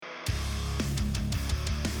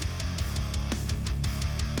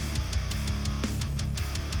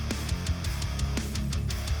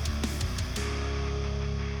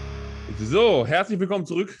So, herzlich willkommen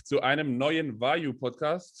zurück zu einem neuen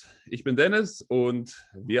Vayu-Podcast. Ich bin Dennis und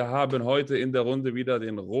wir haben heute in der Runde wieder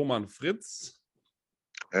den Roman Fritz.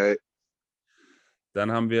 Hey.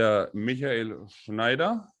 Dann haben wir Michael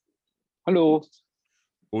Schneider. Hallo.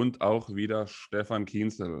 Und auch wieder Stefan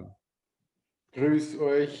Kienzl. Grüß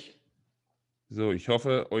euch. So, ich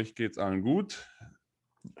hoffe, euch geht's allen gut.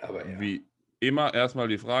 Aber ja. Wie immer erstmal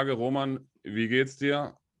die Frage, Roman, wie geht's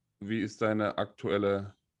dir? Wie ist deine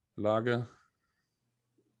aktuelle Lage?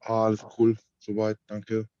 Alles cool, soweit,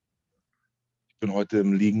 danke. Ich bin heute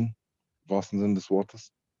im Liegen, im wahrsten Sinne des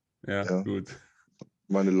Wortes. Ja, gut.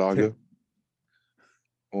 Meine Lage.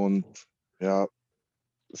 Und ja,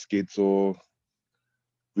 es geht so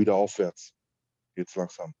wieder aufwärts. Geht's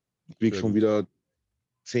langsam. Ich wiege schon wieder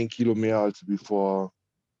 10 Kilo mehr als wie vor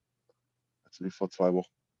 2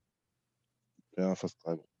 Wochen. Ja, fast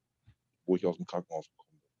 3 Wochen. Wo ich aus dem Krankenhaus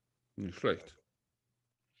gekommen bin. Nicht schlecht.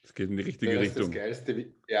 Es geht in die richtige Richtung. Das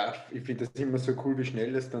Geilste, ja, ich finde das immer so cool, wie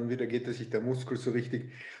schnell das dann wieder geht, dass sich der Muskel so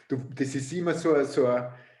richtig, das ist immer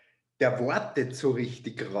der wartet so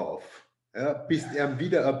richtig rauf. Ja, bis er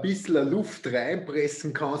wieder ein bisschen Luft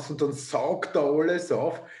reinpressen kannst und dann saugt er alles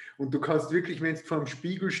auf und du kannst wirklich, wenn du vor dem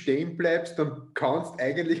Spiegel stehen bleibst, dann kannst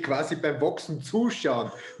eigentlich quasi beim Wachsen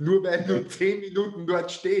zuschauen, nur weil du 10 Minuten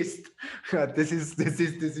dort stehst. Ja, das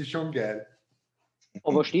ist schon geil.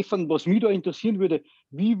 Aber Stefan, was mich da interessieren würde,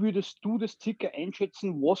 wie würdest du das circa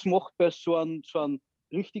einschätzen, was macht bei so einem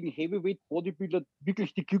richtigen Heavyweight-Bodybuilder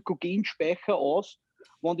wirklich die Glykogenspeicher aus,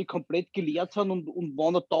 wenn die komplett geleert sind und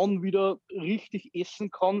wenn er dann wieder richtig essen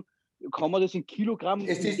kann man das in Kilogramm in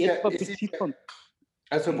etwa beziffern?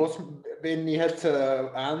 Also wenn ich jetzt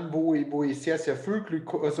wo ich sehr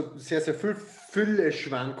viel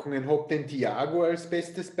Fülle-Schwankungen habe, den Thiago als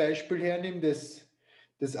bestes Beispiel hernehme, das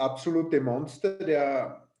absolute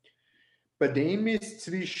Monster, bei dem ist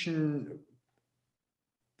zwischen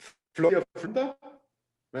Flyer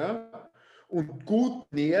und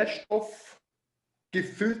gut Nährstoff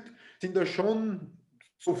gefüllt, sind da schon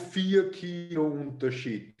so 4 Kilo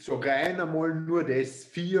Unterschied. So rein einmal nur das,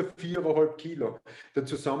 4,5 Kilo. Der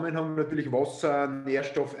Zusammenhang natürlich Wasser,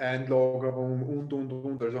 Nährstoffeinlagerung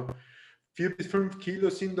und. Also 4 bis 5 Kilo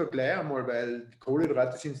sind da gleich einmal, weil die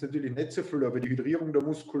Kohlenhydrate sind es natürlich nicht so viel, aber die Hydrierung der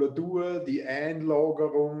Muskulatur, die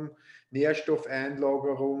Einlagerung,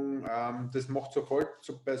 Nährstoffeinlagerung, das macht sofort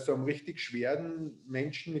bei so einem richtig schweren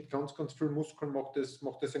Menschen mit ganz, ganz viel Muskeln macht das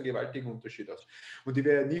einen gewaltigen Unterschied aus. Und ich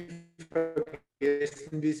werde nie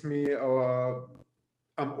vergessen, wie es mich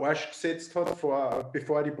am Arsch gesetzt hat,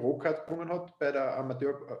 bevor er die Pro-Card gewonnen hat, bei der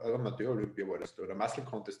Amateur-Olympia war das da, oder Muscle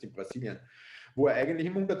Contest in Brasilien, wo er eigentlich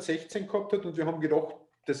immer 116 gehabt hat und wir haben gedacht,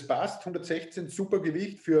 das passt, 116, super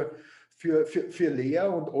Gewicht für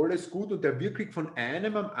Leer und alles gut und der wirklich von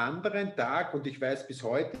einem am anderen Tag, und ich weiß bis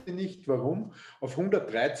heute nicht warum, auf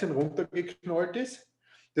 113 runtergeknallt ist.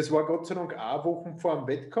 Das war Gott sei Dank auch Wochen vor dem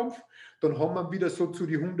Wettkampf. Dann haben wir ihn wieder so zu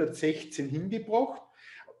die 116 hingebracht.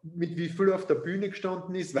 Mit wie viel auf der Bühne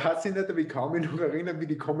gestanden ist, weiß ich nicht, aber ich kann mich noch erinnern, wie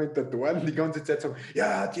die Kommentatoren die ganze Zeit sagen,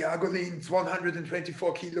 ja, Thiago Lins,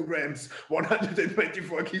 124 Kilograms,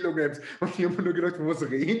 124 Kilograms. Und ich habe mir nur gedacht, was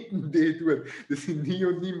reden die dort? Das sind nie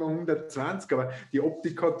und nimmer 120, aber die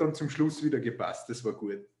Optik hat dann zum Schluss wieder gepasst, das war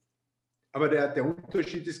gut. Aber der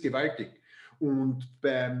Unterschied ist gewaltig. Und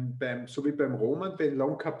so wie beim Roman, wenn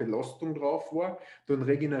lang keine Belastung drauf war, dann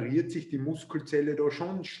regeneriert sich die Muskelzelle da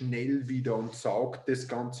schon schnell wieder und saugt das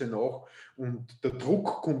Ganze nach. Und der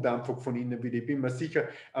Druck kommt einfach von innen wieder. Ich bin mir sicher,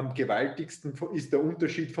 am gewaltigsten ist der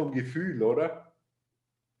Unterschied vom Gefühl, oder?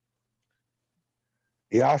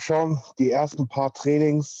 Ja, schon. Die ersten paar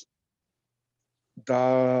Trainings,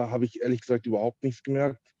 da habe ich ehrlich gesagt überhaupt nichts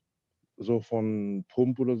gemerkt. So von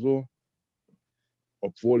Pump oder so.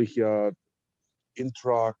 Obwohl ich ja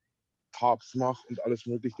Intra-Carbs mache und alles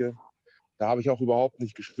Mögliche. Da habe ich auch überhaupt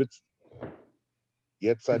nicht geschwitzt.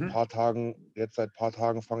 Jetzt seit ein paar Tagen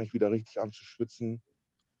fange ich wieder richtig an zu schwitzen.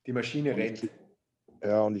 Die Maschine rennt.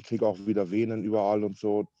 Und ich kriege auch wieder Venen überall und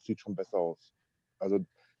so. Das sieht schon besser aus. Also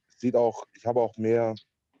ich habe auch mehr,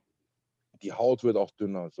 die Haut wird auch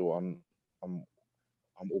dünner, so am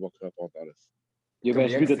Oberkörper und alles. Ja,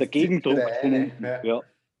 weil es wieder der Gegendruck von unten. Ja.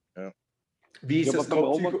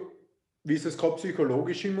 Wie ist das gerade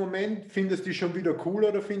psychologisch im Moment? Findest du die schon wieder cool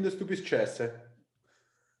oder findest du bist scheiße?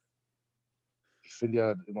 Ich finde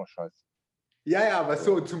ja immer scheiße. Ja, aber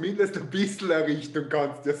so zumindest ein bisschen eine Richtung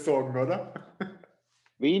kannst du ja sagen, oder?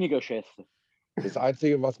 Weniger scheiße. Das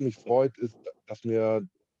Einzige, was mich freut, ist, dass mir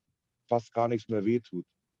fast gar nichts mehr wehtut.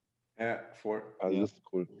 Ja, voll. Also das ist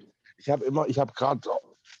cool. Ich habe gerade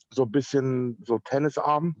so ein bisschen so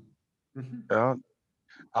Tennisarm. Ja,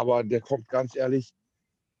 aber der kommt ganz ehrlich,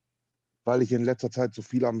 weil ich in letzter Zeit so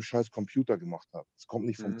viel am scheiß Computer gemacht habe. Das kommt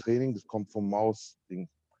nicht vom Training, das kommt vom Maus-Ding.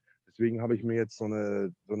 Deswegen habe ich mir jetzt so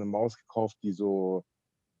eine Maus gekauft, die so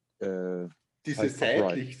diese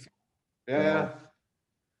seitlich. Ja, genau. ja.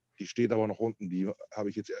 Die steht aber noch unten. Die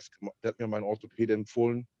habe ich jetzt erst gemacht. Der hat mir mein Orthopäde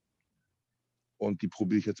empfohlen. Und die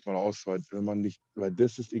probiere ich jetzt mal aus, weil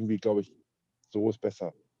das ist irgendwie, glaube ich, so ist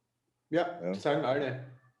besser. Ja, sagen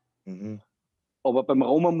alle. Mhm. Aber beim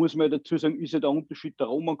Roman muss man ja dazu sagen, ist ja der Unterschied, der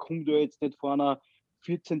Roman kommt ja jetzt nicht vor einer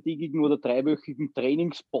 14-tägigen oder 3-wöchigen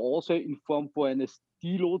Trainingspause in Form von eines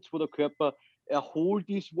Deloads, wo der Körper erholt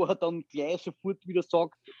ist, wo er dann gleich sofort wieder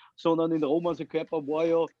sagt, sondern in Roman, sein Körper war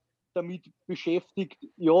ja damit beschäftigt,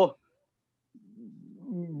 ja,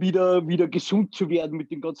 wieder gesund zu werden mit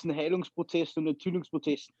den ganzen Heilungsprozessen und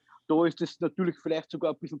Entzündungsprozessen. Da ist es natürlich vielleicht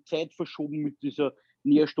sogar ein bisschen Zeit verschoben mit dieser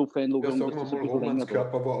Nährstoffeinlagerung. Ja, sagen wir mal, Romans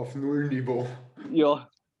Körper war auf Nullniveau. Ja.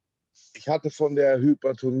 Ich hatte von der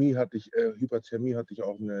Hyperthermie hatte ich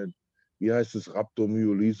auch eine, wie heißt es,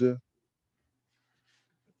 Rhabdomyolyse.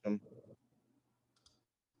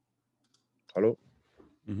 Hallo?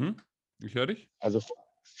 Mhm. Ich höre dich. Also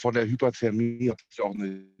von der Hyperthermie hatte ich auch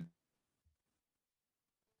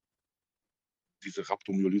diese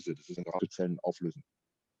Rhabdomyolyse, das ist eine Rhabdozellen auflösen.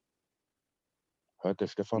 Hört der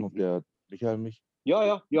Stefan und der Michael mich?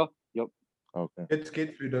 Ja. Okay. Jetzt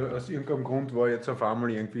geht's wieder. Aus irgendeinem Grund war jetzt auf einmal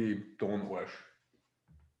irgendwie Tonarsch.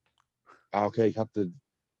 Okay,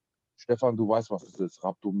 Stefan, du weißt, was das ist,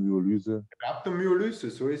 Rhabdomyolyse. Rhabdomyolyse,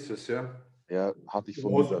 so ist es, ja. Ja, hatte ich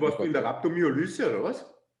von Warst du in der Rhabdomyolyse oder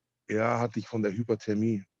was? Ja, hatte ich von der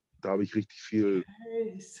Hyperthermie. Da habe ich richtig viel.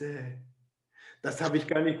 Scheiße. Das habe ich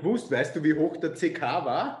gar nicht gewusst. Weißt du, wie hoch der CK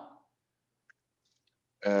war?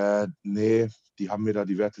 Nee, die haben mir da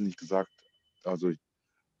die Werte nicht gesagt. Also,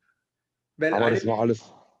 Weil aber das war alles.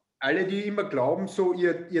 Alle, die immer glauben, so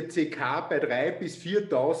ihr CK bei 3.000 bis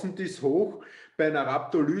 4.000 ist hoch, bei einer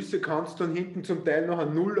Rhabdolyse kannst du dann hinten zum Teil noch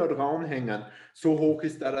ein Nuller dranhängen. So hoch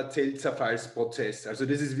ist da der Zellzerfallsprozess. Also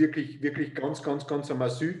das ist wirklich, wirklich ganz, ganz, ganz eine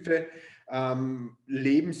massive,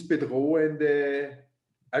 lebensbedrohende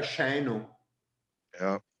Erscheinung.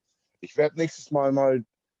 Ja, ich werde nächstes Mal,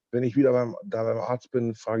 wenn ich wieder beim Arzt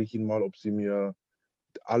bin, frage ich ihn mal, ob sie mir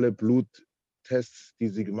alle Bluttests, die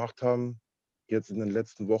sie gemacht haben, jetzt in den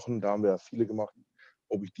letzten Wochen, da haben wir ja viele gemacht,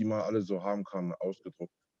 ob ich die mal alle so haben kann,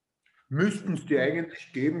 ausgedruckt. Müssten es dir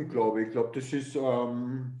eigentlich geben, glaube ich. Ich glaube, das ist,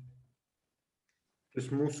 das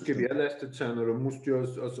muss gewährleistet sein oder musst du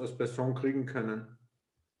als Person kriegen können.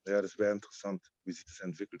 Ja, das wäre interessant, wie sich das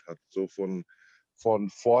entwickelt hat. So von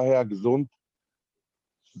vorher gesund,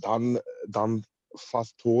 dann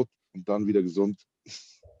fast tot und dann wieder gesund.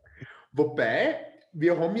 Wobei,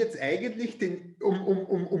 wir haben jetzt eigentlich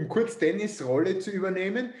um kurz Dennis' Rolle zu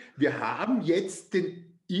übernehmen, wir haben jetzt den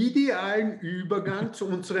idealen Übergang zu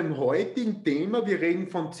unserem heutigen Thema. Wir reden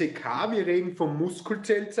von CK, wir reden vom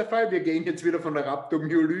Muskelzellzerfall. Wir gehen jetzt wieder von der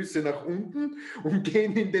Rhabdomyolyse nach unten und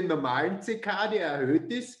gehen in den normalen CK, der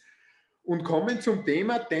erhöht ist, und kommen zum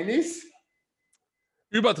Thema Dennis.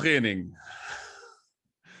 Übertraining.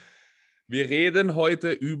 Wir reden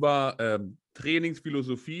heute über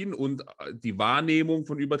Trainingsphilosophien und die Wahrnehmung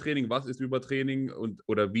von Übertraining. Was ist Übertraining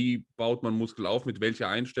oder wie baut man Muskel auf, mit welcher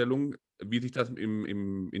Einstellung, wie sich das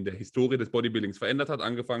in der Historie des Bodybuildings verändert hat,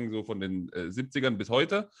 angefangen so von den 70ern bis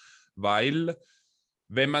heute. Weil,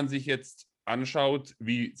 wenn man sich jetzt anschaut,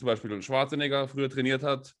 wie zum Beispiel Schwarzenegger früher trainiert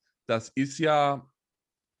hat, das ist ja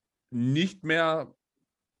nicht mehr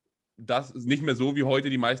so, wie heute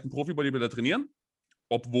die meisten Profi-Bodybuilder trainieren,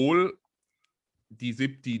 obwohl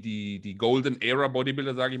die Golden Era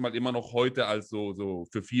Bodybuilder, sage ich mal, immer noch heute als so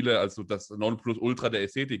für viele als so das Nonplusultra der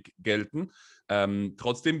Ästhetik gelten.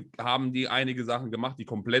 Trotzdem haben die einige Sachen gemacht, die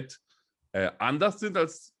komplett anders sind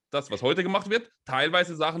als das, was heute gemacht wird.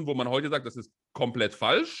 Teilweise Sachen, wo man heute sagt, das ist komplett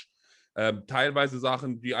falsch. Teilweise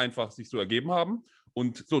Sachen, die einfach sich so ergeben haben.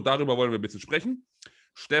 Und so, darüber wollen wir ein bisschen sprechen.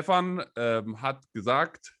 Stefan hat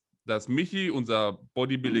gesagt, dass Michi unser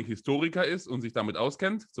Bodybuilding-Historiker ist und sich damit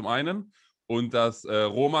auskennt, zum einen. Und dass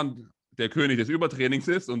Roman der König des Übertrainings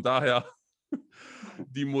ist und daher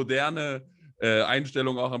die moderne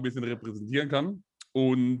Einstellung auch ein bisschen repräsentieren kann.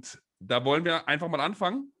 Und da wollen wir einfach mal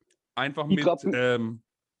anfangen. Ich glaube,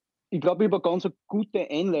 ich habe eine ganz gute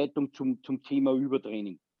Einleitung zum Thema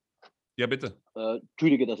Übertraining. Ja, bitte.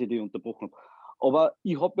 Entschuldige, dass ich dich unterbrochen habe. Aber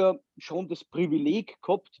ich habe ja schon das Privileg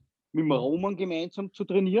gehabt, mit dem Roman gemeinsam zu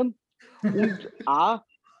trainieren und auch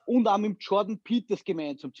mit Jordan Peters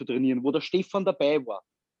gemeinsam zu trainieren, wo der Stefan dabei war.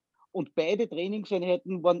 Und beide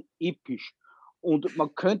Trainingseinheiten waren episch. Und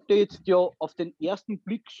man könnte jetzt ja auf den ersten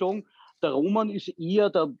Blick sagen, der Roman ist eher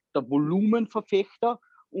der Volumenverfechter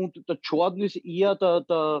und der Jordan ist eher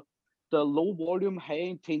der der Low Volume,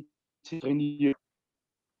 High Intensity trainiert.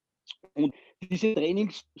 Und diese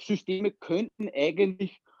Trainingssysteme könnten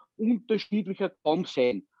eigentlich unterschiedlicher kaum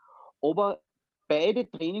sein. Aber beide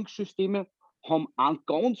Trainingssysteme haben einen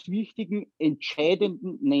ganz wichtigen,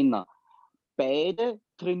 entscheidenden Nenner. Beide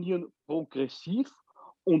trainieren progressiv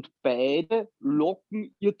und beide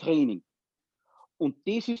locken ihr Training. Und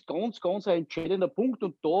das ist ganz, ganz ein entscheidender Punkt.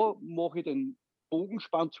 Und da mache ich den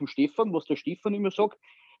Bogenspann zum Stefan, was der Stefan immer sagt.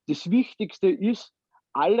 Das Wichtigste ist,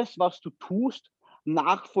 alles, was du tust,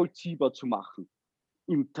 nachvollziehbar zu machen.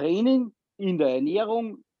 Im Training, in der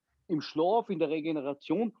Ernährung, im Schlaf, in der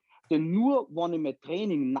Regeneration. Denn nur wenn ich mein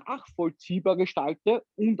Training nachvollziehbar gestalte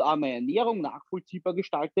und auch meine Ernährung nachvollziehbar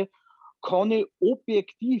gestalte, kann ich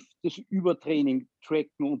objektiv das Übertraining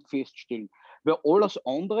tracken und feststellen. Weil alles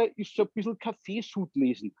andere ist so ein bisschen Kaffeesud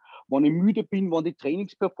lesen. Wenn ich müde bin, wenn die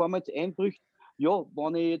Trainingsperformance einbricht, ja,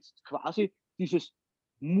 wenn ich jetzt quasi dieses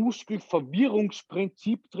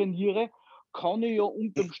Muskelverwirrungsprinzip trainiere, kann ich ja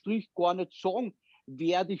unterm Strich gar nicht sagen,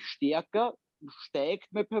 werde ich stärker, steigt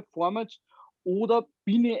meine Performance oder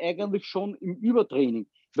bin ich eigentlich schon im Übertraining?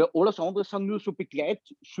 Weil alles andere sind nur so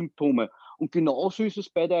Begleitsymptome. Und genauso ist es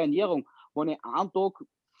bei der Ernährung. Wenn ich einen Tag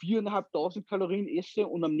 4.500 Kalorien esse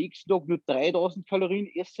und am nächsten Tag nur 3.000 Kalorien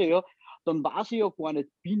esse, ja, dann weiß ich ja gar nicht,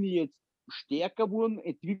 bin ich jetzt stärker geworden,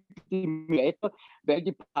 entwickle ich mich weiter, weil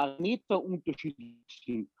die Parameter unterschiedlich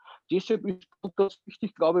sind. Deshalb ist es ganz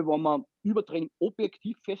wichtig, glaube ich, wenn man Übertraining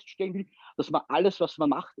objektiv feststellen will, dass man alles, was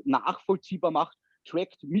man macht, nachvollziehbar macht,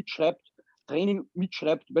 trackt, mitschreibt, Training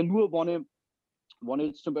mitschreibt, weil nur wenn ich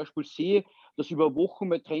jetzt zum Beispiel sehe, dass über Wochen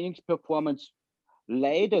meine Trainingsperformance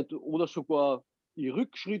leidet oder sogar ich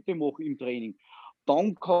Rückschritte mache im Training,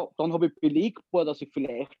 dann habe ich belegbar, dass ich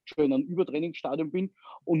vielleicht schon in einem Übertrainingsstadium bin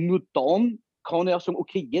und nur dann kann ich auch sagen,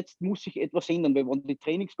 okay, jetzt muss sich etwas ändern, weil wenn die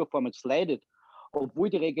Trainingsperformance leidet, obwohl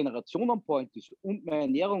die Regeneration am Point ist und meine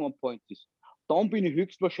Ernährung am Point ist, dann bin ich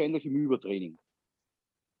höchstwahrscheinlich im Übertraining.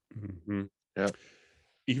 Mhm. Ja.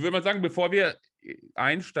 Ich würde mal sagen, bevor wir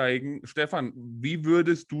einsteigen, Stefan, wie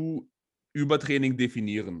würdest du Übertraining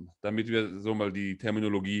definieren, damit wir so mal die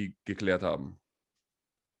Terminologie geklärt haben?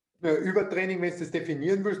 Übertraining, wenn du das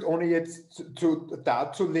definieren willst, ohne jetzt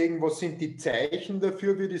darzulegen, was sind die Zeichen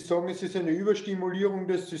dafür, würde ich sagen, es ist eine Überstimulierung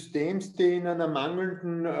des Systems, die in einer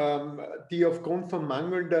die aufgrund von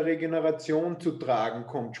mangelnder Regeneration zu tragen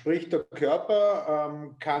kommt. Sprich, der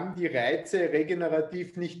Körper kann die Reize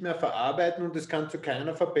regenerativ nicht mehr verarbeiten und es kann zu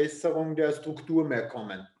keiner Verbesserung der Struktur mehr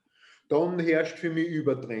kommen. Dann herrscht für mich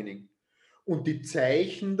Übertraining. Und die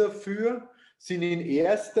Zeichen dafür sind in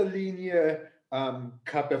erster Linie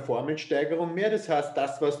keine Performance-Steigerung mehr. Das heißt,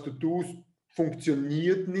 das, was du tust,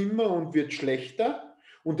 funktioniert nicht mehr und wird schlechter.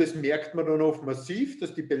 Und das merkt man dann oft massiv,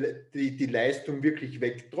 dass die Leistung wirklich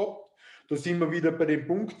wegdroppt. Da sind wir wieder bei dem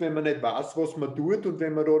Punkt, wenn man nicht weiß, was man tut und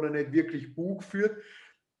wenn man da nicht wirklich Buch führt,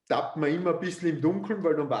 tappt man immer ein bisschen im Dunkeln,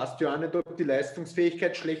 weil dann weißt du ja auch nicht, ob die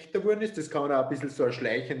Leistungsfähigkeit schlechter geworden ist. Das kann auch ein bisschen so ein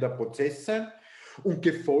schleichender Prozess sein. Und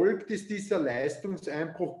gefolgt ist dieser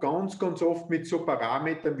Leistungseinbruch ganz, ganz oft mit so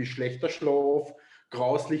Parametern wie schlechter Schlaf,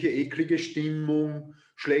 grausliche, eklige Stimmung,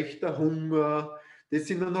 schlechter Hunger. Das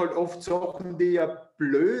sind dann halt oft Sachen, die ja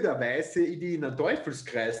blöderweise in einen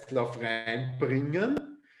Teufelskreislauf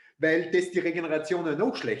reinbringen, weil das die Regeneration ja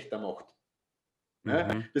noch schlechter macht.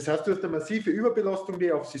 Ja, das heißt, du hast eine massive Überbelastung,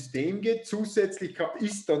 die aufs System geht. Zusätzlich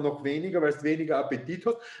isst dann noch weniger, weil du weniger Appetit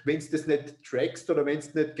hast. Wenn du das nicht trackst oder wenn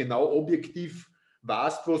du nicht genau objektiv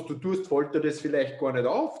weißt, was du tust, fällt dir das vielleicht gar nicht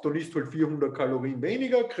auf. Dann isst halt 400 Kalorien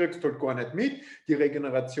weniger, kriegst halt gar nicht mit. Die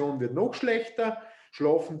Regeneration wird noch schlechter.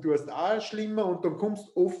 Schlafen tust auch schlimmer und dann kommst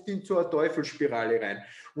du oft in so eine Teufelsspirale rein.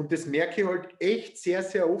 Und das merke ich halt echt sehr,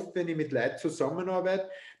 sehr oft, wenn ich mit Leuten zusammenarbeite,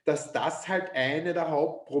 dass das halt eine der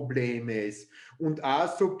Hauptprobleme ist. Und auch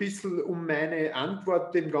so ein bisschen, um meine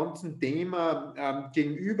Antwort dem ganzen Thema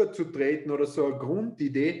gegenüberzutreten oder so eine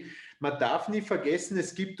Grundidee, man darf nie vergessen,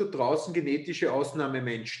 es gibt da draußen genetische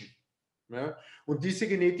Ausnahmemenschen. Ja? Und diese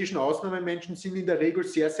genetischen Ausnahmemenschen sind in der Regel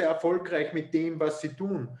sehr, sehr erfolgreich mit dem, was sie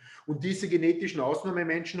tun. Und diese genetischen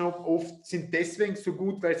Ausnahmemenschen oft sind deswegen so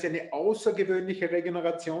gut, weil sie eine außergewöhnliche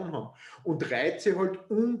Regeneration haben und Reize halt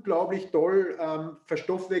unglaublich toll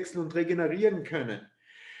verstoffwechseln und regenerieren können.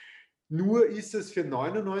 Nur ist es für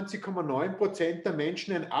 99,9% der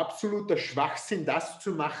Menschen ein absoluter Schwachsinn, das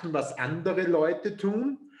zu machen, was andere Leute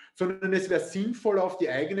tun, sondern es wäre sinnvoll, auf die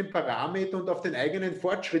eigenen Parameter und auf den eigenen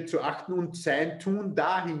Fortschritt zu achten und sein Tun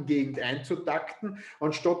dahingehend einzutakten,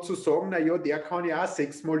 anstatt zu sagen, naja, der kann ja auch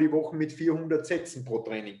 6-mal die Woche mit 400 Sätzen pro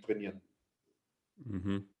Training trainieren.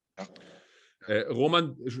 Mhm.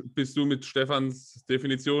 Roman, bist du mit Stefans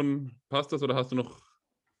Definition, passt das oder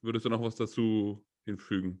würdest du noch was dazu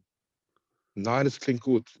hinfügen? Nein, es klingt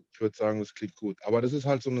gut. Ich würde sagen, es klingt gut. Aber das ist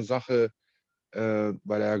halt so eine Sache,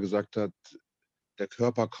 weil er ja gesagt hat, der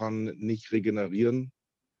Körper kann nicht regenerieren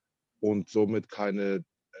und somit keine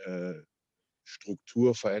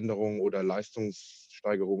Strukturveränderungen oder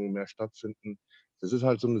Leistungssteigerungen mehr stattfinden. Das ist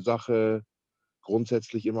halt so eine Sache,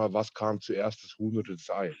 grundsätzlich immer, was kam zuerst, das Huhn oder das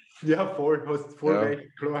Ei? Ja, voll, hast voll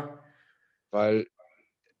recht, klar. Weil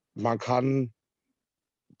man kann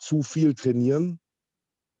zu viel trainieren,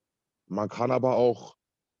 man kann aber auch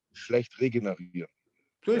schlecht regenerieren.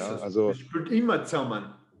 So ist Ja, es. also Das spielt immer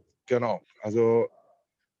zusammen. genau. Also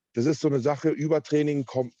das ist so eine Sache, Übertraining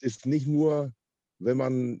ist nicht nur, wenn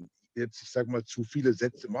man jetzt, ich sag mal, zu viele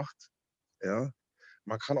Sätze macht. Ja,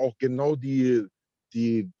 man kann auch genau die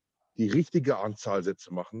richtige Anzahl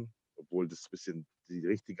Sätze machen, obwohl das ein bisschen die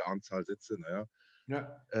richtige Anzahl Sätze, naja.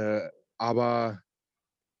 Ja. Aber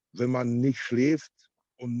wenn man nicht schläft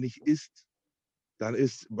und nicht isst, dann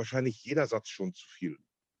ist wahrscheinlich jeder Satz schon zu viel.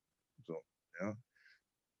 So, ja.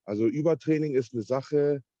 Also Übertraining ist eine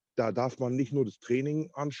Sache, da darf man nicht nur das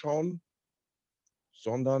Training anschauen,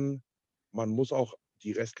 sondern man muss auch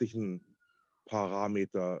die restlichen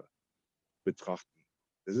Parameter betrachten.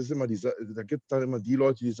 Das ist immer da gibt es dann immer die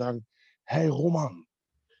Leute, die sagen, hey Roman,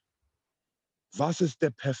 was ist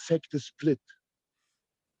der perfekte Split?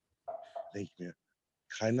 Denke ich mir,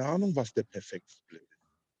 keine Ahnung, was der perfekte Split ist.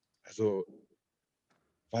 Also,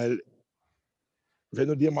 weil, wenn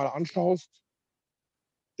du dir mal anschaust,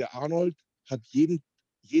 der Arnold hat jeden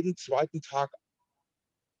zweiten Tag,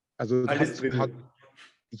 also Alles hat trainiert.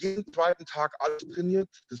 jeden zweiten Tag alles trainiert.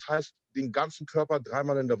 Das heißt, den ganzen Körper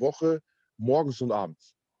 3-mal in der Woche, morgens und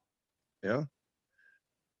abends. Ja?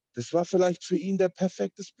 Das war vielleicht für ihn der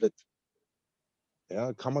perfekte Split.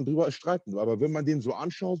 Ja, kann man drüber streiten. Aber wenn man den so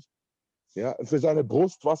anschaut, ja, für seine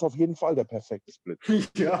Brust war es auf jeden Fall der perfekte Split.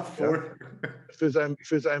 Ja, voll. Ja?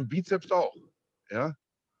 Für seinen Bizeps auch. Ja?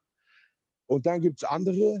 Und dann gibt es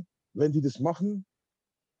andere, wenn die das machen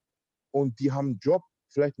und die haben einen Job,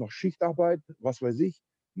 vielleicht noch Schichtarbeit, was weiß ich,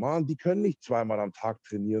 man, die können nicht 2-mal am Tag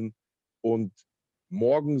trainieren und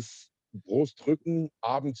morgens Brust, Rücken,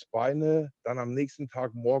 abends Beine, dann am nächsten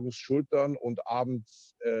Tag morgens Schultern und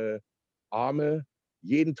abends Arme,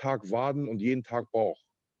 jeden Tag Waden und jeden Tag Bauch.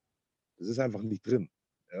 Das ist einfach nicht drin.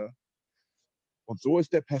 Ja? Und so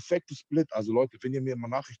ist der perfekte Split. Also Leute, wenn ihr mir mal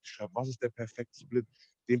Nachrichten schreibt, was ist der perfekte Split?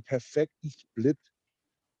 Den perfekten Split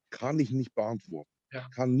kann ich nicht beantworten. Ja.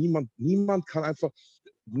 Niemand kann einfach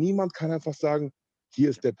sagen, hier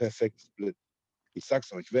ist der perfekte Split. Ich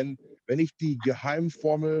sag's euch, wenn ich die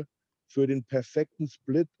Geheimformel für den perfekten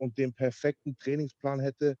Split und den perfekten Trainingsplan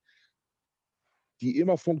hätte, die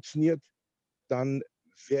immer funktioniert, dann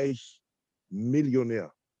wäre ich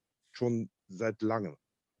Millionär. Schon seit langem.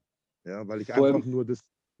 Ja, weil ich Vor einfach allem, nur das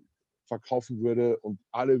verkaufen würde und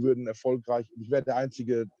alle würden erfolgreich. Ich wäre der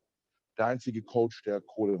einzige Coach, der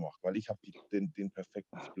Kohle macht, weil ich habe den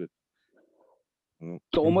perfekten Split. Ja.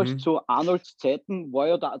 damals zu Arnolds Zeiten war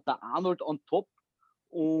ja der Arnold on top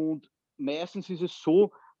und meistens ist es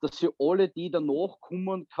so, dass sie alle, die danach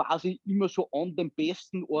kommen, quasi immer so an den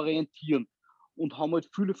Besten orientieren und haben halt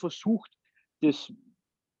viele versucht, das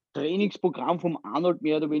Trainingsprogramm vom Arnold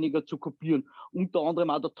mehr oder weniger zu kopieren. Unter anderem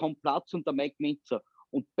auch der Tom Platz und der Mike Menzer.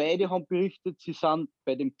 Und beide haben berichtet, sie sind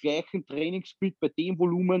bei dem gleichen Trainingssplit, bei dem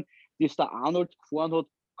Volumen, das der Arnold gefahren hat,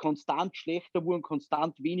 konstant schlechter wurden,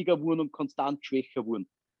 konstant weniger wurden und konstant schwächer wurden.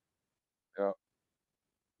 Ja.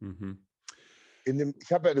 Mhm.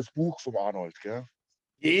 Ich habe ja das Buch vom Arnold, gell?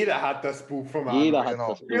 Jeder hat das Buch vom Jeder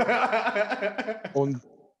Arnold. hat das Buch. Und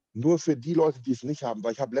nur für die Leute, die es nicht haben,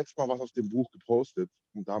 weil ich habe letztes Mal was aus dem Buch gepostet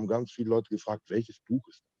und da haben ganz viele Leute gefragt, welches Buch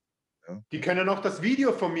ist das? Ja? Die können auch das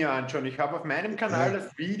Video von mir anschauen. Ich habe auf meinem Kanal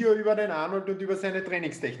das Video über den Arnold und über seine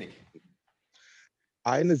Trainingstechnik.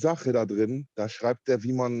 Eine Sache da drin, da schreibt er,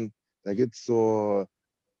 da gibt es so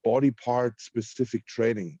Body Part Specific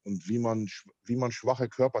Training und wie man schwache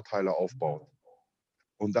Körperteile aufbaut.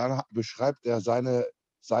 Und dann beschreibt er seine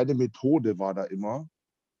Methode war da immer,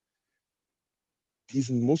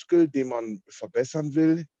 diesen Muskel, den man verbessern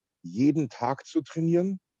will, jeden Tag zu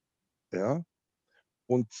trainieren. Ja?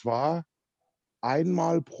 Und zwar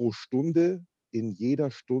einmal pro Stunde in jeder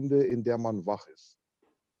Stunde, in der man wach ist.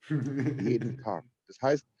 Jeden Tag. Das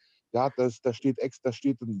heißt, da steht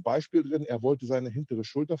ein Beispiel drin, er wollte seine hintere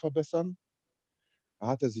Schulter verbessern. Da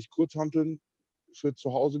hat er sich Kurzhanteln für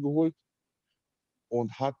zu Hause geholt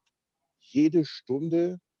und hat jede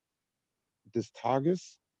Stunde des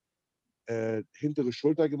Tages hintere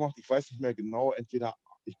Schulter gemacht. Ich weiß nicht mehr genau,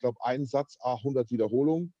 ich glaube, ein Satz, 100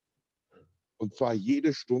 Wiederholungen. Und zwar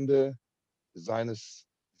jede Stunde seines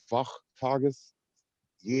Wachtages,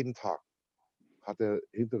 jeden Tag hat er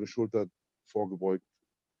hintere Schulter vorgebeugt,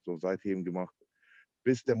 so Seitheben gemacht,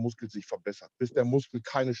 bis der Muskel sich verbessert, bis der Muskel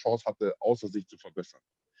keine Chance hatte, außer sich zu verbessern.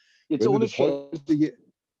 Jetzt Wenn ohne das heute hier,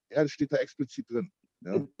 ja, das steht da explizit drin.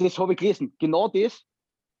 Ja? Das habe ich gelesen. Genau das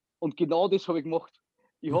und genau das habe ich gemacht.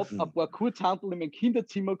 Ich habe ein paar Kurzhanteln in meinem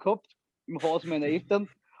Kinderzimmer gehabt, im Haus meiner Eltern,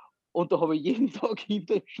 und da habe ich jeden Tag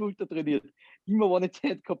hinter die Schulter trainiert. Immer, wenn ich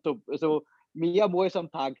Zeit gehabt habe. Also mehrmals am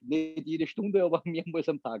Tag. Nicht jede Stunde, aber mehrmals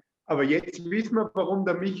am Tag. Aber jetzt wissen wir, warum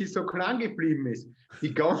der Michi so klein geblieben ist.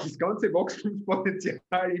 Das ganze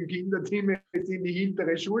Wachstumspotenzial im Kinderzimmer ist in die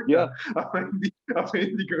hintere Schulter. Ja. Aber in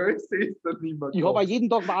die Größe ist das nicht mehr. Ich habe auch jeden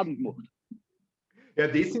Tag Waden gemacht. Ja,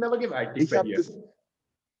 die sind aber gewaltig bei dir.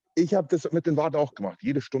 Ich habe das mit den Waden auch gemacht.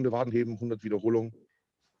 Jede Stunde Wadenheben, 100 Wiederholungen.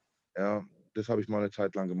 Ja, das habe ich mal eine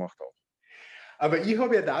Zeit lang gemacht auch. Aber ich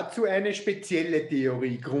habe ja dazu eine spezielle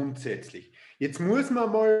Theorie grundsätzlich. Jetzt muss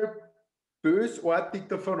man mal bösartig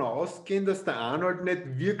davon ausgehen, dass der Arnold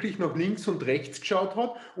nicht wirklich nach links und rechts geschaut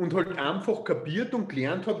hat und halt einfach kapiert und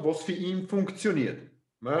gelernt hat, was für ihn funktioniert.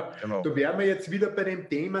 Ja, genau. Da wären wir jetzt wieder bei dem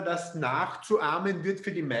Thema, dass nachzuahmen wird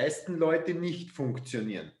für die meisten Leute nicht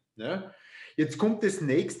funktionieren. Ja? Jetzt kommt das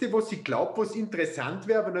nächste, was ich glaube, was interessant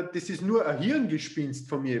wäre, aber das ist nur ein Hirngespinst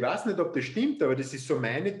von mir. Ich weiß nicht, ob das stimmt, aber das ist so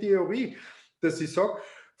meine Theorie, dass ich sage,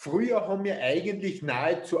 früher haben wir eigentlich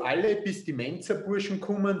nahezu alle, bis die Mensa-Burschen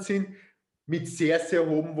gekommen sind, mit sehr, sehr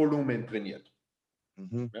hohem Volumen trainiert.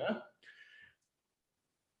 Ja?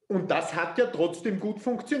 Und das hat ja trotzdem gut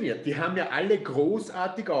funktioniert. Die haben ja alle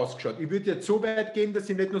großartig ausgeschaut. Ich würde jetzt so weit gehen, dass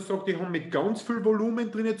ich nicht nur sage, die haben mit ganz viel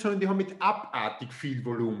Volumen trainiert, sondern die haben mit abartig viel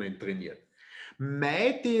Volumen trainiert.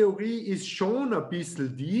 Meine Theorie ist schon ein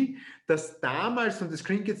bisschen die, dass damals, und das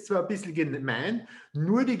klingt jetzt zwar ein bisschen gemein,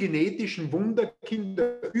 nur die genetischen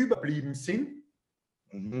Wunderkinder überblieben sind.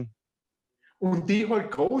 Und die halt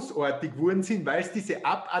großartig geworden sind, weil sie diese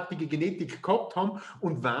abartige Genetik gehabt haben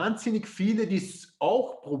und wahnsinnig viele, die es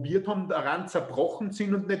auch probiert haben, daran zerbrochen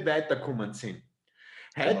sind und nicht weitergekommen sind.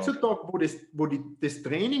 Heutzutage, wo das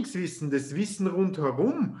Trainingswissen, das Wissen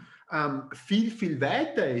rundherum viel, viel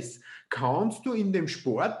weiter ist, kannst du in dem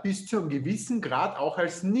Sport bis zu einem gewissen Grad auch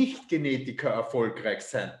als Nicht-Genetiker erfolgreich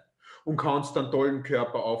sein. Und kannst einen tollen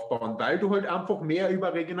Körper aufbauen, weil du halt einfach mehr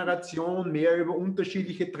über Regeneration, mehr über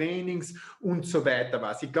unterschiedliche Trainings und so weiter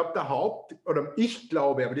weißt. Ich glaube,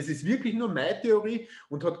 aber das ist wirklich nur meine Theorie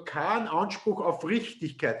und hat keinen Anspruch auf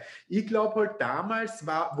Richtigkeit. Ich glaube halt, damals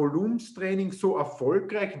war Volumenstraining so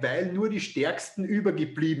erfolgreich, weil nur die Stärksten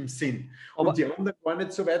übergeblieben sind und die anderen gar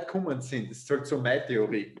nicht so weit gekommen sind. Das ist halt so meine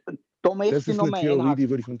Theorie. Das ist eine Theorie, die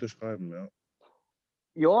würde ich unterschreiben, ja.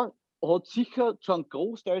 Ja, hat sicher zu einem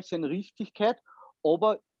Großteil seine Richtigkeit,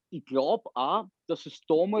 aber ich glaube auch, dass es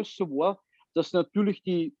damals so war, dass natürlich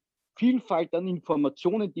die Vielfalt an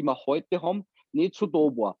Informationen, die wir heute haben, nicht so da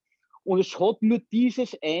war. Und es hat nur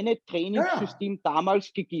dieses eine Trainingssystem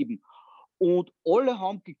damals gegeben. Und alle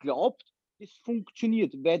haben geglaubt, das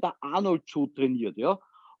funktioniert, weil der Arnold so trainiert. Ja?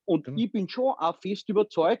 Und ich bin schon auch fest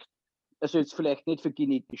überzeugt, also jetzt vielleicht nicht für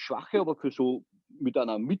genetisch Schwache, aber für so mit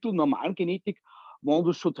einer mittelnormalen Genetik, wenn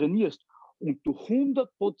du so trainierst und du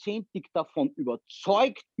 100%ig davon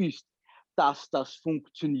überzeugt bist, dass das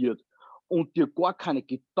funktioniert und dir gar keine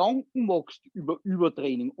Gedanken machst über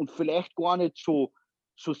Übertraining und vielleicht gar nicht so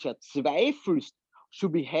sehr zweifelst,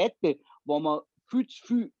 so wie heute, wenn man viel zu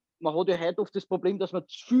viel, man hat ja heute oft das Problem, dass man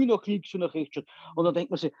zu viel nach links und nach rechts schaut und dann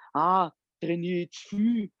denkt man sich, trainiere ich zu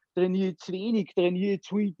viel, trainiere ich zu wenig, trainiere ich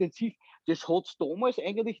zu intensiv. Das hat es damals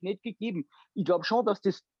eigentlich nicht gegeben. Ich glaube schon, dass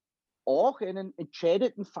das auch einen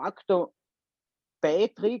entscheidenden Faktor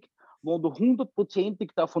beiträgt, wenn du 100%ig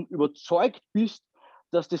davon überzeugt bist,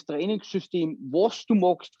 dass das Trainingssystem, was du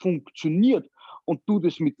machst, funktioniert und du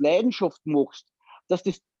das mit Leidenschaft machst, dass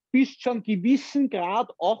das bis zu einem gewissen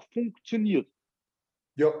Grad auch funktioniert.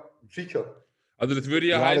 Ja, sicher. Also das würde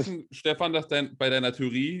ja heißen, Stefan, dass bei deiner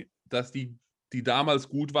Theorie, dass die damals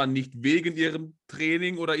gut waren, nicht wegen ihrem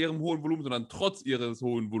Training oder ihrem hohen Volumen, sondern trotz ihres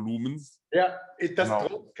hohen Volumens. Ja, das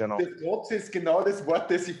Trotz ist genau das Wort,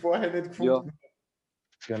 das ich vorher nicht gefunden habe.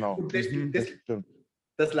 Genau. Und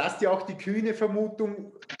das lässt ja auch die kühne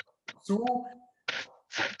Vermutung zu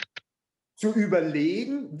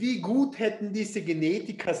überlegen, wie gut hätten diese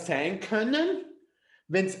Genetiker sein können,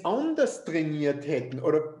 wenn es anders trainiert hätten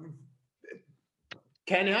oder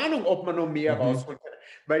keine Ahnung, ob man noch mehr rausholen kann.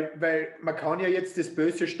 Weil man kann ja jetzt das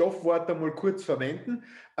böse Stoffwort einmal kurz verwenden.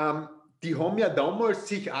 Die haben ja damals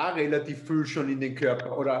sich auch relativ viel schon in den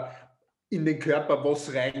Körper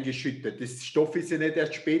was reingeschüttet. Das Stoff ist ja nicht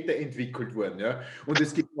erst später entwickelt worden. Ja? Und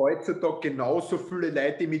es gibt heutzutage genauso viele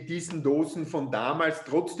Leute, die mit diesen Dosen von damals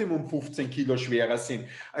trotzdem um 15 Kilo schwerer sind,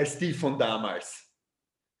 als die von damals.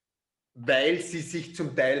 weil sie sich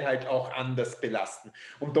zum Teil halt auch anders belasten.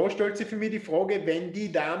 Und da stellt sich für mich die Frage, wenn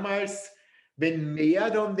die damals, wenn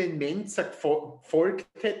mehr dann den Mensa gefolgt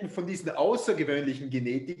hätten von diesen außergewöhnlichen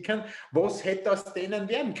Genetikern, was hätte aus denen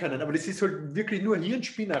werden können? Aber das ist halt wirklich nur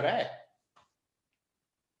Hirnspinnerei.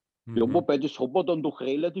 Ja, wobei das hat man dann doch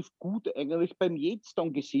relativ gut eigentlich beim Jetzt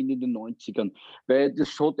dann gesehen in den 90ern. Weil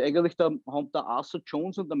das hat eigentlich, haben der Arthur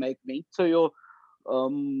Jones und der Mike Menzer ja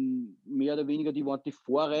mehr oder weniger, die waren die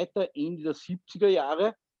Vorreiter Ende der 70er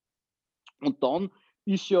Jahre. Und dann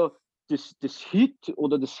ist ja das HIIT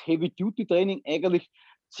oder das Heavy-Duty-Training eigentlich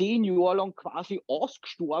 10 Jahre lang quasi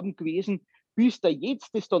ausgestorben gewesen, bis der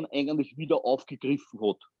Jetzt das dann eigentlich wieder aufgegriffen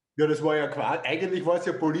hat. Ja, das war ja quasi, eigentlich war es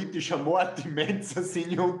ja politischer Mord. Die Mensa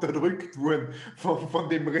sind ja unterdrückt worden von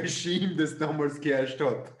dem Regime, das damals geherrscht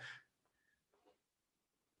hat.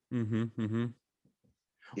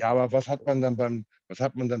 Ja, aber was hat man dann beim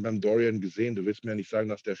Dorian gesehen? Du willst mir ja nicht sagen,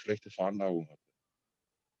 dass der schlechte Veranlagung hat.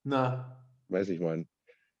 Na. Weiß ich mal.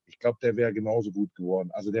 Ich glaube, der wäre genauso gut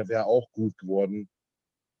geworden. Also der wäre auch gut geworden,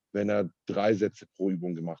 wenn er 3 Sätze pro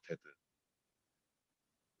Übung gemacht hätte.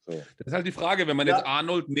 So. Das ist halt die Frage, wenn man jetzt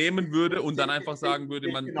Arnold nehmen würde und dann einfach sagen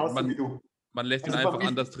würde, man lässt ihn einfach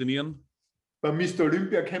anders trainieren. Bei Mr.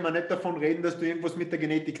 Olympia kann man nicht davon reden, dass du irgendwas mit der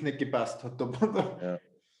Genetik nicht gepasst hat. Ja.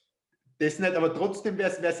 Das nicht, aber trotzdem wäre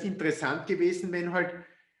es interessant gewesen, wenn halt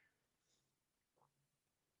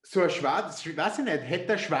so ein ich weiß nicht, hätte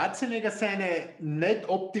der Schwarzenegger seine nicht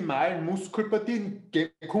optimalen Muskelpartien,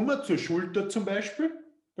 kommen wir zur Schulter zum Beispiel,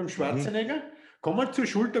 beim Schwarzenegger, kommen wir zur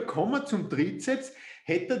Schulter, kommen wir zum Trizeps,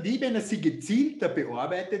 hätte er die, wenn er sie gezielter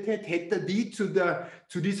bearbeitet hätte, hätte er die zu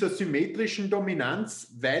dieser symmetrischen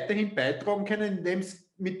Dominanz weiterhin beitragen können, indem sie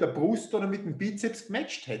mit der Brust oder mit dem Bizeps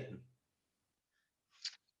gematcht hätten.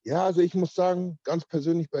 Ja, also ich muss sagen, ganz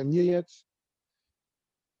persönlich bei mir jetzt,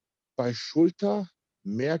 bei Schulter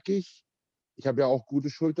merke ich habe ja auch gute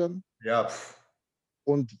Schultern. Ja.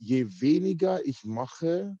 Und je weniger ich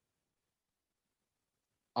mache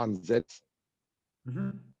an Sätzen,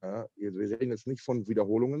 ja, wir reden jetzt nicht von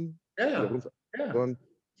Wiederholungen, sondern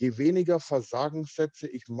je weniger Versagenssätze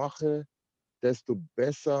ich mache, desto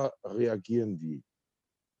besser reagieren die.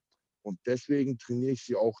 Und deswegen trainiere ich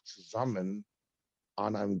sie auch zusammen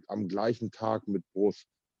am gleichen Tag mit Brust,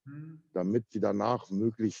 damit sie danach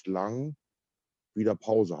möglichst lang wieder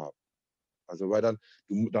Pause haben. Also weil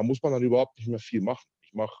da muss man dann überhaupt nicht mehr viel machen.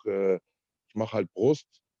 Ich mache halt Brust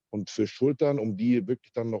und für Schultern, um die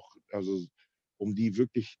wirklich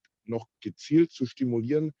noch gezielt zu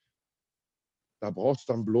stimulieren, da braucht es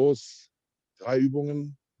dann bloß 3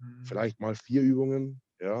 Übungen, vielleicht mal 4 Übungen,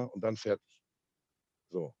 ja, und dann fertig.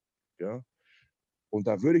 So, ja. Und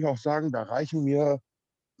da würde ich auch sagen, da reichen mir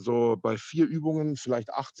so bei 4 Übungen vielleicht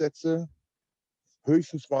 8 Sätze,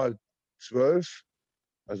 höchstens mal 12.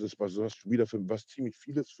 Also das ist wieder für was ziemlich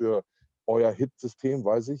vieles für euer HIIT-System,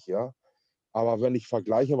 weiß ich, ja. Aber wenn ich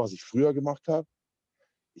vergleiche, was ich früher gemacht habe,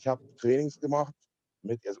 ich habe Trainings gemacht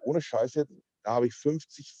ohne Scheiß jetzt, da habe ich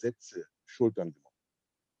 50 Sätze Schultern gemacht.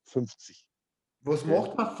 50. Was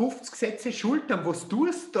macht man 50 Sätze Schultern? Was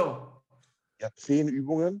tust du da? Ja, 10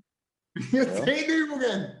 Übungen. Ja, 10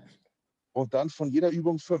 Übungen. Und dann von jeder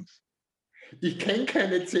Übung 5. Ich kenne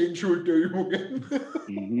keine 10 Schulterübungen.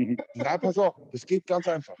 Na, pass auf, es geht ganz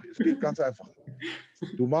einfach.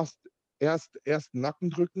 Du machst erst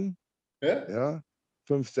Nackendrücken, ja,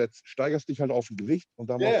 5 Sätze, steigerst dich halt auf ein Gewicht und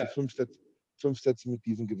dann machst du 5 Sätze mit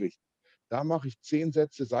diesem Gewicht. Da mache ich 10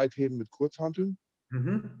 Sätze Seitheben mit Kurzhanteln.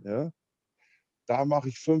 Ja. Da mache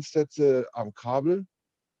ich 5 Sätze am Kabel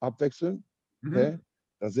abwechseln. Okay.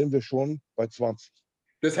 Da sind wir schon bei 20.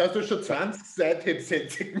 Das hast du schon 20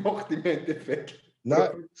 Seithebsätze gemacht im Endeffekt.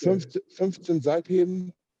 Na, 15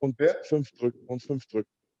 Seitheben und 5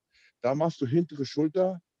 Drücken. Da machst du hintere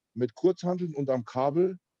Schulter mit Kurzhanteln und am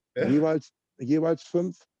Kabel jeweils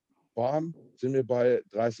 5. Bam, sind wir bei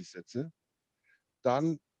 30 Sätze.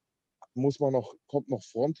 Dann kommt noch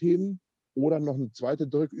Frontheben oder noch eine zweite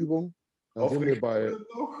Drückübung. Dann sind wir bei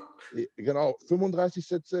 35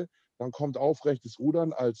 Sätze. Dann kommt aufrechtes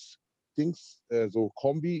Rudern als so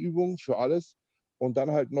Kombi-Übung für alles. Und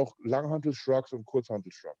dann halt noch Langhantel-Shrugs und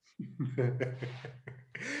Kurzhantel-Shrugs.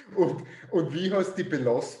 und wie hast du die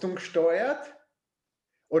Belastung gesteuert?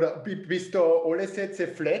 Oder bist du alle Sätze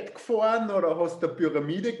flat gefahren oder hast du eine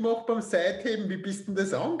Pyramide gemacht beim Seitheben? Wie bist du denn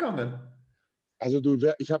das angegangen? Also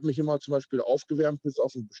ich habe mich immer zum Beispiel aufgewärmt bis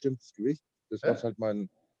auf ein bestimmtes Gewicht. Das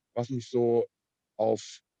was mich so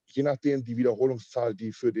auf, je nachdem die Wiederholungszahl,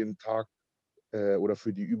 die für den Tag oder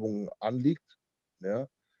für die Übung anliegt. Ja,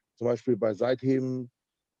 zum Beispiel bei Seitheben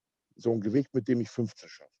so ein Gewicht, mit dem ich 15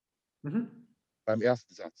 schaffe. Beim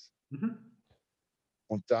ersten Satz.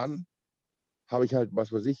 Und dann habe ich halt,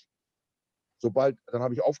 was weiß ich, dann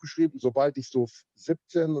habe ich aufgeschrieben, sobald ich so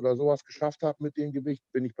 17 oder sowas geschafft habe mit dem Gewicht,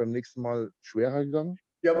 bin ich beim nächsten Mal schwerer gegangen.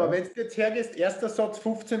 Ja, aber wenn du jetzt hergehst, erster Satz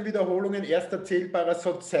 15 Wiederholungen, erster zählbarer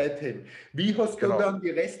Satz Seitheben. Wie hast du dann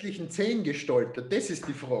die restlichen 10 gestaltet? Das ist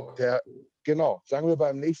die Frage. Genau, sagen wir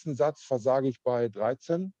beim nächsten Satz versage ich bei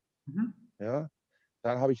 13. Mhm. Ja,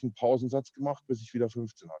 dann habe ich einen Pausensatz gemacht, bis ich wieder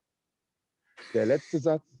 15 hatte. Der letzte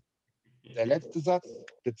Satz,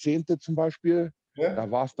 der 10. zum Beispiel, Ja.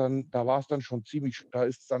 da war es dann schon ziemlich, da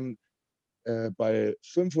ist dann bei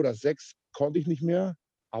 5 oder 6 konnte ich nicht mehr,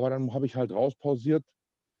 aber dann habe ich halt rauspausiert,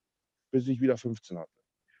 bis ich wieder 15 hatte.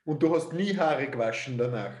 Und du hast nie Haare gewaschen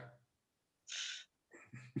danach?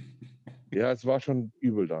 Ja, es war schon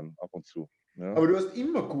übel dann ab und zu. Ja, Aber du hast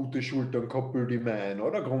immer gute Schultern gehabt, bilde ich mir ein,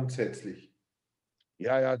 oder? Grundsätzlich.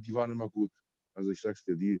 ja, die waren immer gut. Also ich sag's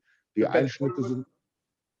dir, die Bei Einschnitte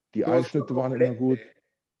Du hast eine waren immer gut. komplette.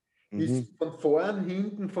 Ist von vorn,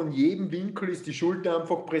 hinten, von jedem Winkel ist die Schulter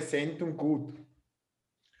einfach präsent und gut.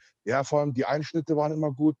 Ja, vor allem die Einschnitte waren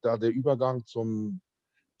immer gut, da der Übergang zum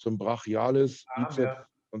Brachialis, Bizeps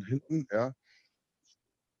und hinten, ja.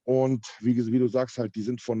 Und wie du sagst halt, die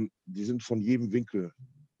sind von jedem Winkel,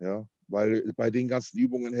 ja. Weil bei den ganzen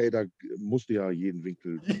Übungen, hey, da musst du ja jeden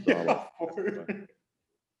Winkel arbeiten.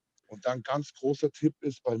 Und dann ganz großer Tipp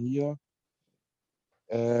ist bei mir,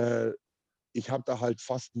 ich habe da halt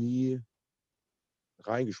fast nie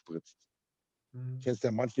reingespritzt. Kennst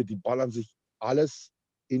ja manche, die ballern sich alles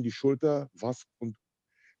in die Schulter, und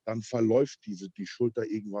dann verläuft die Schulter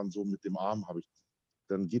irgendwann so mit dem Arm,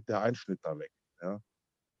 dann geht der Einschnitt da weg. Ja?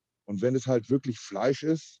 Und wenn es halt wirklich Fleisch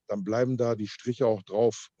ist, dann bleiben da die Striche auch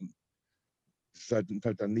drauf. Und es ist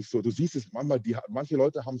halt dann nicht so. Du siehst es manchmal, manche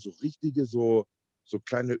Leute haben so richtige, so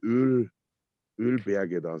kleine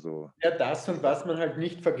Ölberge da so. Ja, das und was man halt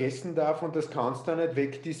nicht vergessen darf, und das kannst du auch nicht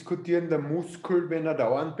wegdiskutieren, der Muskel, wenn er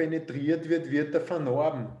dauernd penetriert wird, wird er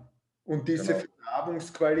vernarben. Und diese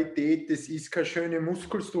Vernarbungsqualität, das ist keine schöne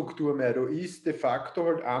Muskelstruktur mehr. Da ist de facto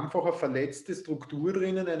halt einfach eine verletzte Struktur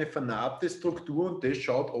drinnen, eine vernarbte Struktur, und das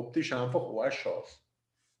schaut optisch einfach Arsch aus.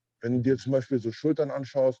 Wenn du dir zum Beispiel so Schultern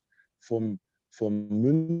anschaust, vom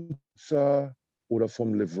Münzer oder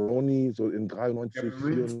vom Levroni, so in 93, Ja, Münzer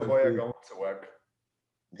 94. war ja ganz arg.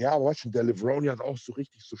 Ja, aber weißt du, der Levroni hat auch so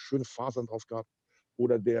richtig so schöne Fasern drauf gehabt.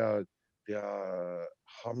 Oder der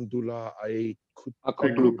Hamdullah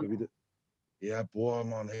Akutlu. Ja, boah,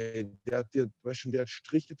 Mann, hey, der hat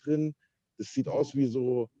Striche drin. Das sieht aus wie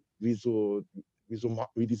diese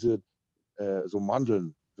so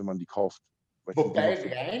Mandeln, wenn man die kauft.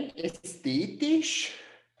 Wobei rein ästhetisch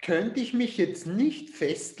könnte ich mich jetzt nicht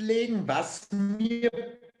festlegen, was mir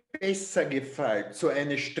besser gefällt. So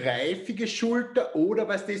eine streifige Schulter oder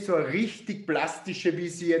was das so eine richtig plastische, wie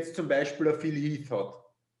sie jetzt zum Beispiel ein Phil Heath hat.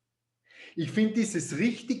 Ich finde dieses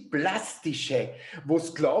richtig plastische, wo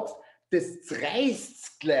du glaubst, das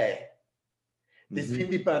reißt gleich. Das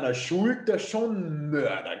finde ich bei einer Schulter schon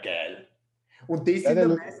mördergeil. Und die sind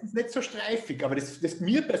dann meistens nicht so streifig, aber das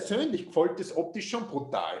mir persönlich gefällt das optisch schon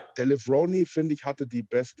brutal. Der Levroni, finde ich, hatte die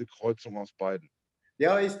beste Kreuzung aus beiden.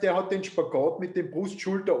 Ja, der hat den Spagat mit dem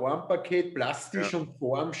Brust-Schulter-Arm-Paket, plastisch und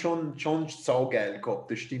Form schon saugeil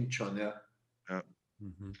gehabt, das stimmt schon, ja.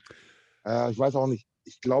 Ich weiß auch nicht,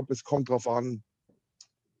 ich glaube, es kommt drauf an,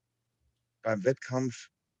 beim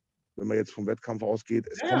Wettkampf, wenn man jetzt vom Wettkampf ausgeht,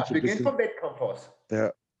 wir gehen vom Wettkampf aus.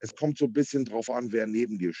 Ja, es kommt so ein bisschen drauf an, wer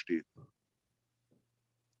neben dir steht.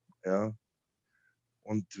 Ja.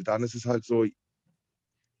 Und dann ist es halt so,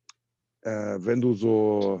 wenn du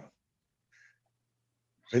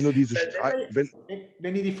diese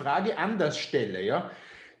wenn ich die Frage anders stelle, ja,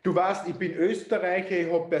 du weißt, ich bin Österreicher,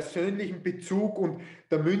 ich habe persönlichen Bezug, und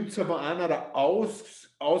der Münzer war einer der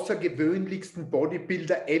außergewöhnlichsten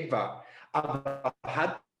Bodybuilder ever. Aber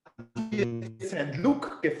hat dir sein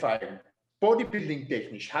Look gefallen?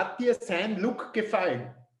 Bodybuilding-technisch, hat dir sein Look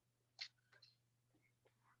gefallen?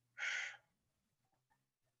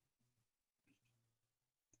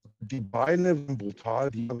 Die Beine waren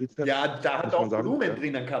brutal. Ja, da hat auch Volumen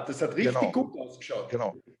drinnen gehabt. Das hat richtig gut ausgeschaut.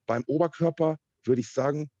 Genau. Beim Oberkörper, würde ich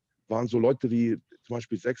sagen, waren so Leute wie zum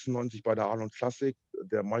Beispiel 96 bei der Arnold Classic,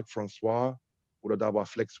 der Mike François, oder da war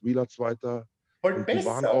Flex Wheeler Zweiter. Voll besser, die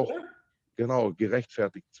waren auch, oder? Genau,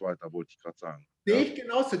 gerechtfertigt Zweiter, wollte ich gerade sagen. Sehe ich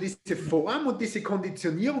genauso. Diese Form und diese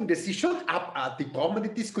Konditionierung, das ist schon abartig, braucht man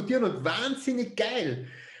nicht diskutieren, und wahnsinnig geil.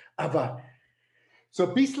 Aber so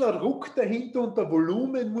ein bisschen ein Ruck dahinter und der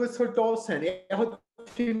Volumen muss halt da sein. Er hat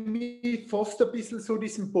für mich fast ein bisschen so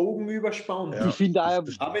diesen Bogen überspannt. Ja, ich finde auch,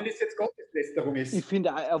 aber wenn es jetzt Gotteslästerung ist. Ich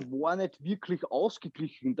finde auch, er war nicht wirklich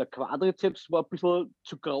ausgeglichen. Der Quadrizeps war ein bisschen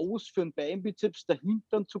zu groß für den Beinbizeps, der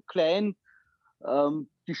Hintern zu klein.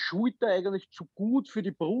 die Schulter eigentlich zu gut für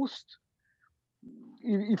die Brust.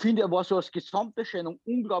 Ich finde, er war so als Gesamterscheinung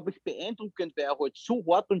unglaublich beeindruckend, weil er halt so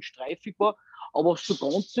hart und streifig war, aber so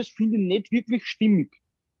Ganzes finde ich nicht wirklich stimmig.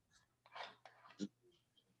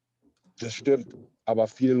 Das stimmt, aber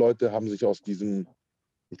viele Leute haben sich aus diesem,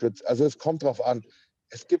 also es kommt drauf an,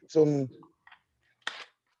 es gibt so ein,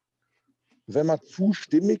 wenn man zu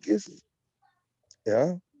stimmig ist,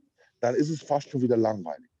 ja, dann ist es fast schon wieder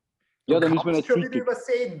langweilig. Ja, dann ist man nicht schon wieder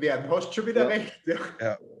übersehen werden, hast schon wieder recht.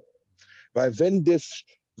 Ja. Weil wenn das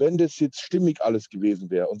jetzt stimmig alles gewesen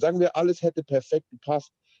wäre und sagen wir, alles hätte perfekt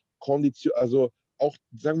gepasst, Kondition, also auch,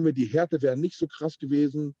 sagen wir, die Härte wäre nicht so krass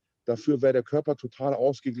gewesen, dafür wäre der Körper total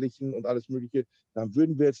ausgeglichen und alles Mögliche, dann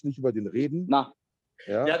würden wir jetzt nicht über den reden. Na.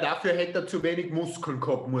 Ja, dafür hätte er zu wenig Muskeln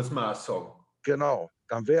gehabt, muss man auch sagen. Genau,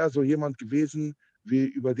 dann wäre er so jemand gewesen,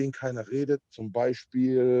 über den keiner redet. Zum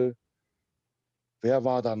Beispiel, wer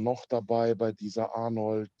war da noch dabei bei dieser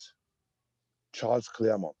Arnold? Charles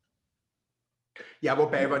Claremont. Ja,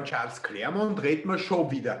 wobei über Charles Claremont reden wir schon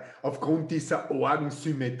wieder, aufgrund dieser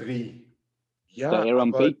Orgensymmetrie. Ja, der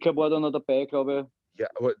Aaron Baker war da noch dabei, glaube ich. Ja,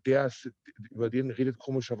 aber über den redet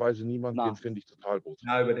komischerweise niemand, den finde ich total gut.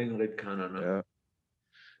 Ja, über den redet keiner. Ne? Ja.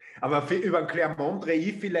 Aber über Claremont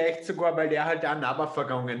rede ich vielleicht sogar, weil der halt auch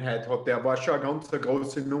NABA-Vergangenheit hat. Der war schon eine ganz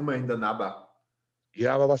große Nummer in der NABA.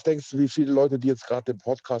 Ja, aber was denkst du, wie viele Leute, die jetzt gerade den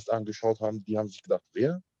Podcast angeschaut haben, die haben sich gedacht,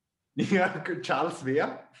 wer? Ja, Charles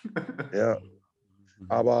wer? Ja,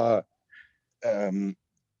 aber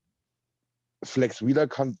Flex Wheeler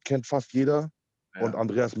kennt fast jeder und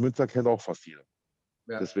Andreas Münzer kennt auch fast jeder.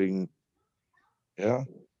 Ja. Deswegen, ja,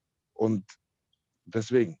 und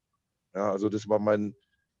deswegen, ja, also das war mein,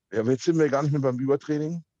 ja, jetzt sind wir gar nicht mehr beim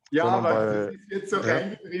Übertraining. Ja, aber das ist jetzt so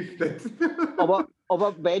reingedriftet. Aber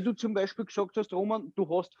weil du zum Beispiel gesagt hast, Roman, du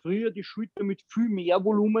hast früher die Schulter mit viel mehr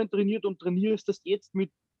Volumen trainiert und trainierst das jetzt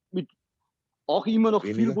mit auch immer noch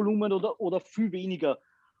viel Volumen oder viel weniger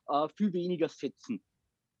Sätzen.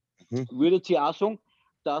 Würdet ihr auch sagen,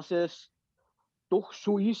 dass es doch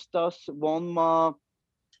so ist, dass wenn man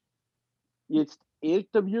jetzt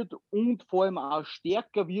älter wird und vor allem auch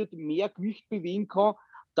stärker wird, mehr Gewicht bewegen kann,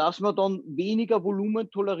 dass man dann weniger Volumen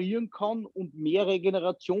tolerieren kann und mehr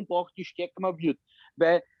Regeneration braucht, je stärker man wird.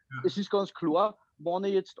 Weil es ist ganz klar, wenn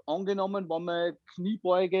ich jetzt angenommen, wenn meine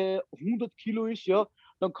Kniebeuge 100 Kilo ist, ja,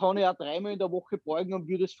 dann kann ich auch 3-mal in der Woche beugen und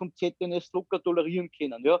würde es vom ZNS locker tolerieren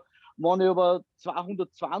können. Ja. Wenn ich aber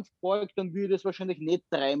 220 beuge, dann würde ich das wahrscheinlich nicht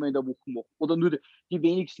 3-mal in der Woche machen. Oder nur die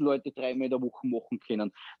wenigsten Leute 3-mal in der Woche machen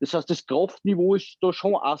können. Das heißt, das Kraftniveau ist da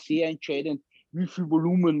schon auch sehr entscheidend, wie viel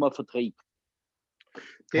Volumen man verträgt.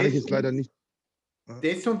 Kann ich jetzt leider nicht.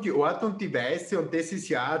 Das und die Art und die Weise, und das ist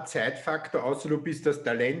ja ein Zeitfaktor, außer du bist das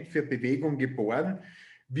Talent für Bewegung geboren,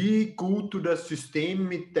 wie gut du das System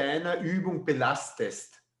mit deiner Übung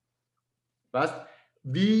belastest. Weißt?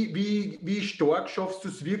 Wie stark schaffst du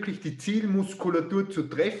es wirklich, die Zielmuskulatur zu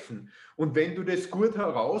treffen? Und wenn du das gut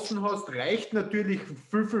heraus hast, reicht natürlich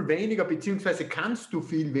viel, viel weniger, beziehungsweise kannst du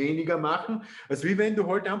viel weniger machen, als wie wenn du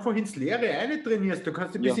halt einfach ins Leere eine trainierst. Du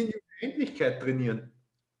kannst ein bisschen in die Unendlichkeit trainieren.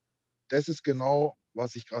 Das ist genau,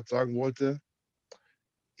 was ich gerade sagen wollte.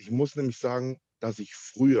 Ich muss nämlich sagen, dass ich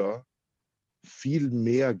früher viel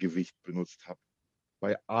mehr Gewicht benutzt habe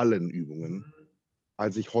bei allen Übungen,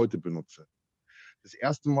 als ich heute benutze. Das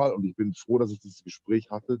erste Mal, und ich bin froh, dass ich dieses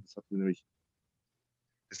Gespräch hatte,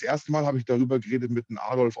 das erste Mal habe ich darüber geredet mit dem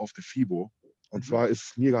Adolf auf der FIBO. Und zwar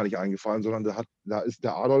ist es mir gar nicht eingefallen, sondern da ist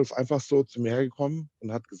der Adolf einfach so zu mir hergekommen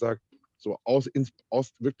und hat gesagt, so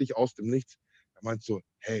wirklich aus dem Nichts, er meint so,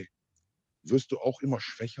 hey, wirst du auch immer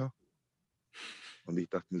schwächer? Und ich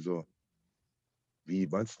dachte mir so, wie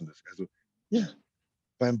meinst du das? Also, ja,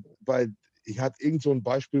 weil ich hatte irgend so ein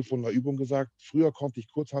Beispiel von einer Übung gesagt, früher konnte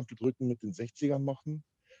ich Kurzhanteldrücken mit den 60ern machen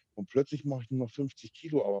und plötzlich mache ich nur noch 50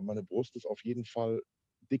 Kilo, aber meine Brust ist auf jeden Fall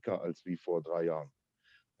dicker als wie vor 3 Jahren.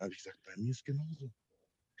 Da habe ich gesagt, bei mir ist genauso.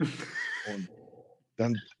 Und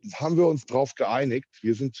dann haben wir uns darauf geeinigt,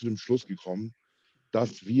 wir sind zu dem Schluss gekommen,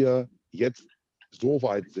 dass wir jetzt so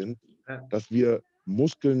weit sind, dass wir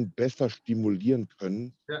Muskeln besser stimulieren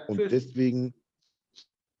können und deswegen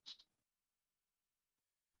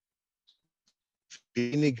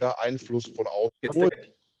weniger Einfluss von außen.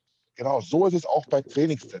 Genau, so ist es auch bei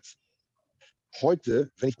Trainingssätzen.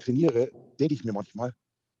 Heute, wenn ich trainiere, denke ich mir manchmal,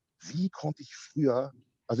 wie konnte ich früher,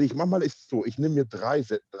 also manchmal ist es so, ich nehme mir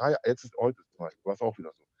jetzt ist heute zum Beispiel, war es auch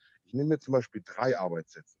wieder so, ich nehme mir zum Beispiel 3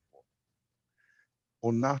 Arbeitssätze vor.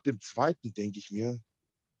 Und nach dem zweiten denke ich mir,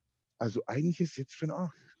 also eigentlich ist es jetzt für den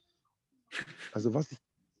Arsch. Also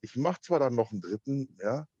ich mache zwar dann noch einen dritten,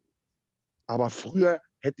 ja, aber früher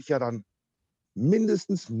hätte ich ja dann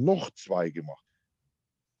mindestens noch 2 gemacht.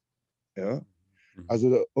 Ja,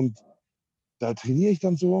 also und da trainiere ich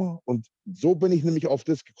dann so und so bin ich nämlich auf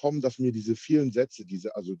das gekommen, dass mir diese vielen Sätze,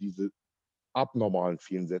 diese abnormalen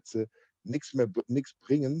vielen Sätze nichts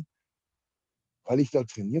bringen, weil ich da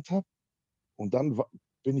trainiert habe und dann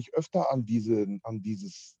bin ich öfter an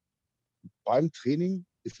dieses, beim Training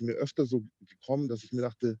ist mir öfter so gekommen, dass ich mir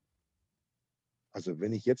dachte, also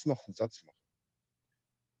wenn ich jetzt noch einen Satz mache,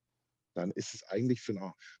 dann ist es eigentlich für den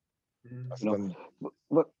Arsch. Also Genau.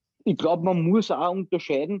 dann, Ich glaube, man muss auch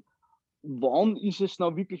unterscheiden, wann ist es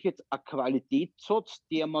noch wirklich jetzt ein Qualitätssatz,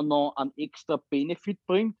 der man noch einen extra Benefit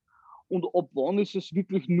bringt und ab wann ist es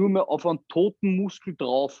wirklich nur mehr auf einen toten Muskel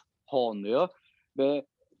draufhauen. Ja? Weil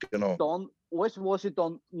genau. dann alles, was ich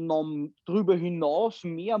dann noch drüber hinaus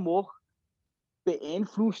mehr mache,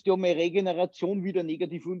 beeinflusst ja meine Regeneration wieder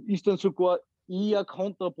negativ und ist dann sogar eher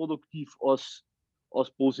kontraproduktiv als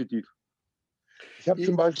positiv. Ich habe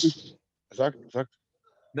zum Beispiel, sag.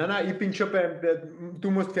 Nein, ich bin schon du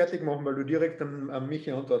musst fertig machen, weil du direkt an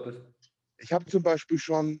mich antwortest. Ich habe zum Beispiel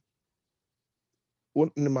schon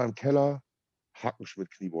unten in meinem Keller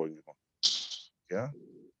Hackenschmidt-Kniebeugen gemacht. Ja?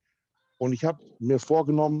 Und ich habe mir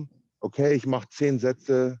vorgenommen, okay, ich mache 10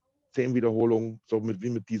 Sätze, 10 Wiederholungen, so wie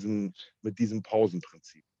mit diesem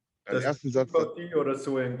Pausenprinzip. Beim Das ersten Satz oder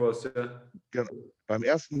so irgendwas, ja. Genau. Beim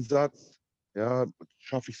ersten Satz, ja,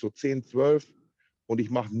 schaffe ich so 10, 12 und ich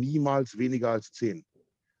mache niemals weniger als 10.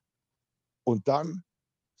 Und dann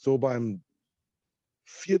so beim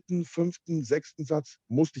 4., 5., 6. Satz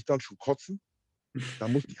musste ich dann schon kotzen. Da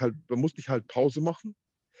musste ich halt Pause machen.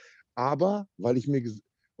 Aber weil ich mir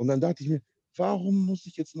und dann dachte ich mir, warum muss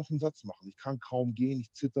ich jetzt noch einen Satz machen? Ich kann kaum gehen,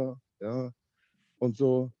 ich zitter, ja, und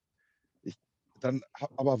so.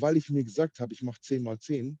 Aber weil ich mir gesagt habe, ich mache 10 mal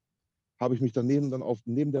 10, habe ich mich daneben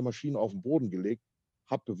neben der Maschine auf den Boden gelegt,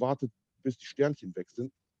 habe gewartet, bis die Sternchen weg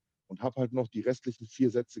sind und habe halt noch die restlichen 4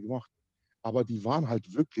 Sätze gemacht. Aber die waren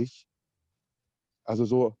halt wirklich, also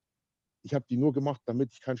so, ich habe die nur gemacht,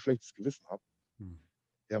 damit ich kein schlechtes Gewissen habe.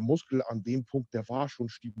 Der Muskel an dem Punkt, der war schon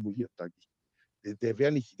stimuliert. Der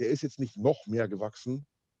ist jetzt nicht noch mehr gewachsen,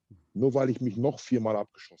 nur weil ich mich noch 4-mal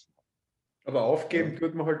abgeschossen habe. Aber aufgeben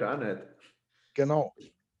tut man halt auch nicht. Genau.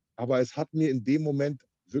 Aber es hat mir in dem Moment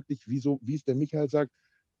wirklich, wie es der Michael sagt,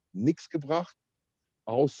 nichts gebracht,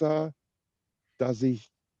 außer dass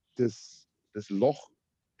ich das Loch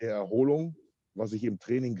der Erholung, was ich im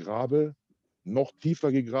Training grabe, noch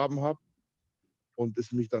tiefer gegraben habe und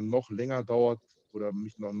es mich dann noch länger dauert oder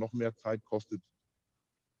mich noch mehr Zeit kostet,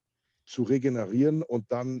 zu regenerieren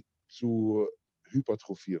und dann zu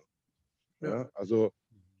hypertrophieren. Ja, also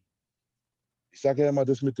ich sage ja immer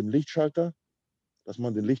das mit dem Lichtschalter, dass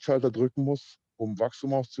man den Lichtschalter drücken muss, um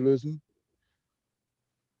Wachstum auszulösen.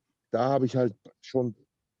 Da habe ich halt schon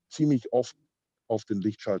ziemlich oft auf den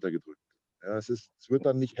Lichtschalter gedrückt. Ja, es wird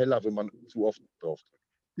dann nicht heller, wenn man zu oft drauf drückt.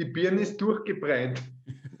 Die Birne ist durchgebrannt.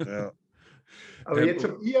 Ja. Aber jetzt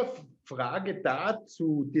habe ich eine Frage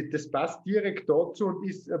dazu, das passt direkt dazu und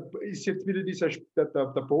ist jetzt wieder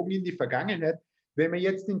der Bogen in die Vergangenheit. Wenn wir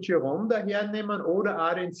jetzt den Gironda hernehmen oder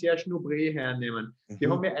auch den Serge Noubre hernehmen, die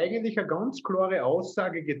haben ja eigentlich eine ganz klare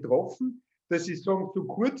Aussage getroffen, dass sie sagen, so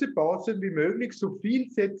kurze Pausen wie möglich, so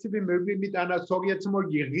viel Sätze wie möglich mit einer, sage ich jetzt mal,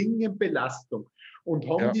 geringen Belastung und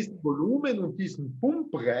haben diesen Volumen und diesen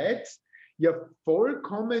Pumpreiz ja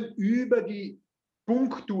vollkommen über die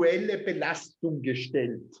punktuelle Belastung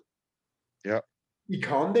gestellt. Ja. Ich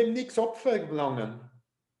kann dem nichts abverlangen.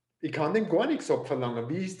 Ich kann dem gar nichts abverlangen.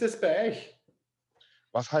 Wie ist das bei euch?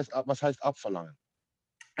 Was heißt abverlangen?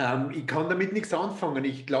 Ich kann damit nichts anfangen.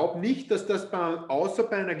 Ich glaube nicht, dass das außer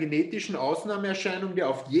bei einer genetischen Ausnahmeerscheinung, die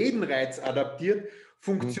auf jeden Reiz adaptiert,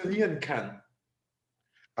 funktionieren kann.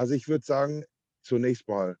 Also ich würde sagen, zunächst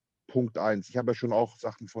mal Punkt 1. Ich habe ja schon auch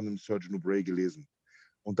Sachen von dem Serge Noubre gelesen.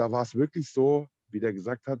 Und da war es wirklich so, wie der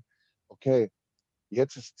gesagt hat, okay,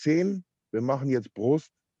 jetzt ist 10, wir machen jetzt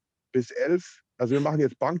Brust bis 11. Also wir machen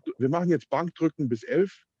jetzt Bankdrücken bis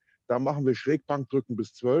 11. Da machen wir Schrägbankdrücken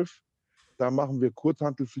bis 12. Da machen wir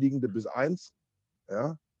Kurzhantelfliegende bis 1.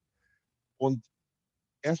 Ja? Und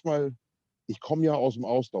erstmal, ich komme ja aus dem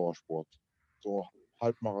Ausdauersport. So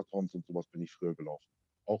Halbmarathons und sowas bin ich früher gelaufen.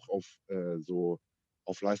 Auch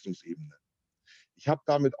auf Leistungsebene. Ich habe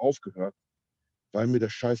damit aufgehört, weil mir der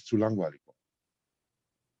Scheiß zu langweilig war.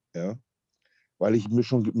 Ja? Weil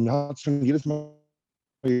mir hat es schon jedes Mal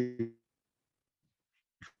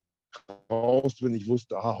raus, wenn ich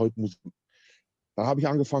wusste, heute muss ich. Dann habe ich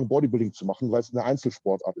angefangen, Bodybuilding zu machen, weil es eine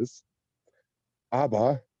Einzelsportart ist.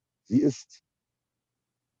 Aber sie ist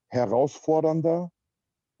herausfordernder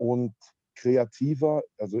und kreativer,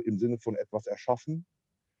 also im Sinne von etwas erschaffen.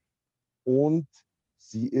 Und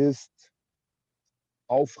sie ist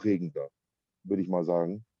aufregender, würde ich mal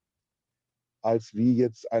sagen, als wie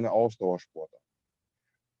jetzt eine Ausdauersportart.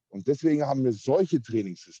 Und deswegen haben wir solche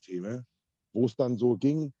Trainingssysteme, wo es dann so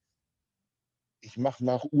ging, ich mache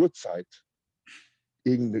nach Uhrzeit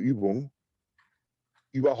irgendeine Übung,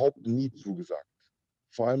 überhaupt nie zugesagt.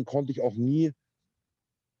 Vor allem konnte ich auch nie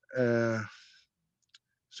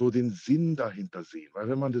so den Sinn dahinter sehen. Weil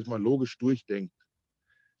wenn man das mal logisch durchdenkt,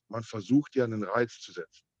 man versucht ja einen Reiz zu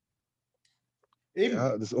setzen. Eben.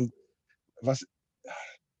 Ja,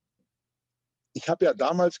 ich habe ja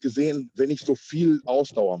damals gesehen, wenn ich so viel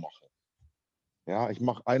Ausdauer mache, ja, ich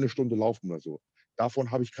mache 1 Stunde Laufen oder so,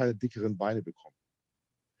 davon habe ich keine dickeren Beine bekommen.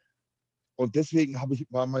 Und deswegen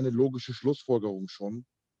war meine logische Schlussfolgerung schon,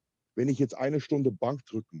 wenn ich jetzt 1 Stunde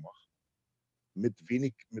Bankdrücken mache, mit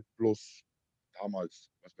bloß damals,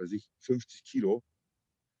 was weiß ich, 50 Kilo,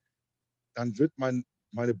 dann wird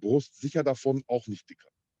meine Brust sicher davon auch nicht dicker.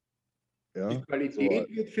 Ja, die Qualität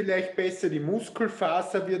wird vielleicht besser, die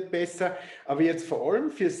Muskelfaser wird besser, aber jetzt vor allem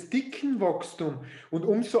fürs Dickenwachstum und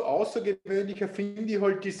umso außergewöhnlicher finde ich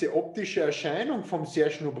halt diese optische Erscheinung vom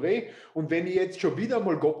Serge Nubret. Und wenn ich jetzt schon wieder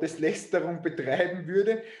mal Gotteslästerung betreiben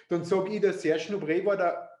würde, dann sage ich, der Serge Nubret war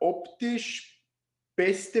der optisch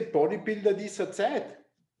beste Bodybuilder dieser Zeit.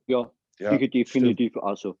 Ja, ja, definitiv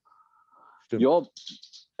auch so. Stimmt. Ja,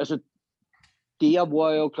 also der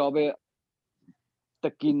war ja, glaube ich,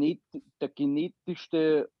 der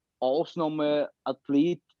genetischste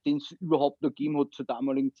Ausnahmeathlet, den es überhaupt noch gegeben hat zur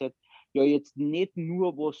damaligen Zeit. Ja, jetzt nicht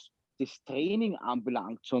nur was das Training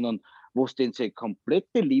anbelangt, sondern was denn seine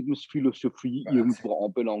komplette Lebensphilosophie irgendwo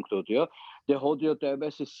anbelangt hat. Ja. Der hat ja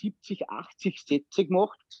teilweise 70, 80 Sätze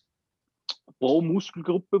gemacht, pro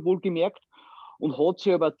Muskelgruppe wohlgemerkt, und hat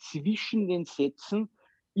sich aber zwischen den Sätzen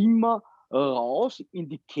immer raus in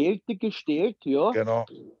die Kälte gestellt, ja, Genau.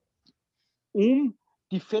 um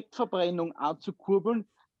die Fettverbrennung anzukurbeln,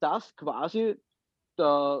 dass quasi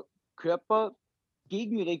der Körper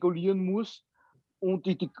gegenregulieren muss, um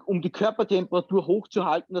die Körpertemperatur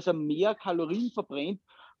hochzuhalten, dass er mehr Kalorien verbrennt,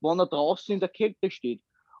 wenn er draußen in der Kälte steht.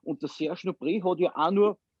 Und der Serge Nubret hat ja auch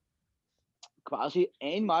nur quasi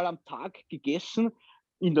einmal am Tag gegessen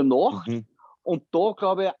in der Nacht, und da,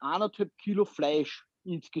 glaube ich, 1,5 Kilo Fleisch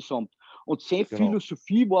insgesamt. Und seine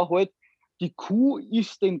Philosophie war halt, die Kuh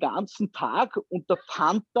isst den ganzen Tag und der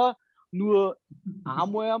Panther nur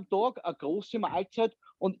einmal am Tag, eine große Mahlzeit,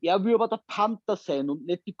 und er will aber der Panther sein und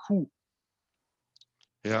nicht die Kuh.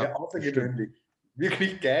 Ja, außergewöhnlich.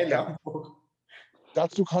 Wirklich geil. Ja.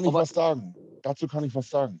 Dazu kann ich was sagen.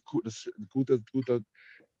 Guter.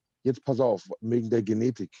 Jetzt pass auf, wegen der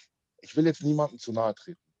Genetik. Ich will jetzt niemandem zu nahe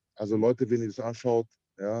treten. Also Leute, wenn ihr das anschaut,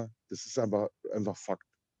 ja, das ist einfach Fakt.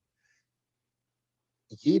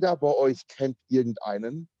 Jeder bei euch kennt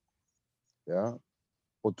irgendeinen, ja,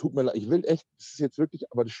 und tut mir leid, ich will echt, das ist jetzt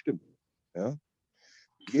wirklich, aber das stimmt, ja.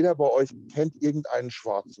 Jeder bei euch kennt irgendeinen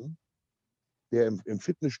Schwarzen, der im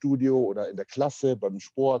Fitnessstudio oder in der Klasse, beim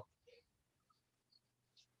Sport,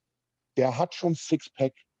 der hat schon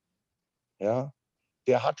Sixpack, ja,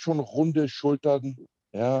 der hat schon runde Schultern,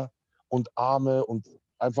 ja, und Arme und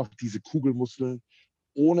einfach diese Kugelmuskeln,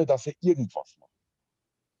 ohne dass er irgendwas macht.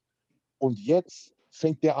 Und jetzt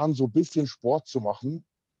fängt der an, so ein bisschen Sport zu machen.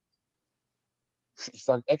 Ich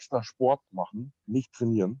sage extra Sport machen, nicht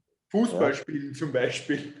trainieren. Fußball spielen zum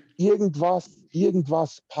Beispiel.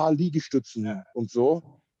 Irgendwas, paar Liegestützen und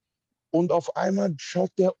so. Und auf einmal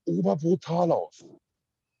schaut der oberbrutal aus.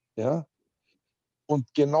 Ja?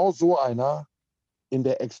 Und genau so einer in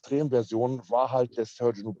der Extremversion war halt der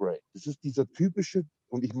Serge Nubret. Das ist dieser typische,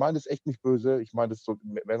 und ich meine das echt nicht böse, ich meine das so,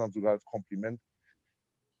 wenn dann sogar als Kompliment.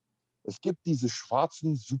 Es gibt diese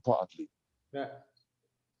schwarzen Superathleten. Ja.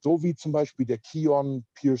 So wie zum Beispiel der Keon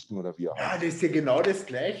Pearson oder wie er heißt. Ja, das ist ja genau das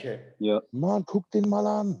Gleiche. Ja. Mann, guck den mal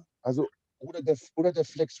an. Also, oder der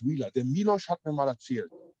Flex Wheeler. Der Miloš hat mir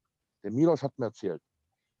erzählt,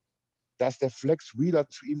 dass der Flex Wheeler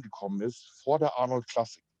zu ihm gekommen ist vor der Arnold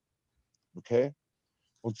Classic. Okay?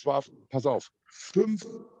 Und zwar, pass auf, 5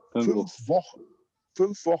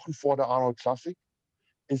 Wochen vor der Arnold Classic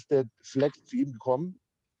ist der Flex zu ihm gekommen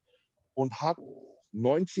und hat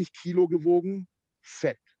 90 Kilo gewogen,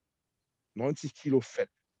 Fett. 90 Kilo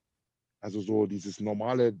Fett. Also so dieses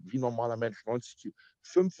normale, wie normaler Mensch, 90 Kilo.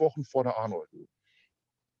 5 Wochen vor der Arnold.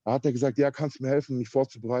 Da hat er gesagt, ja, kannst du mir helfen, mich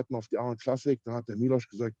vorzubereiten auf die Arnold Classic? Dann hat der Miloš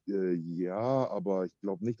gesagt, ja, aber ich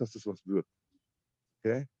glaube nicht, dass das was wird.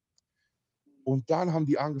 Okay? Und dann haben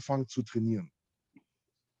die angefangen zu trainieren.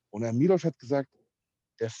 Und der Miloš hat gesagt,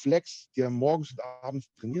 der Flex, der morgens und abends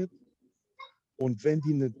trainiert, und wenn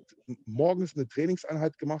die morgens eine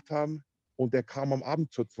Trainingseinheit gemacht haben und der kam am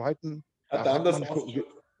Abend zur zweiten,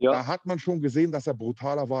 Ja. Da hat man schon gesehen, dass er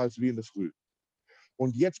brutaler war als wie in der Früh.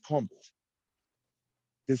 Und jetzt kommt,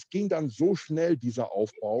 das ging dann so schnell, dieser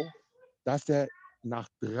Aufbau, dass er nach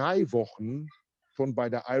 3 Wochen schon bei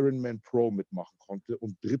der Ironman Pro mitmachen konnte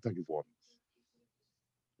und Dritter geworden ist.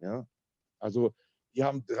 Ja? Also die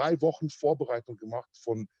haben 3 Wochen Vorbereitung gemacht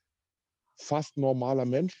von fast normaler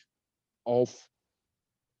Mensch auf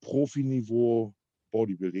Profiniveau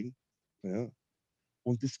Bodybuilding. Ja?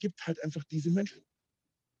 Und es gibt halt einfach diese Menschen.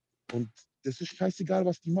 Und das ist scheißegal,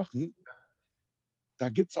 was die machen. Da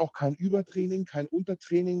gibt es auch kein Übertraining, kein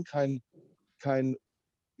Untertraining, kein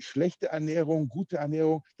schlechte Ernährung, gute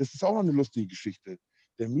Ernährung. Das ist auch noch eine lustige Geschichte.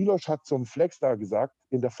 Der Miloš hat zum Flex da gesagt,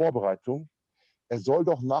 in der Vorbereitung, er soll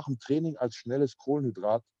doch nach dem Training als schnelles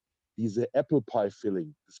Kohlenhydrat diese Apple Pie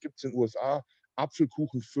Filling, das gibt es in den USA,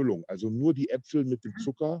 Apfelkuchenfüllung, also nur die Äpfel mit dem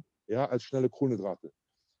Zucker, ja, als schnelle Kohlenhydrate.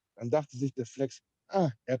 Dann dachte sich der Flex,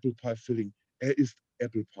 Apple Pie Filling, er isst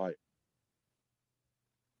Apple Pie.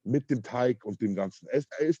 Mit dem Teig und dem Ganzen. Er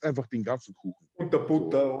isst einfach den ganzen Kuchen. Und der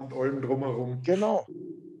Butter und allem drumherum. Genau.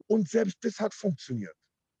 Und selbst das hat funktioniert.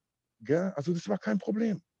 Gell? Also das war kein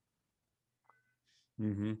Problem.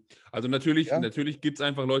 Mhm. Also natürlich gibt es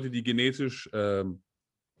einfach Leute, die genetisch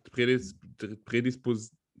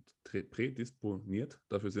prädisponiert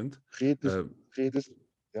dafür sind.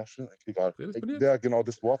 Ja, schön, egal. Prädisponiert? Ja, genau,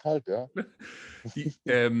 das Wort halt, ja.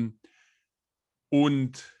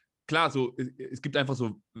 Und klar, so, es gibt einfach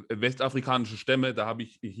so westafrikanische Stämme, da habe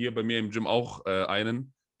ich hier bei mir im Gym auch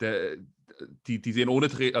einen, die sehen ohne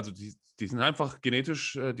Training, also die sind einfach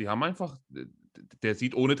genetisch, die haben einfach, der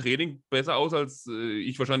sieht ohne Training besser aus, als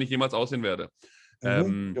ich wahrscheinlich jemals aussehen werde.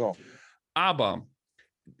 Genau. Aber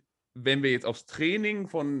wenn wir jetzt aufs Training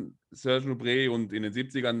von Serge Nubret und in den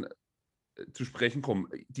 70ern zu sprechen kommen,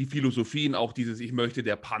 die Philosophien, auch dieses, ich möchte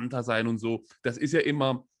der Panther sein und so, das ist ja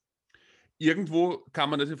immer, irgendwo kann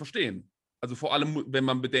man das ja verstehen. Also vor allem, wenn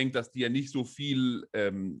man bedenkt, dass die ja nicht so viel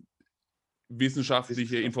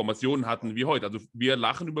wissenschaftliche Informationen hatten wie heute. Also wir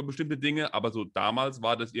lachen über bestimmte Dinge, aber so damals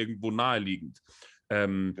war das irgendwo naheliegend.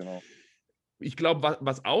 Genau. Ich glaube,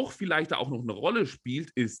 was auch vielleicht da auch noch eine Rolle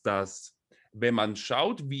spielt, ist, dass wenn man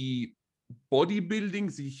schaut, wie Bodybuilding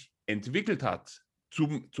sich entwickelt hat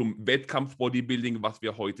zum Wettkampf-Bodybuilding, was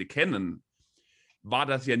wir heute kennen, war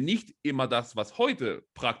das ja nicht immer das, was heute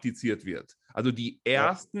praktiziert wird. Also die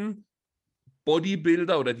ersten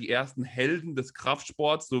Bodybuilder oder die ersten Helden des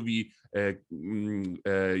Kraftsports, so wie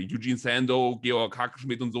Eugene Sandow, Georg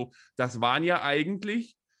Hackenschmidt und so, das waren ja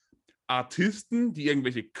eigentlich Artisten, die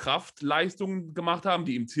irgendwelche Kraftleistungen gemacht haben,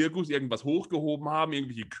 die im Zirkus irgendwas hochgehoben haben,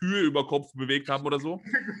 irgendwelche Kühe über Kopf bewegt haben oder so.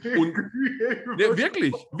 Und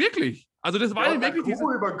wirklich. Also das war ja wirklich diese...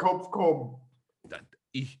 über den Kopf kommen.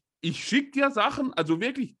 Ich schicke dir Sachen, also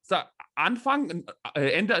wirklich,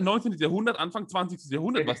 Ende 19. Jahrhundert, Anfang 20.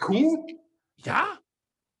 Jahrhundert. Was Kuh? Ja.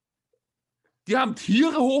 Die haben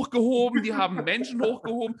Tiere hochgehoben, die haben Menschen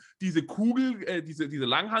hochgehoben, diese Kugel, diese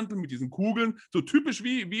Langhantel mit diesen Kugeln, so typisch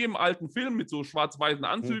wie im alten Film mit so schwarz-weißen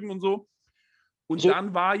Anzügen und so. Und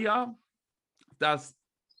dann war ja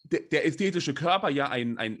der ästhetische Körper ja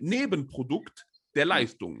ein Nebenprodukt der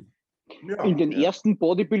Leistung. Ja, in den ersten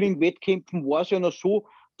Bodybuilding-Wettkämpfen war es ja noch so,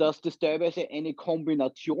 dass das teilweise eine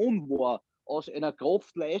Kombination war aus einer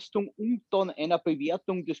Kraftleistung und dann einer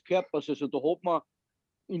Bewertung des Körpers. Also da hat man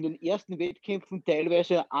in den ersten Wettkämpfen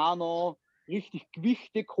teilweise auch noch richtig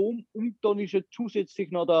Gewichte gehoben und dann ist ja zusätzlich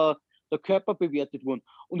noch der Körper bewertet worden.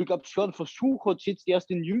 Und ich glaube, so einen Versuch hat es jetzt erst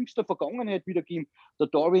in jüngster Vergangenheit wieder gegeben. Der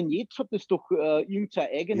Dorian Yates hat das doch irgendeine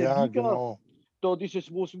eigene Liga, genau. Da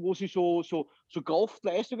dieses, wo sie so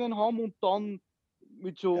Kraftleistungen haben und dann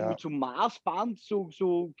mit so Maßband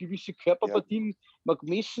so gewisse Körperpartien man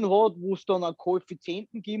gemessen hat, wo es dann einen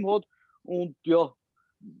Koeffizienten gegeben hat. Und ja,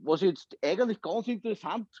 was ich jetzt eigentlich ganz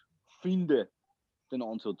interessant finde, den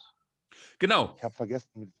Ansatz. Genau. Ich habe vergessen,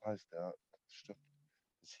 wie das heißt. Ja, das stimmt.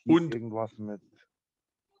 Es hieß und irgendwas mit...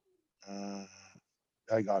 ja,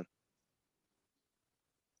 egal.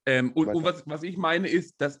 Und was ich meine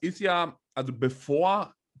ist, das ist ja, also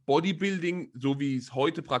bevor Bodybuilding, so wie es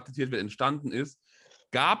heute praktiziert wird, entstanden ist,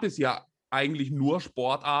 gab es ja eigentlich nur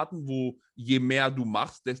Sportarten, wo je mehr du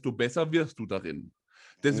machst, desto besser wirst du darin.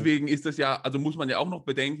 Deswegen ist das ja, also muss man ja auch noch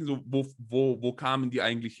bedenken, so wo kamen die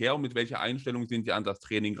eigentlich her und mit welcher Einstellung sind die an das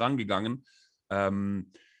Training rangegangen,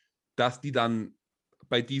 dass die dann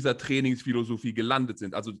bei dieser Trainingsphilosophie gelandet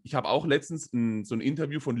sind. Also ich habe auch letztens so ein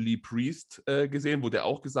Interview von Lee Priest gesehen, wo der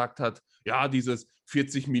auch gesagt hat, ja, dieses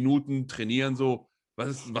 40 Minuten trainieren so,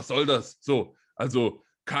 was soll das? So, also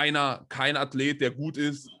kein Athlet, der gut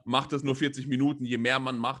ist, macht das nur 40 Minuten. Je mehr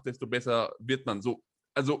man macht, desto besser wird man. So,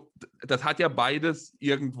 also das hat ja beides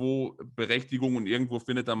irgendwo Berechtigung und irgendwo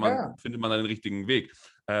findet man dann den richtigen Weg.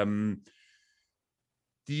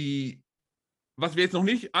 Was wir jetzt noch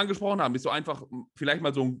nicht angesprochen haben, ist so einfach vielleicht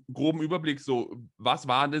mal so einen groben Überblick, so was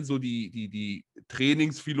war denn so die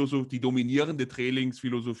Trainingsphilosophie, die dominierende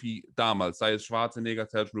Trainingsphilosophie damals, sei es Schwarzenegger,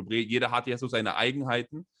 Serge Loubre, jeder hatte ja so seine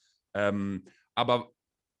Eigenheiten, aber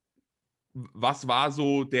was war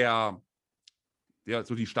so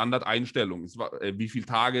so die Standardeinstellung? Wie viele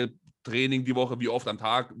Tage Training die Woche, wie oft am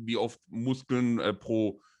Tag, wie oft Muskeln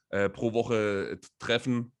pro Woche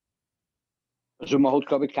treffen? Also man hat,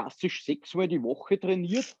 glaube ich, klassisch 6-mal die Woche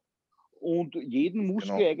trainiert und jeden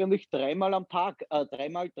Muskel eigentlich 3-mal am Tag,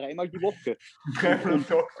 dreimal die Woche.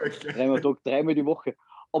 Dreimal die Woche.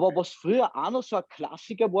 Aber was früher auch noch so ein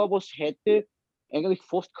Klassiker war, was heute eigentlich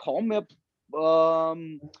fast kaum mehr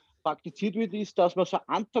praktiziert wird, ist, dass man so ein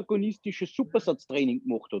antagonistisches Supersatztraining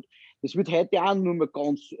gemacht hat. Das wird heute auch nur mehr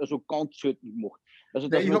ganz selten gemacht. Also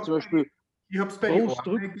dass man zum Beispiel ich habe es bei den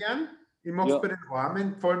Armen gern. Ich mache es bei den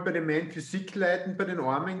Armen, vor allem bei den Main Physik-Leuten, bei den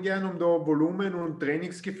Armen gern, um da Volumen und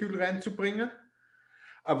Trainingsgefühl reinzubringen.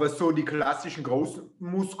 Aber so die klassischen großen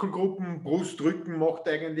Muskelgruppen, Brust, Rücken macht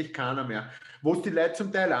eigentlich keiner mehr. Was die Leute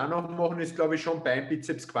zum Teil auch noch machen, ist, glaube ich, schon Bein,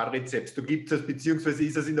 Bizeps, Quadrizeps. Da gibt es, beziehungsweise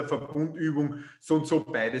ist es in der Verbundübung so und so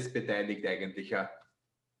beides beteiligt eigentlich. Ja,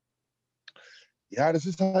 ja, das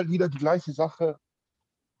ist halt wieder die gleiche Sache.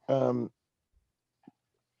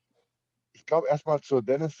 Ich glaube, erstmal zu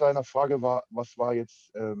Dennis seiner Frage war, was war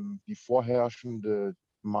jetzt die vorherrschende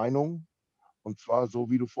Meinung? Und zwar, so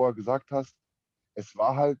wie du vorher gesagt hast, es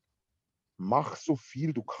war halt, mach so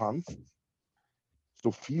viel du kannst,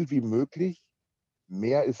 so viel wie möglich,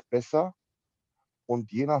 mehr ist besser.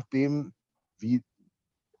 Und je nachdem,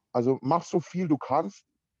 also mach so viel du kannst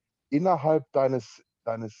innerhalb deines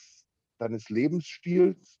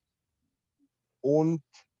Lebensstils und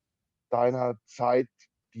deiner Zeit,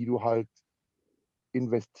 die du halt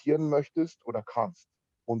investieren möchtest oder kannst.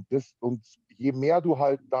 Und je mehr du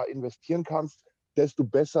halt da investieren kannst, desto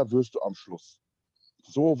besser wirst du am Schluss.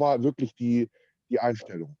 So war wirklich die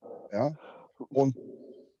Einstellung. Ja? Und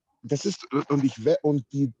das ist,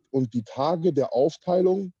 die Tage der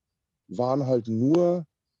Aufteilung waren halt nur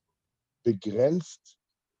begrenzt,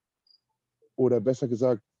 oder besser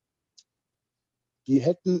gesagt,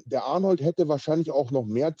 der Arnold hätte wahrscheinlich auch noch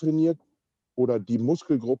mehr trainiert oder die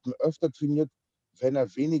Muskelgruppen öfter trainiert, wenn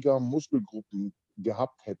er weniger Muskelgruppen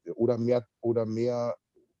gehabt hätte oder mehr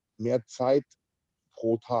Zeit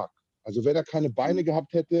pro Tag. Also wenn er keine Beine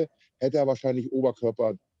gehabt hätte, hätte er wahrscheinlich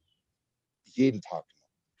Oberkörper jeden Tag.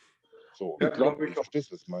 So, ja, glaube ich. Verstehst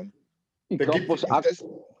du, was ich meine? Ich glaube, was auch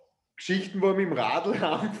Geschichten, wo er mit dem Radl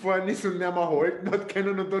angefahren ist und nicht mehr halten hat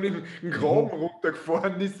können und dann in den Graben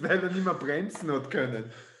runtergefahren ist, weil er nicht mehr bremsen hat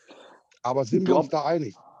können. Aber sind wir uns da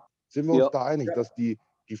einig? Dass die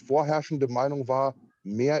vorherrschende Meinung war,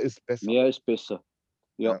 mehr ist besser? Mehr ist besser,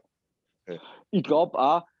 ja. Okay. Ich glaube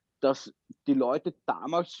auch, dass die Leute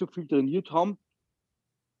damals so viel trainiert haben,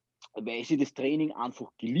 weil sie das Training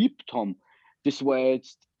einfach geliebt haben. Das war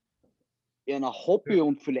jetzt ein Hobby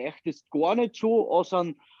und vielleicht ist gar nicht so aus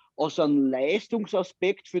einem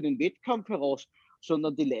Leistungsaspekt für den Wettkampf heraus,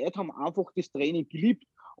 sondern die Leute haben einfach das Training geliebt.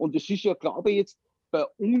 Und es ist ja, glaube ich, jetzt bei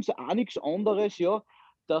uns auch nichts anderes, ja,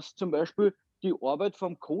 dass zum Beispiel die Arbeit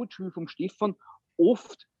vom Coach wie vom Stefan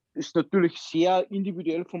oft ist natürlich sehr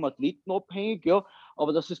individuell vom Athleten abhängig, ja,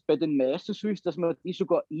 aber dass es bei den meisten so ist, dass man die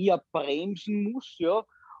sogar eher bremsen muss, ja,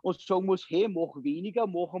 und sagen muss, hey, mach weniger,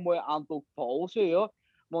 mach einmal einen Tag Pause, ja,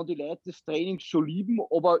 wenn die Leute das Training so lieben,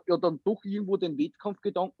 aber ja dann doch irgendwo den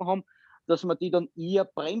Wettkampfgedanken haben, dass man die dann eher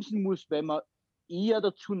bremsen muss, weil man eher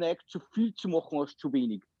dazu neigt, zu viel zu machen als zu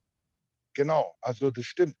wenig. Genau, also das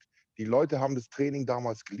stimmt. Die Leute haben das Training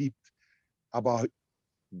damals geliebt, aber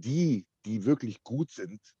die wirklich gut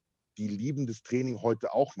sind, die lieben das Training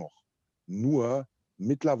heute auch noch. Nur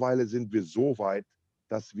mittlerweile sind wir so weit,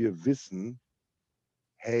 dass wir wissen,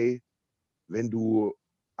 hey, wenn du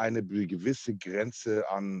eine gewisse Grenze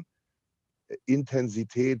an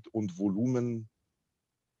Intensität und Volumen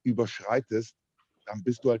überschreitest, dann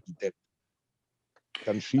bist du halt ein Depp.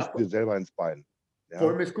 Dann schießt du dir selber ins Bein. Ja?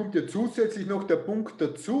 Vor allem, es kommt ja zusätzlich noch der Punkt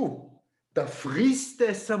dazu, da frisst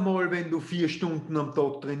es einmal, wenn du 4 Stunden am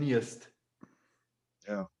Tag trainierst.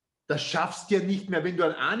 Ja. Das schaffst du ja nicht mehr, wenn du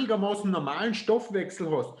einen einigermaßen normalen Stoffwechsel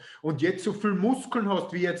hast und jetzt so viel Muskeln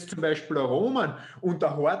hast, wie jetzt zum Beispiel ein Roman und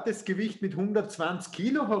ein hartes Gewicht mit 120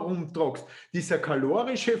 Kilo herumtragst. Dieser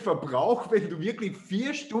kalorische Verbrauch, wenn du wirklich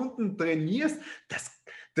 4 Stunden trainierst,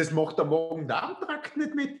 das macht der Magen-Darm-Trakt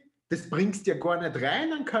nicht mit. Das bringst ja gar nicht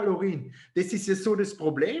rein an Kalorien. Das ist ja so das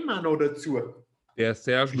Problem auch noch dazu. Der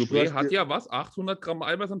Serge Ich Loubré schwör's hat dir, ja was? 800 Gramm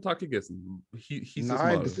Eiweiß am Tag gegessen. Hieß es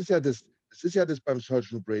nein, mal. das ist ja das beim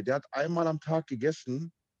Surgeon Bray. Der hat einmal am Tag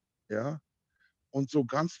gegessen, ja, und so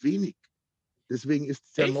ganz wenig. Deswegen ist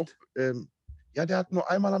es ja noch, Echt? ja, der hat nur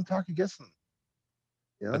einmal am Tag gegessen.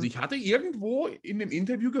 Also Ja, ich hatte irgendwo in dem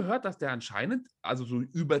Interview gehört, dass der anscheinend also so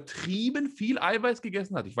übertrieben viel Eiweiß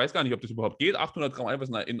gegessen hat. Ich weiß gar nicht, ob das überhaupt geht, 800 Gramm Eiweiß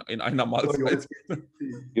in einer Mahlzeit.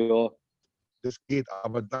 Ja, das geht.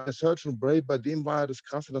 Aber der Surgeon Bray, bei dem war ja das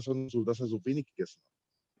Krasse, dass er so wenig gegessen hat.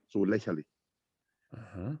 So lächerlich.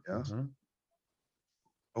 Aha, Ja. aha.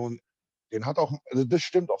 Und den hat auch, also das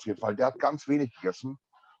stimmt auf jeden Fall. Der hat ganz wenig gegessen.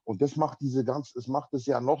 Und das macht das macht es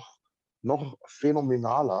ja noch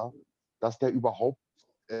phänomenaler, dass der überhaupt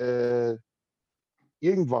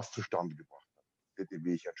irgendwas zustande gebracht hat.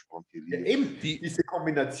 Wie ich entspannt hier Ja, liege. eben, diese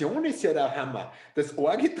Kombination ist ja der Hammer. Das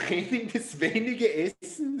Orgetraining, das wenige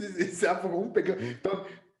Essen, das ist einfach unbegreiflich.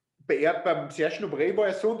 Beim Serge Loubré war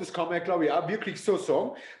ja so, und das kann man ja glaube ich auch wirklich so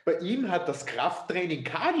sagen, bei ihm hat das Krafttraining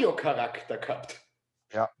Cardio-Charakter gehabt.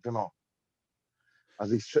 Ja, genau.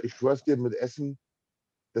 Also ich schwör's dir, mit Essen,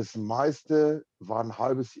 das meiste war ein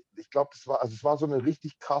halbes, ich glaube, es war so eine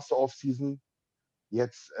richtig krasse Off-Season,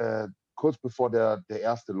 jetzt kurz bevor der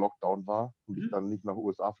erste Lockdown war und ich dann nicht nach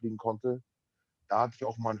USA fliegen konnte. Da hatte ich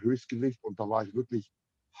auch mein Höchstgewicht und da war ich wirklich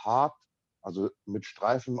hart, also mit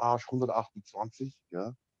Streifenarsch 128,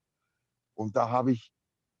 ja. Und da habe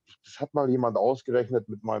das hat mal jemand ausgerechnet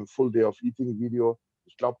mit meinem Full Day of Eating Video,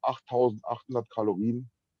 ich glaube 8.800 Kalorien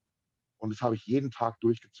und das habe ich jeden Tag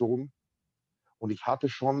durchgezogen und ich hatte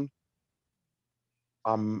schon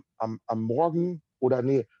am Morgen oder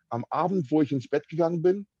nee, am Abend, wo ich ins Bett gegangen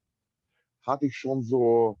bin, war ich schon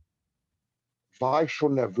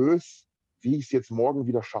nervös, wie ich es jetzt morgen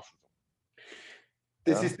wieder schaffen soll.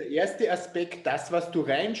 Das Ja? ist der erste Aspekt, das, was du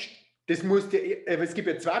das musst es gibt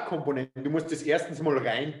ja zwei Komponenten. Du musst das erstens mal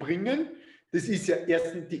reinbringen. Das ist ja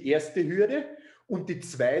erstens die erste Hürde. Und die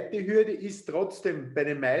zweite Hürde ist trotzdem, bei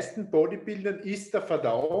den meisten Bodybuildern ist der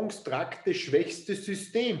Verdauungstrakt das schwächste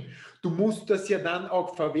System. Du musst das ja dann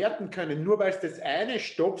auch verwerten können. Nur weil du das eine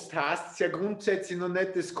stoppst, heißt es ja grundsätzlich noch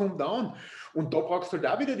nicht, das kommt an. Und da brauchst du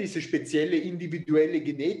da wieder diese spezielle individuelle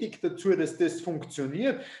Genetik dazu, dass das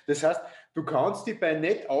funktioniert. Das heißt, du kannst dich bei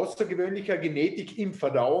nicht außergewöhnlicher Genetik im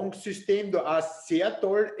Verdauungssystem da auch sehr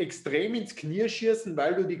toll extrem ins Knie schießen,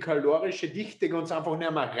 weil du die kalorische Dichte ganz einfach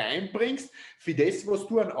nicht mehr reinbringst für das, was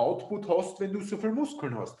du an Output hast, wenn du so viel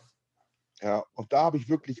Muskeln hast. Ja, und da habe ich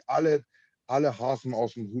wirklich alle Hasen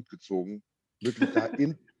aus dem Hut gezogen. Wirklich da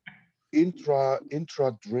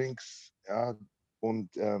Intra-Drinks, ja,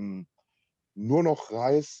 und nur noch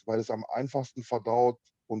Reis, weil es am einfachsten verdaut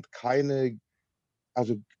und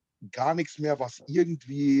also gar nichts mehr, was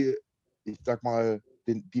irgendwie, ich sag mal,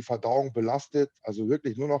 die Verdauung belastet. Also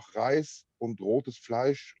wirklich nur noch Reis und rotes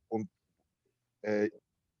Fleisch und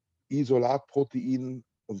Isolatprotein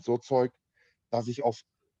und so Zeug, dass ich auf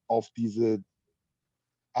diese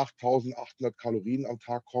 8.800 Kalorien am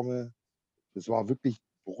Tag komme. Das war wirklich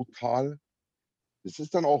brutal. Es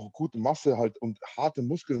ist dann auch gute Masse halt und harte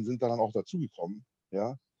Muskeln sind dann auch dazugekommen.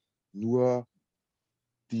 Ja? Nur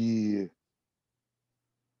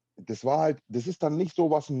das ist dann nicht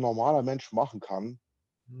so, was ein normaler Mensch machen kann.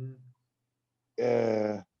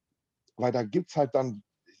 Weil da gibt es halt dann,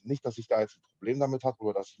 nicht, dass ich da jetzt ein Problem damit habe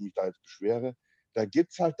oder dass ich mich da jetzt beschwere, da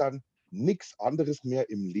gibt es halt dann nichts anderes mehr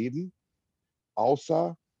im Leben,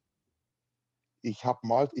 außer ich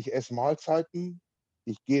esse Mahlzeiten,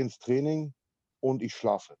 ich gehe ins Training und ich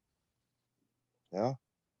schlafe. Ja?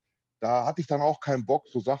 Da hatte ich dann auch keinen Bock,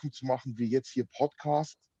 so Sachen zu machen wie jetzt hier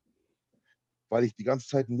Podcast, weil ich die ganze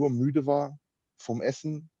Zeit nur müde war vom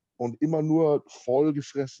Essen und immer nur voll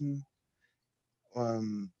gefressen.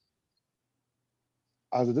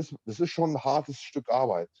 Also das ist schon ein hartes Stück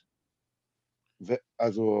Arbeit.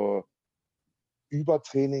 Also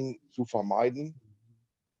Übertraining zu vermeiden,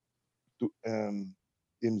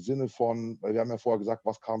 im Sinne von, weil wir haben ja vorher gesagt,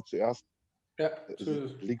 was kam zuerst? Ja, so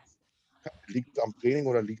Liegt es am Training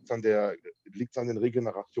oder liegt es an den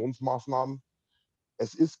Regenerationsmaßnahmen?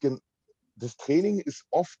 Das Training ist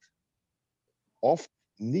oft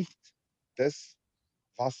nicht das,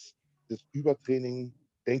 was das Übertraining,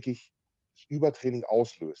 denke ich, das Übertraining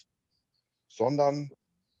auslöst, sondern,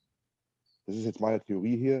 das ist jetzt meine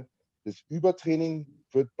Theorie hier, das Übertraining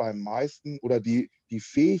wird beim meisten oder die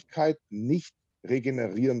Fähigkeit, nicht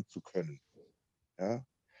regenerieren zu können, ja,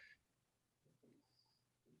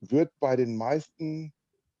 wird bei den meisten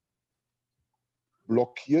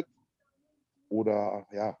blockiert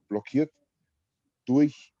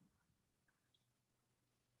durch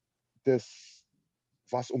das,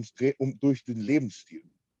 durch den Lebensstil.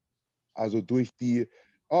 Also durch die,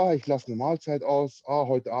 ich lasse eine Mahlzeit aus,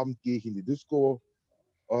 heute Abend gehe ich in die Disco,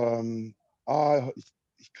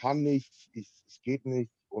 ich kann nicht, es geht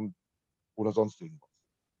nicht oder sonst irgendwas.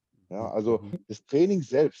 Ja, also das Training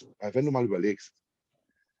selbst, wenn du mal überlegst,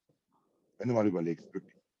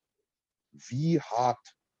 wirklich, wie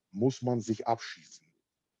hart muss man sich abschießen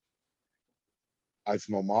als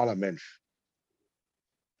normaler Mensch,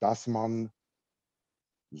 dass man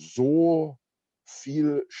so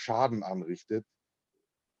viel Schaden anrichtet,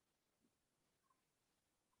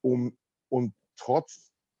 und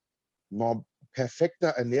trotz perfekter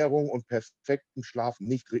Ernährung und perfektem Schlaf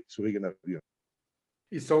nicht zu regenerieren.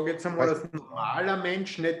 Ich sage jetzt einmal, als normaler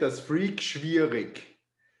Mensch, nicht als Freak, schwierig.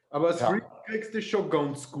 Aber als Freak kriegst du schon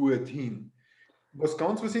ganz gut hin. Was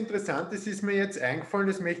Interessantes ist mir jetzt eingefallen,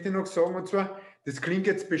 das möchte ich noch sagen, und zwar, das klingt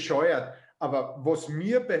jetzt bescheuert, aber was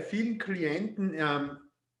mir bei vielen Klienten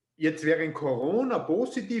jetzt während Corona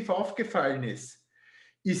positiv aufgefallen ist,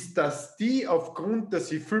 dass die aufgrund, dass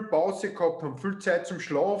sie viel Pause gehabt haben, viel Zeit zum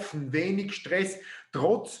Schlafen, wenig Stress,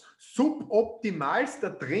 trotz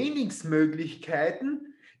suboptimalster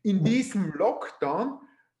Trainingsmöglichkeiten in diesem Lockdown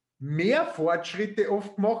mehr Fortschritte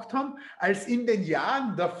oft gemacht haben als in den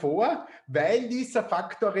Jahren davor, weil dieser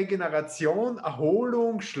Faktor Regeneration,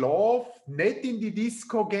 Erholung, Schlaf, nicht in die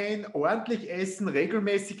Disco gehen, ordentlich essen,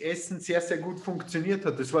 regelmäßig essen, sehr, sehr gut funktioniert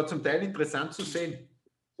hat. Das war zum Teil interessant zu sehen.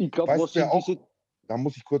 Ich glaube, was in diese... Da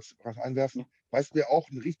muss ich kurz was einwerfen. Weißt du, wer auch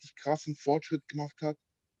einen richtig krassen Fortschritt gemacht hat?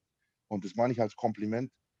 Und das meine ich als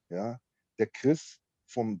Kompliment. Ja, der Chris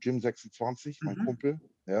vom Gym 26, mein Kumpel,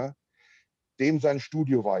 ja, dem sein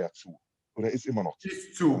Studio war ja zu. Oder ist immer noch zu.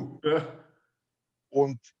 Ist zu. Ja.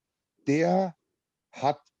 Und der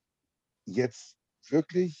hat jetzt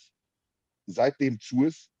wirklich, seitdem zu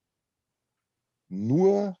ist,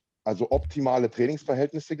 nur, also optimale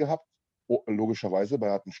Trainingsverhältnisse gehabt, logischerweise, weil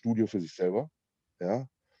er hat ein Studio für sich selber, ja,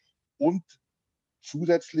 und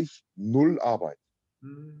zusätzlich null Arbeit.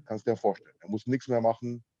 Kannst du dir vorstellen. Er muss nichts mehr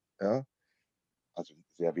machen, ja, also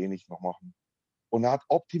sehr wenig noch machen. Und er hat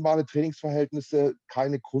optimale Trainingsverhältnisse,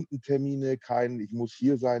 keine Kundentermine, ich muss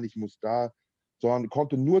hier sein, ich muss da, sondern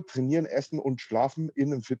konnte nur trainieren, essen und schlafen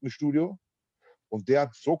in einem Fitnessstudio. Und der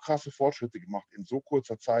hat so krasse Fortschritte gemacht in so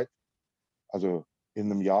kurzer Zeit, also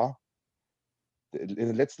in einem Jahr. In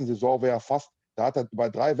der letzten Saison wäre er da hat er bei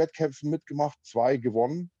 3 Wettkämpfen mitgemacht, 2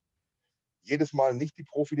 gewonnen. Jedes Mal nicht die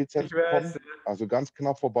Profilizenz bekommen, also ganz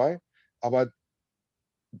knapp vorbei. Aber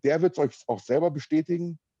der wird es euch auch selber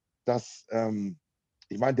bestätigen, dass,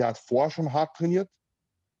 ich meine, der hat vorher schon hart trainiert.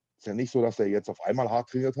 Ist ja nicht so, dass er jetzt auf einmal hart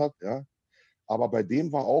trainiert hat, ja. Aber bei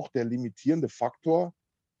dem war auch der limitierende Faktor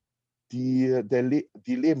die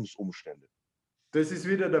Lebensumstände. Das ist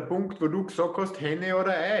wieder der Punkt, wo du gesagt hast, Henne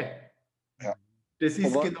oder Ei. Ja. Das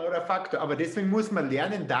ist genau der Faktor. Aber deswegen muss man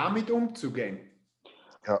lernen, damit umzugehen.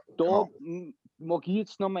 Ja, da mag ich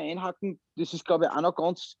jetzt nochmal einhaken. Das ist, glaube ich, auch noch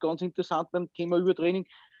ganz, ganz interessant beim Thema Übertraining.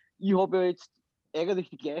 Ich habe ja jetzt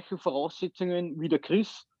eigentlich die gleichen Voraussetzungen wie der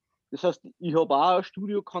Chris. Das heißt, ich habe auch ein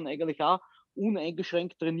Studio, kann eigentlich auch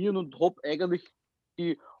uneingeschränkt trainieren und habe eigentlich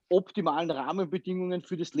die optimalen Rahmenbedingungen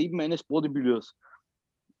für das Leben eines Bodybuilders.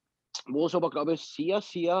 Was aber, glaube ich, sehr,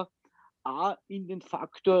 sehr auch in den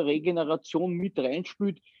Faktor Regeneration mit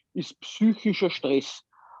reinspielt, ist psychischer Stress.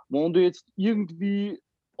 Wenn du jetzt irgendwie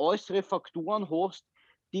äußere Faktoren hast,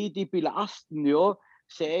 die belasten, ja,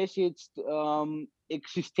 sei es jetzt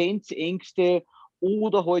Existenzängste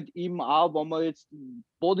oder halt eben auch, wenn man jetzt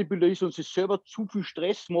Bodybuilder ist und sich selber zu viel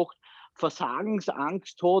Stress macht,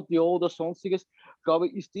 Versagensangst hat, ja, oder sonstiges, glaube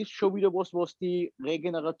ich, ist das schon wieder was die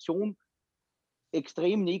Regeneration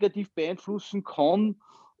extrem negativ beeinflussen kann.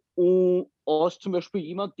 Und als zum Beispiel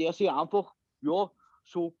jemand, der sich einfach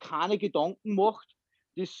so keine Gedanken macht,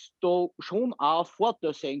 das da schon auch ein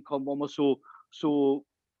Vorteil sein kann, wenn man so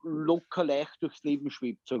locker leicht durchs Leben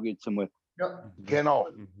schwebt, sage ich jetzt einmal. Ja, genau.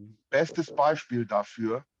 Bestes Beispiel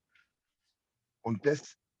dafür, und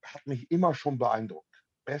das hat mich immer schon beeindruckt.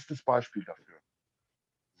 Bestes Beispiel dafür.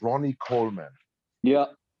 Ronnie Coleman.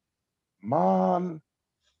 Ja. Mann,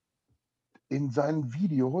 in seinen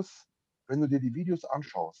Videos, wenn du dir die Videos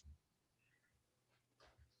anschaust,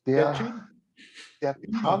 der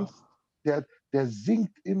tanzt, der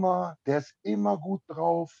singt immer, der ist immer gut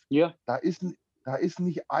drauf. Ja. Da ist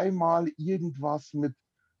nicht einmal irgendwas mit,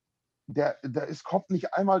 kommt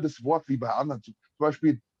nicht einmal das Wort wie bei anderen. Zum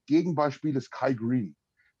Beispiel, Gegenbeispiel ist Kai Green.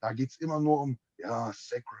 Da geht es immer nur um,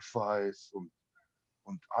 Sacrifice und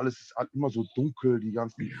alles ist immer so dunkel, die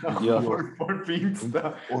ganzen Videos. Voll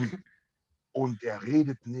finster. Und er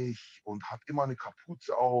redet nicht und hat immer eine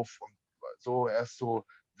Kapuze auf und so, er ist so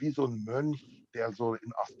wie so ein Mönch, der so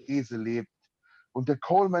in Askese lebt Und der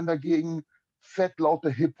Coleman dagegen, fett laute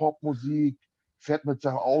Hip-Hop-Musik, fährt mit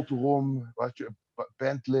seinem Auto rum, weißt du,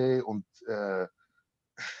 Bentley und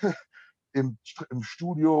im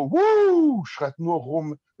Studio, schreit nur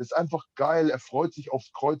rum, ist einfach geil, er freut sich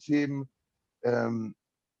aufs Kreuzheben, er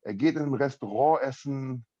geht in ein Restaurant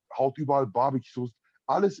essen, haut überall Barbecues,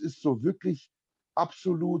 alles ist so wirklich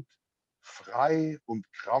absolut frei und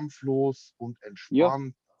krampflos und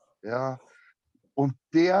entspannt, ja. Und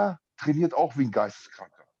der trainiert auch wie ein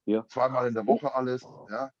Geisteskranker. Ja. 2-mal in der Woche alles,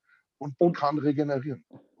 ja, und kann regenerieren.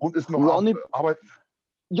 Und ist noch arbeiten.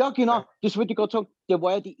 Ja, genau, das wollte ich gerade sagen. Der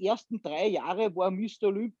war ja die ersten 3 Jahre, war Mr.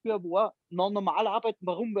 Olympia, war noch normal arbeiten.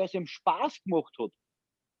 Warum? Weil es ihm Spaß gemacht hat.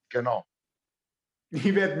 Genau.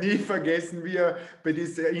 Ich werde nie vergessen, wie er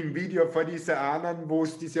im Video vor dieser einen, wo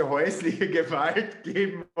es diese häusliche Gewalt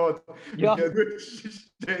gegeben hat. Ja,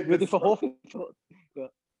 wie die verhaftet hat.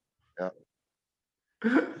 Ja.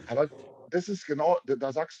 Aber das ist genau,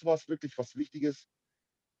 da sagst du wirklich was Wichtiges.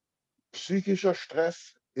 Psychischer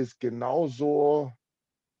Stress ist genauso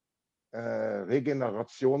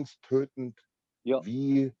regenerationstötend,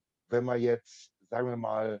 wie wenn man jetzt, sagen wir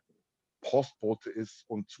mal, Postbote ist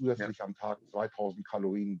und zusätzlich am Tag 2000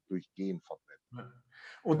 Kalorien durch Gehen verbrennt.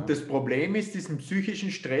 Und das Problem ist, diesen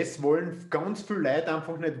psychischen Stress wollen ganz viele Leute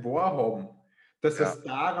einfach nicht wahrhaben, dass es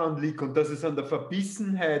daran liegt und dass es an der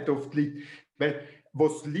Verbissenheit oft liegt. Weil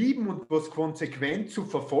was lieben und was konsequent zu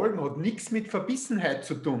verfolgen, hat nichts mit Verbissenheit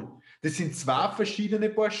zu tun. Das sind 2 verschiedene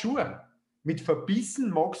Paar Schuhe. Mit Verbissen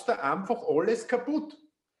machst du einfach alles kaputt.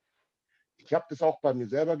 Ich habe das auch bei mir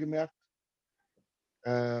selber gemerkt.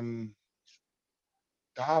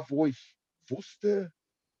 Da, wo ich wusste,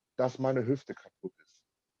 dass meine Hüfte kaputt ist.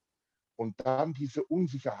 Und dann diese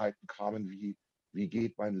Unsicherheiten kamen, wie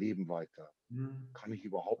geht mein Leben weiter? Kann ich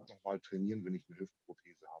überhaupt noch mal trainieren, wenn ich eine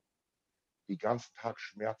Hüftprothese habe? Die ganzen Tag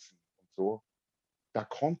Schmerzen und so. Da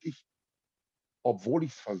konnte ich, obwohl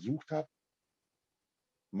ich es versucht habe,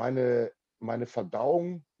 meine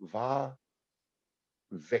Verdauung war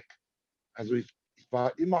weg. Also ich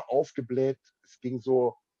war immer aufgebläht. Es ging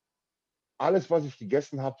so, alles, was ich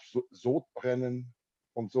gegessen habe, Sodbrennen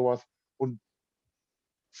und sowas. Und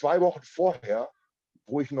 2 Wochen vorher,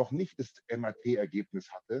 wo ich noch nicht das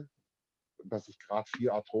MRT-Ergebnis hatte, dass ich Grad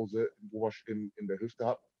 4 Arthrose in der Hüfte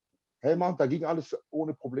habe, hey Mann, da ging alles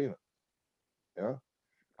ohne Probleme. Ja?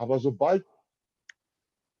 Aber sobald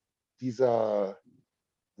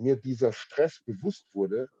mir dieser Stress bewusst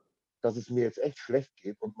wurde, dass es mir jetzt echt schlecht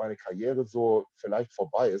geht und meine Karriere so vielleicht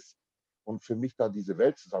vorbei ist und für mich da diese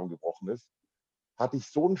Welt zusammengebrochen ist, hatte ich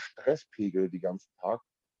so einen Stresspegel den ganzen Tag,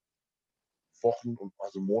 Wochen und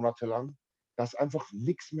also Monate lang, dass einfach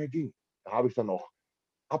nichts mehr ging. Da habe ich dann auch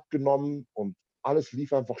abgenommen und alles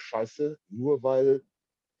lief einfach scheiße, nur weil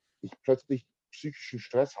ich plötzlich psychischen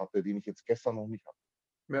Stress hatte, den ich jetzt gestern noch nicht hatte.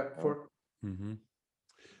 Ja, voll. Mhm.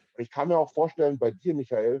 Ich kann mir auch vorstellen, bei dir,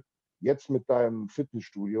 Michael, jetzt mit deinem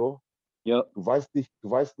Fitnessstudio, du weißt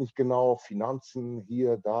nicht genau, Finanzen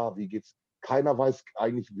hier, da, wie geht's. Keiner weiß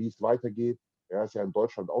eigentlich, wie es weitergeht. Ja, ist ja in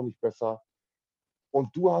Deutschland auch nicht besser.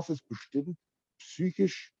 Und du hast es bestimmt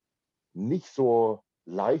psychisch nicht so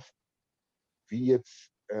leicht wie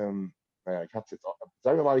jetzt, ich hatte jetzt auch,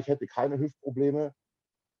 sagen wir mal, ich hätte keine Hüftprobleme,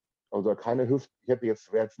 oder wäre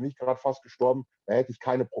jetzt nicht gerade fast gestorben, da hätte ich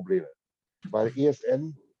keine Probleme. Weil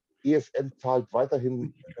ESN zahlt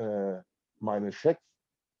weiterhin meine Schecks,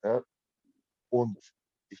 und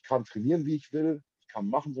ich kann trainieren, wie ich will, ich kann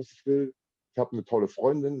machen, was ich will, ich habe eine tolle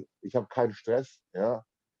Freundin, ich habe keinen Stress,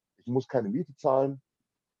 ich muss keine Miete zahlen.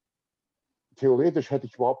 Theoretisch hätte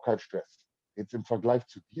ich überhaupt keinen Stress. Jetzt im Vergleich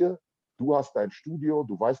zu dir, du hast dein Studio,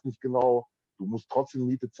 du weißt nicht genau, du musst trotzdem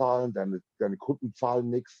Miete zahlen, deine Kunden zahlen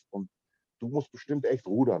nichts und du musst bestimmt echt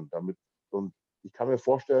rudern damit. Und ich kann mir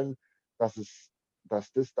vorstellen, dass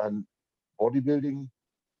das dein Bodybuilding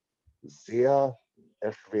sehr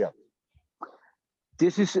erschwert.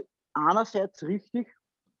 Das ist einerseits richtig,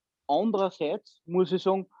 andererseits muss ich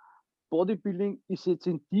sagen, Bodybuilding ist jetzt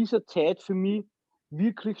in dieser Zeit für mich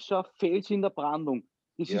wirklich so ein Fels in der Brandung.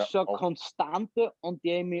 Das ist so eine Konstante, an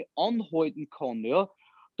der ich mich anhalten kann. Ja.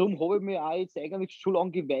 Darum habe ich mich auch jetzt eigentlich so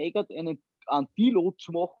lange geweigert, einen Deload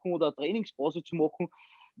zu machen oder eine Trainingspause zu machen,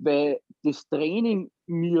 weil das Training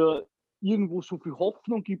mir irgendwo so viel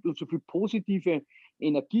Hoffnung gibt und so viel positive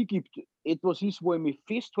Energie gibt. Etwas ist, wo ich mich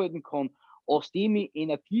festhalten kann, aus dem ich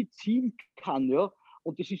Energie ziehen kann. Ja.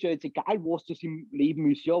 Und das ist ja jetzt egal, was das im Leben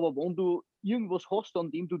ist, ja, aber wenn du irgendwas hast, an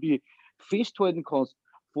dem du dich festhalten kannst,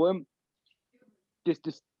 vor allem das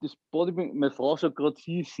Bodybuilding, meine Frau sagt gerade,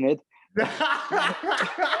 sie ist nicht. Du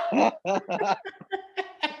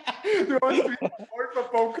hast mich voll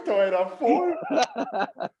verbockt, Alter, voll.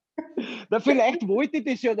 Na, vielleicht wollte ich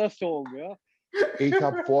das ja da sagen, ja. Ich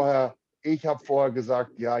habe vorher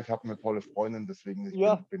gesagt, ja, ich habe eine tolle Freundin, deswegen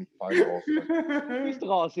bin ich fein raus. Du bist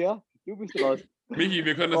raus, ja. Du bist raus. Michi,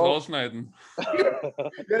 wir können das rausschneiden.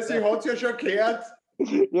 Ja, sie hat es ja schon gehört.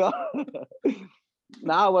 Ja.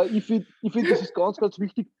 Nein, aber ich find, das ist ganz, ganz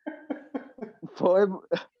wichtig. Vor allem,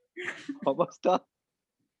 haben wir es da?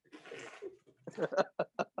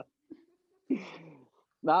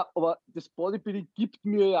 Nein, aber das Bodybuilding gibt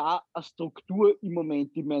mir ja auch eine Struktur im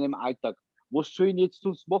Moment in meinem Alltag. Was soll ich jetzt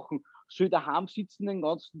sonst machen? Soll ich daheim sitzen den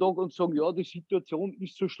ganzen Tag und sagen, ja, die Situation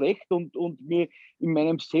ist so schlecht und mir in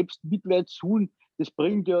meinem Selbstmitleid suhlen? Das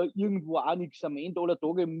bringt ja irgendwo auch nichts. Am Ende aller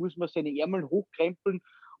Tage muss man seine Ärmel hochkrempeln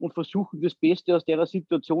und versuchen, das Beste aus der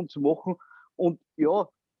Situation zu machen. Und ja,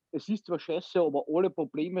 es ist zwar scheiße, aber alle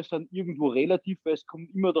Probleme sind irgendwo relativ, weil es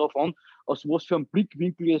kommt immer darauf an, aus was für einem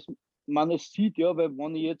Blickwinkel man es sieht, ja, weil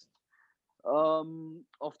wenn ich jetzt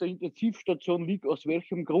auf der Intensivstation liege, aus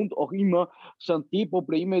welchem Grund auch immer, sind die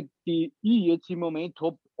Probleme, die ich jetzt im Moment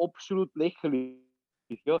habe, absolut lächerlich.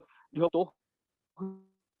 Ja. Ich habe doch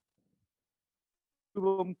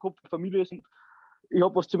über dem Kopf Familie, ich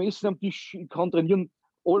habe was zum Essen am Tisch, ich kann trainieren.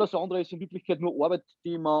 Alles andere ist in Wirklichkeit nur Arbeit,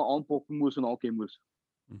 die man anpacken muss und angehen muss.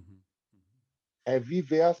 Mhm. Wie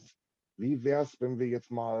wär's, wenn wir jetzt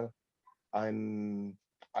mal eine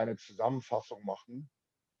Zusammenfassung machen,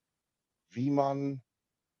 wie man,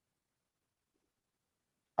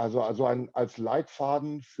 als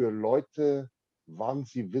Leitfaden für Leute, wann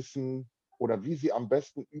sie wissen oder wie sie am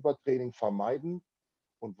besten Übertraining vermeiden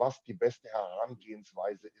und was die beste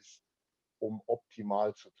Herangehensweise ist, um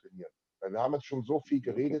optimal zu trainieren. Weil wir haben jetzt schon so viel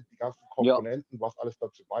geredet, die ganzen Komponenten, was alles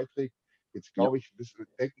dazu beiträgt. Jetzt glaube ich,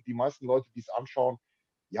 denken die meisten Leute, die es anschauen,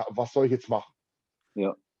 ja, was soll ich jetzt machen?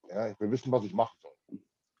 Ja. Ja, wir wissen, was ich machen soll.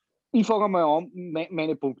 Ich fange mal an,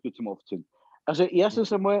 meine Punkte zum Aufzählen. Also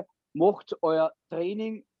erstens einmal, macht euer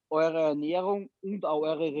Training, eure Ernährung und auch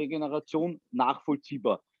eure Regeneration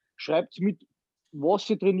nachvollziehbar. Schreibt mit, was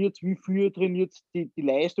ihr trainiert, wie viel ihr trainiert, die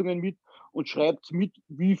Leistungen mit und schreibt mit,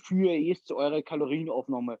 wie viel ihr esst, eure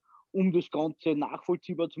Kalorienaufnahme, um das Ganze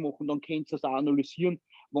nachvollziehbar zu machen. Dann könnt ihr es auch analysieren.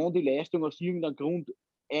 Wenn die Leistung aus irgendeinem Grund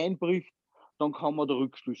einbricht, dann kann man da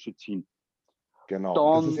Rückschlüsse ziehen. Genau,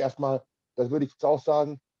 dann, das ist erstmal, das würde ich jetzt auch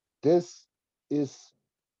sagen, das ist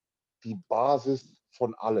die Basis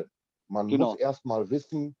von allem. Man muss erstmal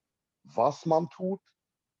wissen, was man tut,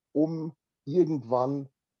 um irgendwann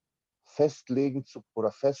feststellen zu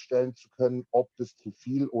können, ob das zu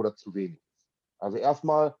viel oder zu wenig ist. Also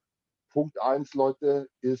erstmal, Punkt 1, Leute,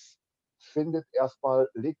 ist,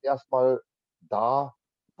 legt erstmal da,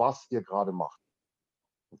 was ihr gerade macht.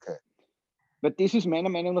 Okay. Weil das ist meiner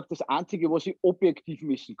Meinung nach das Einzige, was ich objektiv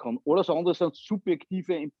messen kann. Alles andere sind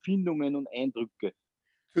subjektive Empfindungen und Eindrücke.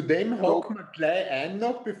 Zudem hocken wir gleich ein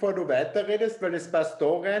noch, bevor du weiterredest, weil es passt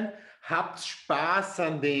da rein. Habt Spaß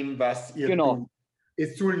an dem, was ihr tut.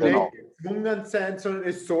 Es soll nicht gezwungen sein, sondern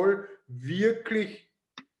es soll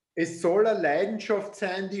eine Leidenschaft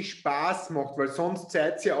sein, die Spaß macht, weil sonst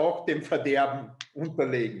seid ihr auch dem Verderben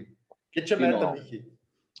unterlegen. Geht schon weiter, Michi.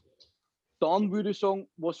 Dann würde ich sagen,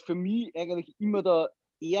 was für mich eigentlich immer der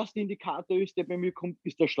erste Indikator ist, der bei mir kommt,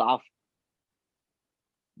 ist der Schlaf.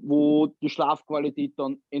 Wo die Schlafqualität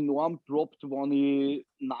dann enorm droppt, wenn ich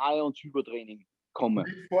nahe ans Übertraining komme.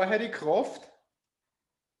 Wie vorher die Kraft?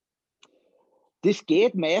 Das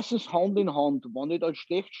geht meistens Hand in Hand. Wenn ich dann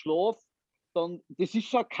schlecht schlafe, dann, das ist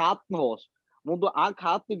so ein Kartenhaus. Wenn du eine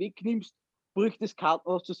Karte wegnimmst, bricht das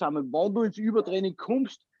Kartenhaus zusammen. Wenn du ins Übertraining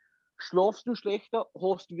kommst, schlafst du schlechter,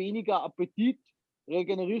 hast weniger Appetit,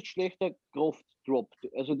 regenerierst schlechter, Kraft droppt.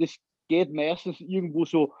 Also das geht meistens irgendwo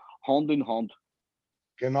so Hand in Hand.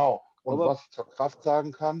 Genau. Und was ich zur Kraft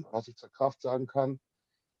sagen kann,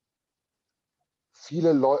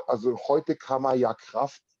 viele Leute, also heute kann man ja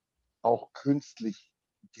Kraft auch künstlich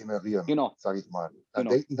generieren, sage ich mal. Da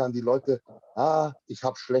denken dann die Leute, ich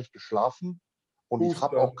habe schlecht geschlafen und ich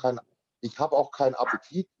habe auch keinen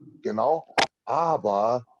Appetit,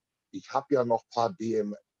 aber ich habe ja noch ein paar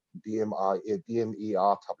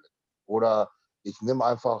DMEA-Tabletten. Oder ich nehme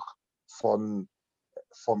einfach vom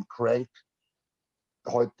Crank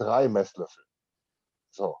heute 3 Messlöffel.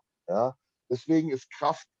 So, ja. Deswegen ist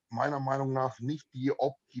Kraft meiner Meinung nach nicht die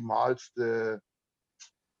optimalste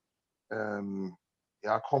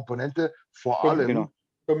Komponente. Vor allem,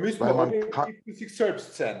 da müssen wir objektiv für sich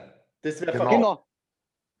selbst sein. Das wäre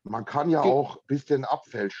Man kann ja auch ein bisschen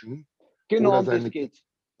abfälschen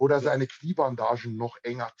oder seine Kniebandagen noch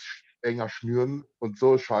enger schnüren und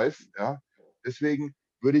so Scheiß. Ja. Deswegen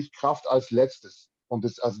würde ich Kraft als letztes. Und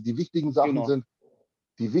die wichtigen Sachen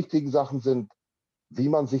sind, wie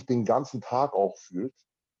man sich den ganzen Tag auch fühlt.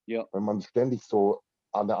 Ja. Wenn man ständig so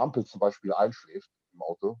an der Ampel zum Beispiel einschläft im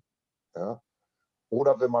Auto, ja,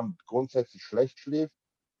 oder wenn man grundsätzlich schlecht schläft,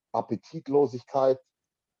 Appetitlosigkeit,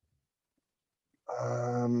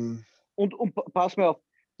 Und pass mal auf,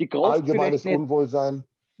 die Kraft allgemeines vielleicht nicht. Unwohlsein,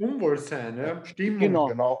 Unwohlsein, ja? Stimmung. Genau.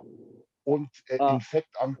 genau, und Ah.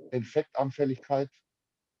 Infektanfälligkeit,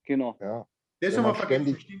 Genau. ja. Das Wenn haben wir man vergessen.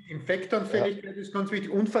 ständig, Stimmt, Infektanfälligkeit ist ganz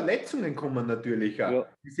wichtig. Und Verletzungen kommen natürlich auch.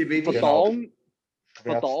 Ja. Diese Verdauung, Schmerzen.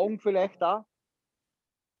 Verdauung vielleicht auch.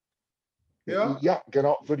 Ja. Ja,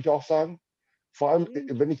 genau, würde ich auch sagen. Vor allem,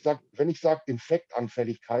 Und- wenn ich sag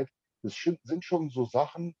Infektanfälligkeit, das sind schon so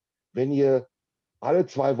Sachen, wenn ihr alle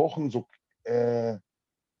 2 Wochen so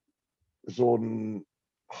ein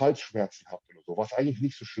Halsschmerzen habt oder so, was eigentlich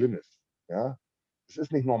nicht so schlimm ist. Ja, das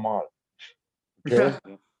ist nicht normal. Okay?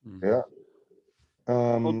 Ja.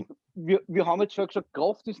 Und wir haben jetzt schon gesagt,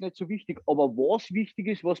 Kraft ist nicht so wichtig, aber was wichtig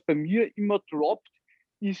ist, was bei mir immer droppt,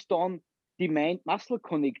 ist dann die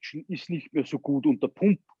Mind-Muscle-Connection ist nicht mehr so gut unter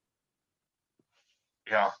Pump.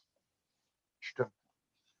 Ja, stimmt.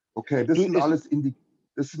 Okay, das Du,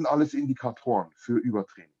 sind alles Indikatoren für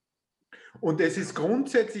Übertraining. Und es ist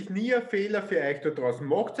grundsätzlich nie ein Fehler für euch da draußen.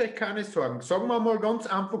 Macht euch keine Sorgen. Sagen wir mal ganz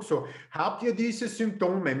einfach so, habt ihr diese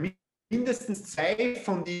Symptome, mindestens 2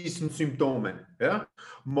 von diesen Symptomen, ja,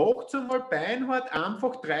 macht einmal beinhart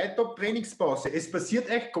einfach 3 Tage Trainingspause. Es passiert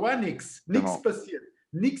echt gar nichts. Nichts Genau. passiert.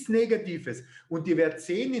 Nichts Negatives. Und ihr werdet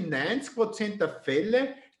sehen, in 90% der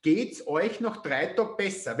Fälle geht es euch nach 3 Tagen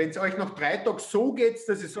besser. Wenn es euch nach 3 Tagen so geht,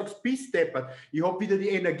 dass ihr sagt, bis deppert, ich habe wieder die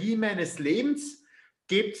Energie meines Lebens,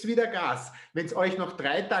 gebt wieder Gas. Wenn es euch nach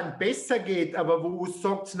 3 Tagen besser geht, aber wo ihr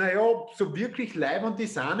sagt, naja, so wirklich leibend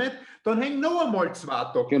ist auch nicht, dann hängt noch einmal 2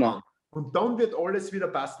 Tage Genau. dran. Und dann wird alles wieder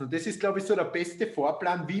passen. Und das ist, glaube ich, so der beste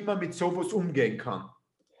Vorplan, wie man mit sowas umgehen kann.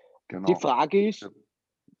 Genau. Die Frage ist,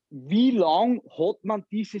 wie lange hat man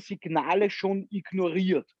diese Signale schon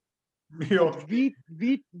ignoriert? Ja. Und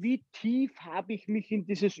wie tief habe ich mich in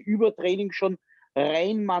dieses Übertraining schon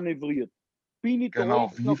reinmanövriert? Bin ich Genau,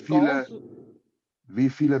 da jetzt noch ganz, wie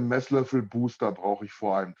viele Messlöffel Booster brauche ich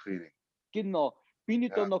vor einem Training? genau, bin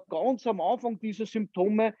ich da Ja. noch ganz am Anfang dieser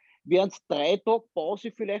Symptome, wären es 3 Tage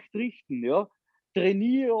Pause vielleicht richten, ja?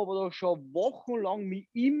 Trainiere aber da schon wochenlang mich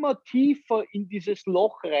immer tiefer in dieses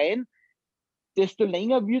Loch rein, desto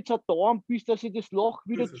länger wird es auch dauern, bis dass ich das Loch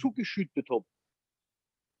wieder zugeschüttet habe.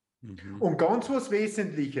 Und ganz was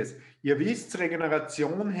Wesentliches. Ihr wisst,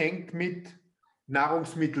 Regeneration hängt mit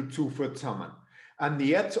Nahrungsmittelzufuhr zusammen.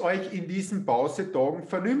 Ernährt euch in diesen Pausetagen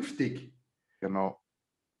vernünftig. Genau.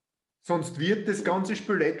 Sonst wird das ganze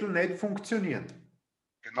Spülettel nicht funktionieren.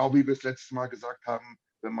 Genau wie wir es letztes Mal gesagt haben,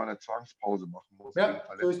 wenn man eine Zwangspause machen muss. Ja,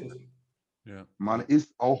 wegen so ist Verletzungen. es. Ja. Man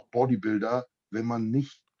ist auch Bodybuilder, wenn man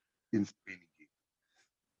nicht ins Training geht.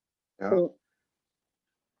 Ja,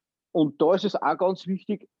 Und da ist es auch ganz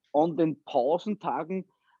wichtig, an den Pausentagen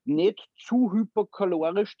nicht zu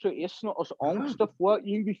hyperkalorisch zu essen, aus Angst davor,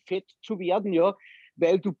 irgendwie fett zu werden, ja,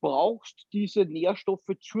 weil du brauchst diese Nährstoffe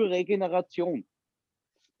zur Regeneration.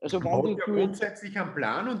 Also Man wenn hat ja du grundsätzlich einen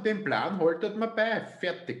Plan und den Plan haltet man bei.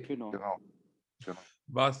 Fertig. genau. genau.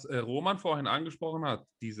 Was Roman vorhin angesprochen hat,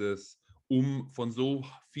 dieses, um von so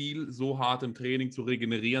viel, so hartem Training zu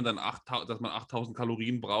regenerieren, dann dass man 8000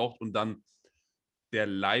 Kalorien braucht und dann der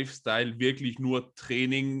Lifestyle wirklich nur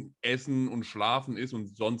Training, Essen und Schlafen ist und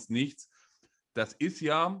sonst nichts. Das ist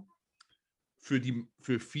ja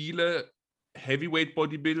für viele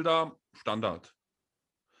Heavyweight-Bodybuilder Standard.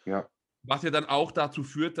 Ja. Was ja dann auch dazu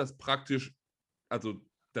führt, dass praktisch, also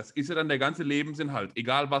das ist ja dann der ganze Lebensinhalt.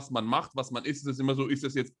 Egal, was man macht, was man isst, ist es immer so, ist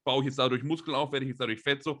das jetzt, baue ich jetzt dadurch Muskeln auf, werde ich jetzt dadurch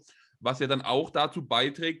fett so. Was ja dann auch dazu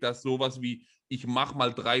beiträgt, dass sowas wie, ich mache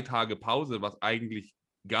mal 3 Tage Pause, was eigentlich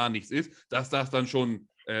gar nichts ist, dass das dann schon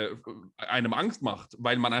einem Angst macht,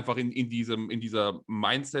 weil man einfach in dieser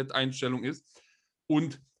Mindset-Einstellung ist.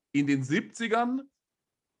 Und in den 70ern,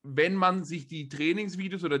 wenn man sich die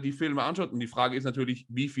Trainingsvideos oder die Filme anschaut, und die Frage ist natürlich,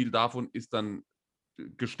 wie viel davon ist dann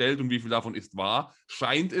gestellt und wie viel davon ist wahr,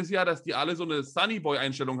 scheint es ja, dass die alle so eine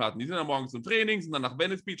Sunnyboy-Einstellung hatten. Die sind dann morgens zum Training, sind dann nach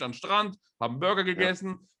Venice Beach an den Strand, haben Burger gegessen.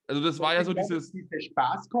 Ja. Also das war ja so dieses... Diese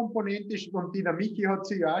Spaßkomponente, und die der Michi hat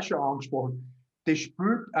sie ja auch schon angesprochen, das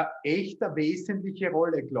spielt eine echt eine wesentliche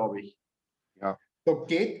Rolle, glaube ich. Ja. Da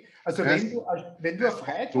geht, also wenn du eine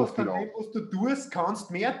Freude so hast an dem, was du tust, kannst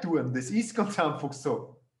du mehr tun. Das ist ganz einfach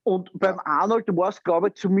so. Und beim Arnold war es, glaube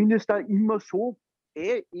ich, zumindest auch immer so,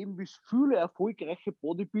 eben wie es viele erfolgreiche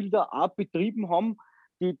Bodybuilder auch betrieben haben,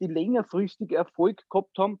 die längerfristig Erfolg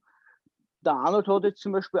gehabt haben. Der Arnold hat jetzt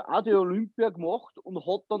zum Beispiel auch die Olympia gemacht und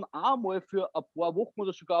hat dann auch mal für ein paar Wochen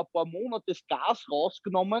oder sogar ein paar Monate das Gas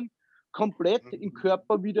rausgenommen, komplett im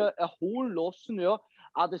Körper wieder erholen lassen, ja,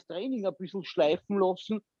 auch das Training ein bisschen schleifen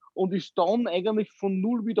lassen und ist dann eigentlich von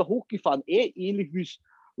null wieder hochgefahren. Ähnlich wie es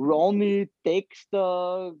Ronnie,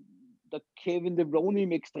 Dexter, der Kevin De Ronnie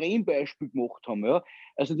im Extrembeispiel gemacht haben. Ja.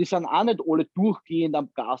 Also die sind auch nicht alle durchgehend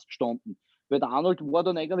am Gas gestanden. Weil der Arnold war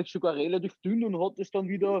dann eigentlich sogar relativ dünn und hat es dann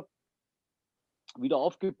wieder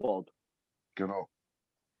aufgebaut. Genau.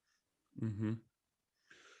 Mhm.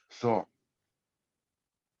 So.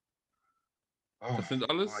 Das sind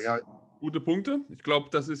alles Ja, gute Punkte. Ich glaube,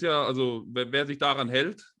 das ist ja, also wer sich daran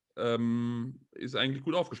hält, ist eigentlich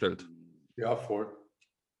gut aufgestellt. Ja, voll.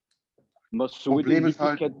 Problem ist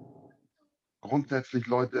halt grundsätzlich,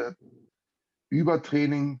 Leute,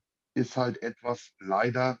 Übertraining ist halt etwas,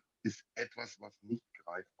 leider ist etwas, was nicht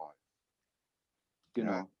greifbar ist.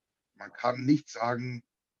 Genau. Ja, man kann nicht sagen,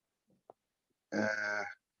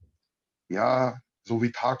 ja, so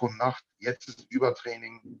wie Tag und Nacht, jetzt ist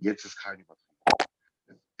Übertraining, jetzt ist kein Übertraining.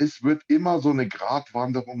 Es wird immer so eine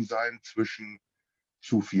Gratwanderung sein zwischen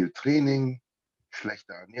zu viel Training,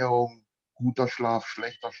 schlechter Ernährung, guter Schlaf,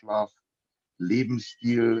 schlechter Schlaf,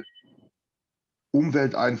 Lebensstil,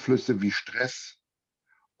 Umwelteinflüsse wie Stress.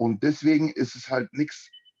 Und deswegen ist es halt nichts,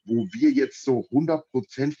 wo wir jetzt so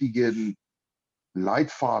 100%igen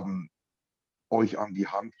Leitfaden euch an die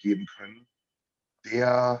Hand geben können,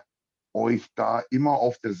 der euch da immer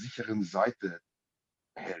auf der sicheren Seite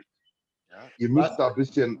hält. Ja? Ihr müsst da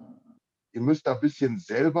ein bisschen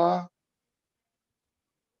selber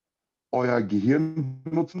euer Gehirn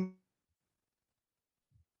benutzen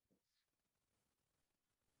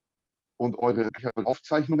und eure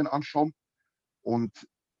Aufzeichnungen anschauen. Und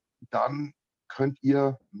dann könnt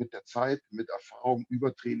ihr mit der Zeit, mit Erfahrung,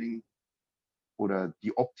 Übertraining oder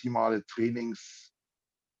die optimale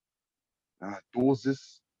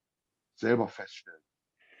Trainingsdosis selber feststellen.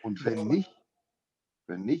 Und wenn nicht,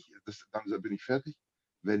 dann bin ich fertig.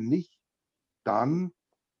 Wenn nicht, dann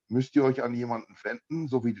müsst ihr euch an jemanden wenden,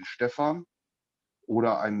 so wie den Stefan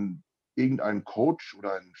oder irgendeinen Coach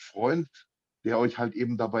oder einen Freund, der euch halt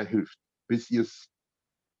eben dabei hilft, bis ihr es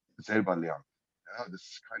selber lernt. Ja, das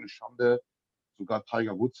ist keine Schande. Sogar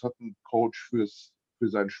Tiger Woods hat einen Coach für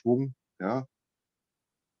seinen Schwung. Ja.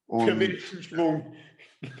 Und für welchen Schwung?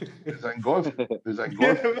 Für sein Golf. Der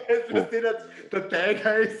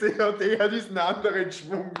Tiger ist ja, der hat diesen anderen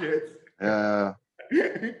Schwung jetzt. Ja.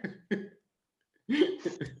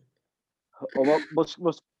 Aber was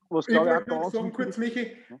Ich glaube ich wollte auch noch ganz sagen, kurz,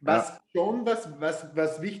 Michi, was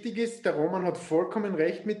wichtig ist, der Roman hat vollkommen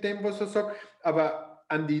recht mit dem, was er sagt, aber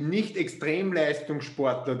an die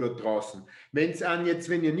Nicht-Extremleistungssportler dort draußen, wenn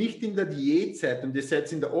ihr nicht in der Diät seid und ihr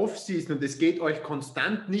seid in der Off-Season und es geht euch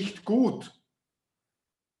konstant nicht gut,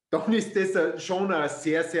 dann ist das schon ein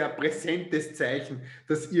sehr, sehr präsentes Zeichen,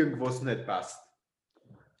 dass irgendwas nicht passt.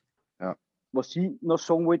 Ja. Was ich noch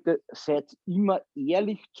sagen wollte, seid immer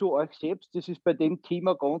ehrlich zu euch selbst. Das ist bei dem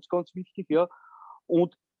Thema ganz, ganz wichtig. Ja.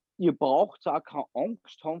 Und ihr braucht auch keine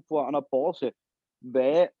Angst haben vor einer Pause,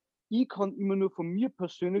 weil ich kann immer nur von mir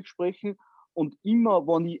persönlich sprechen und immer,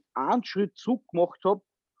 wenn ich einen Schritt zurück gemacht habe,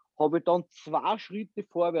 habe ich dann 2 Schritte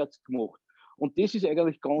vorwärts gemacht. Und das ist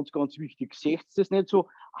eigentlich ganz, ganz wichtig. Seht das nicht so,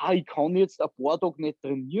 ich kann jetzt ein paar Tage nicht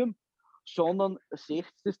trainieren, sondern seht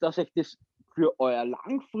das, dass euch das für eure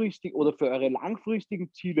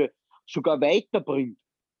langfristigen Ziele sogar weiterbringt.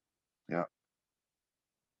 Ja.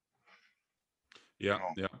 Ja,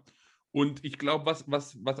 Genau. ja. Und ich glaube,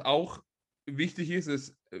 was auch wichtig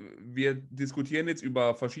ist, wir diskutieren jetzt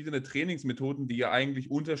über verschiedene Trainingsmethoden, die ja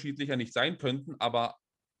eigentlich unterschiedlicher nicht sein könnten, aber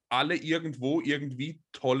alle irgendwie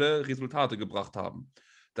tolle Resultate gebracht haben.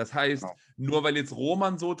 Das heißt, nur weil jetzt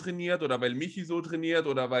Roman so trainiert oder weil Michi so trainiert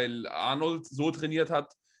oder weil Arnold so trainiert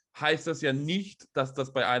hat, heißt das ja nicht, dass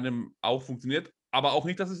das bei einem auch funktioniert, aber auch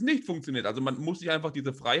nicht, dass es nicht funktioniert. Also man muss sich einfach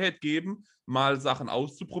diese Freiheit geben, mal Sachen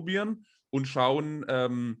auszuprobieren und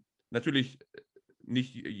schauen, natürlich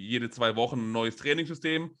nicht jede 2 Wochen ein neues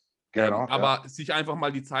Trainingssystem, Genau, aber sich einfach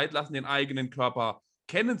mal die Zeit lassen, den eigenen Körper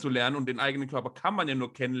kennenzulernen. Und den eigenen Körper kann man ja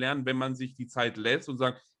nur kennenlernen, wenn man sich die Zeit lässt und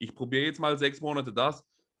sagt, ich probiere jetzt mal 6 Monate das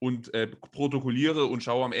und protokolliere und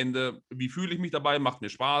schaue am Ende, wie fühle ich mich dabei, macht mir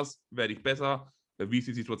Spaß, werde ich besser, wie ist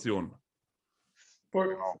die Situation.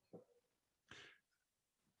 Genau.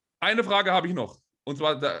 Eine Frage habe ich noch, und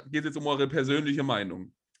zwar, da geht es jetzt um eure persönliche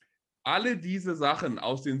Meinung. Alle diese Sachen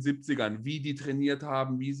aus den 70ern, wie die trainiert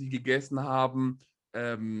haben, wie sie gegessen haben,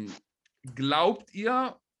 glaubt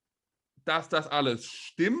ihr, dass das alles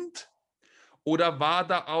stimmt? Oder war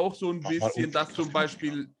da auch so ein bisschen, dass zum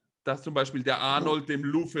Beispiel der Arnold dem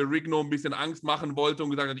Lou Ferrigno ein bisschen Angst machen wollte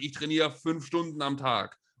und gesagt hat, ich trainiere 5 Stunden am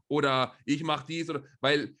Tag oder ich mache dies, oder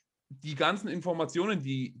weil die ganzen Informationen,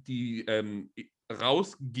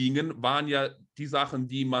 rausgingen, waren ja die Sachen,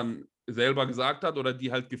 die man selber gesagt hat oder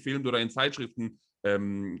die halt gefilmt oder in Zeitschriften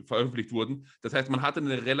veröffentlicht wurden. Das heißt, man hatte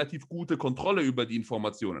eine relativ gute Kontrolle über die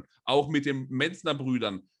Informationen. Auch mit den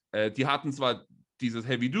Metzner-Brüdern. Die hatten zwar dieses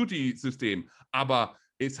Heavy-Duty-System, aber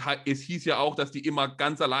es hieß ja auch, dass die immer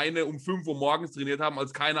ganz alleine um 5 Uhr morgens trainiert haben,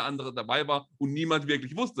 als keiner andere dabei war und niemand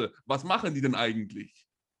wirklich wusste, was machen die denn eigentlich?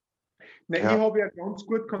 Na, ja. Ich habe ja ganz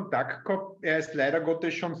gut Kontakt gehabt. Er ist leider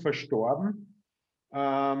Gottes schon verstorben.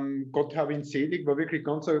 Gott habe ihn selig, war wirklich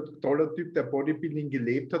ganz ein toller Typ, der Bodybuilding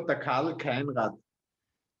gelebt hat, der Karl Keinrad.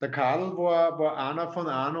 Der Karl war einer von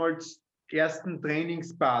Arnolds ersten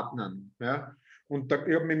Trainingspartnern. Ja? Und ich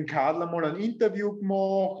habe mit dem Karl einmal ein Interview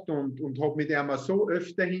gemacht und habe mit ihm so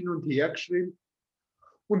öfter hin und her geschrieben.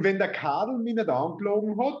 Und wenn der Karl mich nicht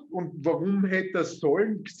angelogen hat, und warum hätte er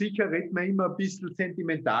sollen, sicher redet man immer ein bisschen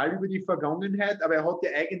sentimental über die Vergangenheit, aber er hat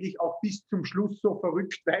ja eigentlich auch bis zum Schluss so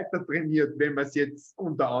verrückt weiter trainiert, wenn man es jetzt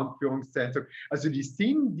unter Anführungszeichen sagt. Also die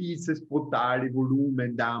sind dieses brutale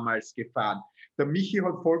Volumen damals gefahren. Der Michi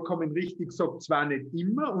hat vollkommen richtig gesagt, zwar nicht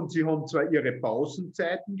immer, und sie haben zwar ihre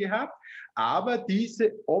Pausenzeiten gehabt, aber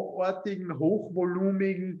diese abartigen,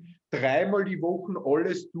 hochvolumigen, 3-mal die Woche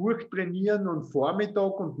alles durchtrainieren und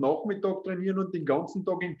Vormittag und Nachmittag trainieren und den ganzen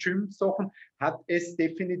Tag in Gym-Sachen hat es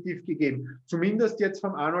definitiv gegeben. Zumindest jetzt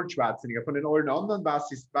von Arnold Schwarzenegger. Von den allen anderen, was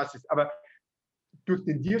ist. Aber durch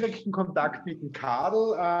den direkten Kontakt mit dem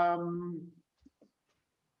Karl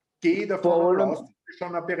gehe ich davon aus, dass er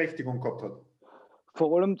schon eine Berechtigung gehabt hat.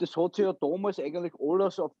 Vor allem, das hat sich ja damals eigentlich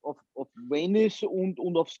alles auf Venice und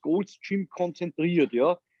aufs Gold's Gym konzentriert.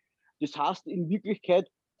 Ja? Das heißt, in Wirklichkeit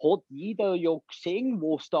hat jeder ja gesehen,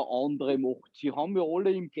 was der andere macht. Sie haben ja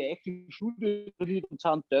alle im gleichen Schulbetrieb und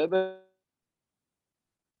sind teilweise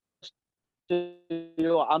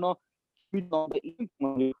ja auch noch miteinander eben.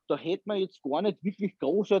 Da hätte man jetzt gar nicht wirklich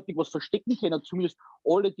großartig was verstecken können. Zumindest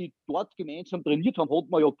alle, die dort gemeinsam trainiert haben, hat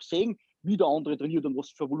man ja gesehen, wie der andere trainiert und was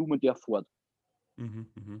für Volumen der fährt.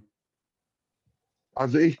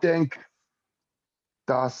 Also ich denke,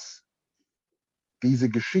 dass diese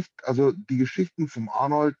Geschichte, also die Geschichten vom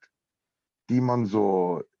Arnold, die man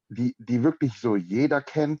so, die wirklich so jeder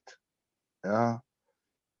kennt, ja,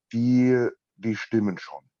 die stimmen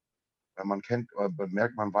schon. Ja, man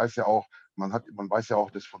merkt, man weiß ja auch, man weiß ja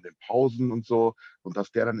auch das von den Pausen und so, und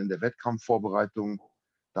dass der dann in der Wettkampfvorbereitung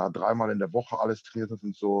da 3-mal in der Woche alles trainiert hat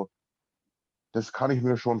und so, das kann ich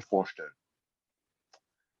mir schon vorstellen.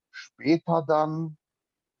 Später dann,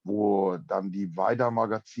 wo dann die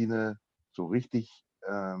Weider-Magazine so richtig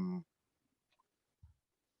in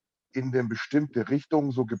eine bestimmte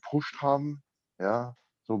Richtung so gepusht haben, ja,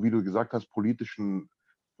 so wie du gesagt hast, politischen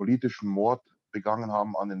Mord begangen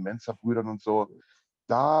haben an den Menzer-Brüdern und so,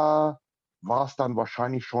 da war es dann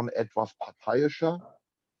wahrscheinlich schon etwas parteiischer,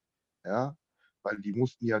 ja, weil die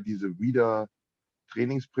mussten ja diese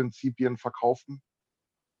Trainingsprinzipien verkaufen.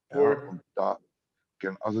 Ja, und da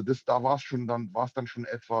war es dann schon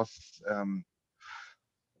etwas,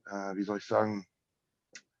 wie soll ich sagen,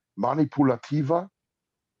 manipulativer.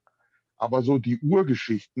 Aber so die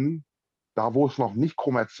Urgeschichten, da wo es noch nicht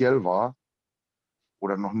kommerziell war,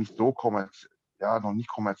 oder noch nicht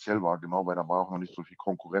kommerziell war, genau, weil da war auch noch nicht so viel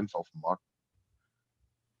Konkurrenz auf dem Markt,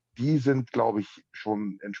 die sind, glaube ich,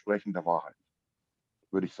 schon entsprechend der Wahrheit,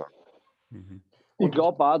 würde ich sagen. Ich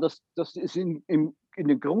glaube auch, dass es in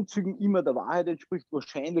den Grundzügen immer der Wahrheit entspricht.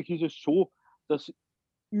 Wahrscheinlich ist es so, dass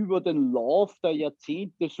über den Lauf der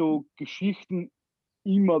Jahrzehnte so Geschichten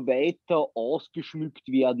immer weiter ausgeschmückt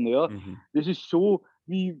werden. Ja? Das ist so,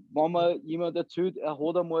 wie wenn man jemand erzählt, er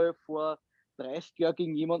hat einmal vor 30 Jahren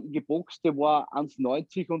gegen jemanden geboxt, der war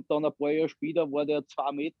 1,90 und dann ein paar Jahre später war der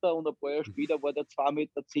 2 Meter und ein paar Jahre später war der 2,10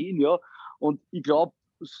 Meter. Ja? Und ich glaube,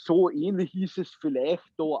 so ähnlich ist es vielleicht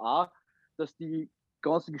da auch, dass die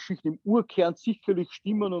ganzen Geschichten im Urkern sicherlich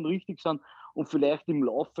stimmen und richtig sind und vielleicht im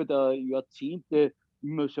Laufe der Jahrzehnte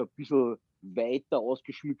immer so ein bisschen weiter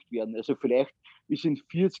ausgeschmückt werden. Also vielleicht ist in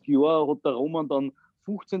 40 Jahren hat der Roman dann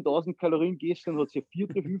 15.000 Kalorien gegessen und hat sich eine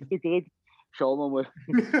 4. Hüfte gekriegt. Schauen wir mal.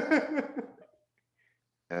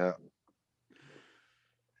 Ja.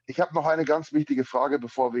 Ich habe noch eine ganz wichtige Frage,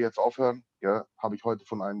 bevor wir jetzt aufhören. Ja, habe ich heute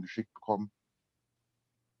von einem geschickt bekommen.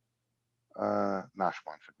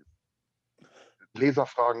 Vergessen.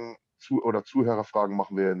 Leserfragen oder Zuhörerfragen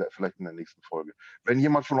machen wir vielleicht in der nächsten Folge. Wenn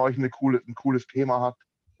jemand von euch ein cooles Thema hat,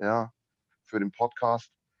 ja, für den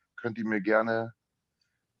Podcast, könnt ihr mir gerne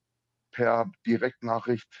per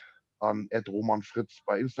Direktnachricht an @romanfritz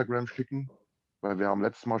bei Instagram schicken, weil wir haben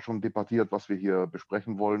letztes Mal schon debattiert, was wir hier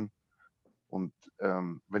besprechen wollen. Und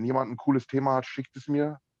wenn jemand ein cooles Thema hat, schickt es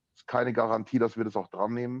mir. Ist keine Garantie, dass wir das auch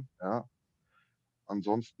dran nehmen. Ja.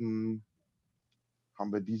 Ansonsten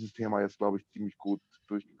haben wir dieses Thema jetzt, glaube ich, ziemlich gut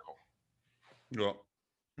durchgekommen. Ja.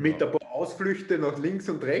 Mit ein paar Ausflüchte nach links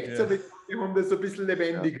und rechts, Ja. aber wir haben das ein bisschen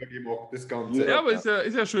lebendiger gemacht, das Ganze. Ja, aber ist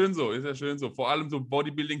ja schön so, ist ja schön so. Vor allem so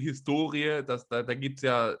Bodybuilding-Historie, da gibt es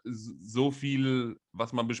ja so viel,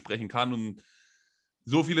 was man besprechen kann und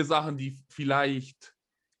so viele Sachen, die vielleicht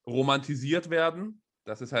romantisiert werden.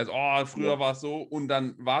 Das heißt, oh, früher war es so und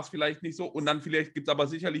dann war es vielleicht nicht so. Und dann vielleicht gibt es aber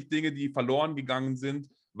sicherlich Dinge, die verloren gegangen sind,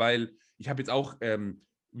 weil ich habe jetzt auch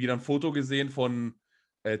wieder ein Foto gesehen von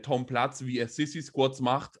Tom Platz, wie er Sissy Squats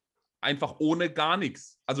macht, einfach ohne gar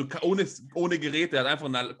nichts. Also ohne Gerät. Er hat einfach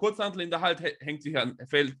eine Kurzhantel in der Hand, hält sich an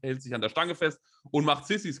der Stange fest und macht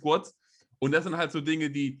Sissy Squats. Und das sind halt so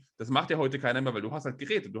Dinge, das macht ja heute keiner mehr, weil du hast halt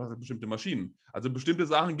Geräte, du hast halt bestimmte Maschinen. Also bestimmte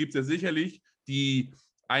Sachen gibt es ja sicherlich, die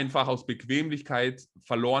einfach aus Bequemlichkeit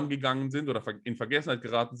verloren gegangen sind oder in Vergessenheit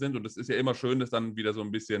geraten sind. Und es ist ja immer schön, das dann wieder so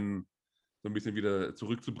ein bisschen wieder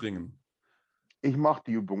zurückzubringen. Ich mache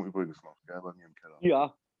die Übung übrigens noch, gell, bei mir im Keller.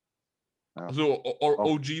 Ja. So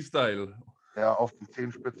OG-Style. Ja, auf den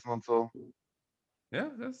Zehenspitzen und so. Ja,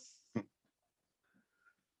 das.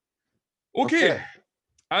 Okay.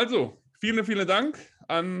 Also, vielen Dank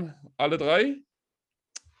an alle drei.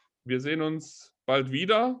 Wir sehen uns bald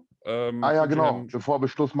wieder. Ja, genau. Bevor wir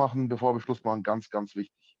Schluss machen, ganz, ganz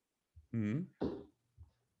wichtig. Mhm.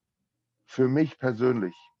 Für mich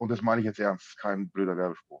persönlich, und das meine ich jetzt ernst, kein blöder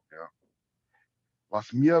Werbespruch, ja.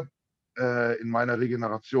 Was mir in meiner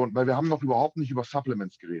Regeneration, weil wir haben noch überhaupt nicht über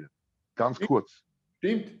Supplements geredet. Ganz kurz.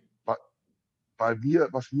 Stimmt.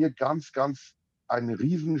 Was mir ganz, ganz einen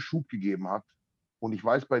riesen Schub gegeben hat, und ich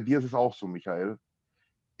weiß, bei dir ist es auch so, Michael,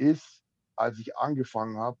 ist, als ich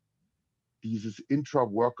angefangen habe, dieses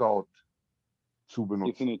Intra-Workout zu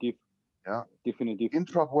benutzen. Definitiv. Ja? Definitiv.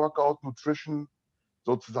 Intra-Workout Nutrition,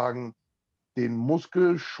 sozusagen den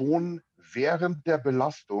Muskel schon während der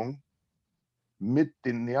Belastung mit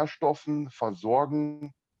den Nährstoffen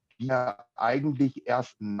versorgen, die er eigentlich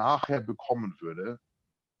erst nachher bekommen würde.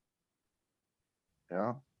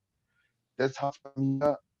 Ja? Das hat bei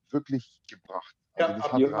mir wirklich gebracht. Also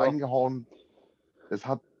das hat reingehauen. Das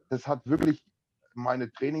hat wirklich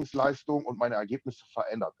meine Trainingsleistung und meine Ergebnisse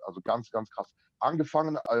verändert. Also ganz, ganz krass.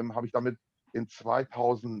 Angefangen habe ich damit in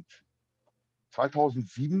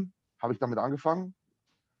 2007 habe ich damit angefangen.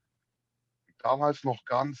 Damals noch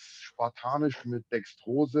ganz spartanisch mit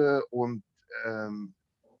Dextrose und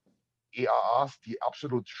EAAs, die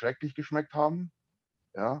absolut schrecklich geschmeckt haben.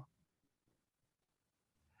 Ja.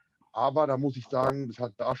 Aber da muss ich sagen, das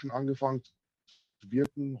hat da schon angefangen zu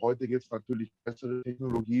wirken. Heute gibt es natürlich bessere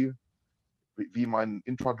Technologie, wie mein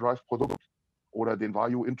Intra-Drive-Produkt oder den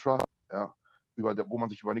Vayu Intra, ja, wo man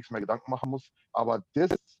sich über nichts mehr Gedanken machen muss. Aber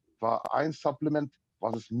das war ein Supplement,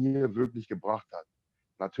 was es mir wirklich gebracht hat.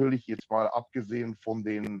 Natürlich jetzt mal abgesehen von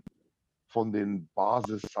den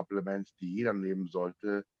Basis-Supplements, die jeder nehmen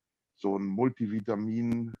sollte, so ein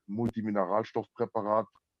Multivitamin, Multimineralstoffpräparat,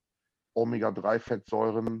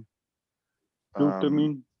 Omega-3-Fettsäuren,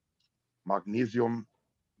 Glutamin. Magnesium.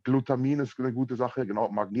 Glutamin ist eine gute Sache,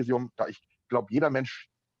 genau, Magnesium. Da ich glaube, jeder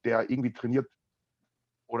Mensch, der irgendwie trainiert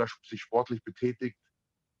oder sich sportlich betätigt,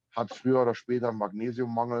 hat früher oder später einen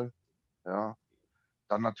Magnesiummangel. Ja.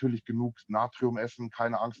 Dann natürlich genug Natrium essen,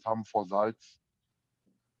 keine Angst haben vor Salz.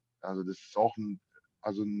 Also das ist auch ein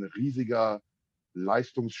riesiger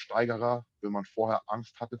Leistungssteigerer, wenn man vorher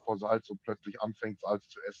Angst hatte vor Salz und plötzlich anfängt, Salz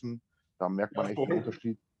zu essen. Da merkt man echt den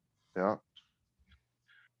Unterschied. Ja.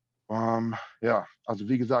 Ja, also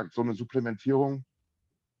wie gesagt, so eine Supplementierung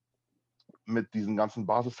mit diesen ganzen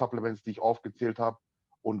Basis-Supplements, die ich aufgezählt habe.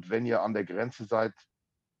 Und wenn ihr an der Grenze seid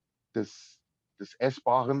des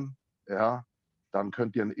Essbaren, ja, dann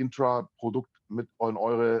könnt ihr ein Intra-Produkt mit in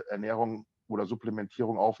eure Ernährung oder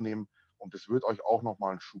Supplementierung aufnehmen und es wird euch auch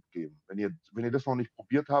nochmal einen Schub geben. Wenn ihr das noch nicht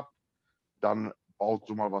probiert habt, dann baut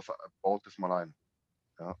das mal ein.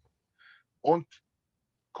 Ja. Und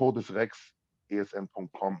Code ist Rex,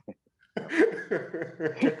 esn.com.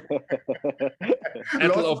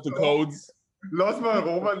 Battle of the Codes. Lass mal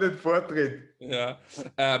Roman den Vortritt. Ja.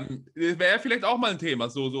 Wäre vielleicht auch mal ein Thema,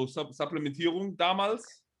 so Supplementierung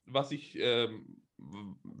damals, wie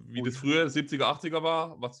das früher 70er, 80er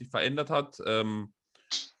war, was sich verändert hat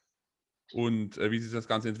und wie sich das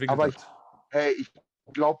Ganze entwickelt hat. Hey, ich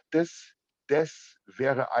glaube, das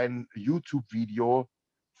wäre ein YouTube-Video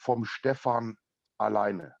vom Stefan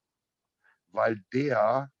alleine, weil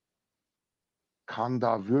der kann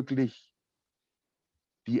da wirklich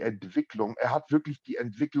er hat wirklich die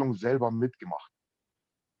Entwicklung selber mitgemacht.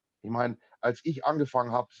 Ich meine, als ich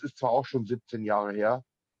angefangen habe, es ist zwar auch schon 17 Jahre her,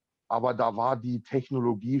 aber da war die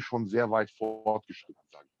Technologie schon sehr weit fortgeschritten,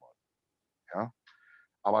 sage ich mal. Ja?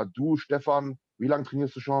 Aber du, Stefan, Wie lange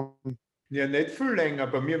trainierst du schon? Ja, nicht viel länger.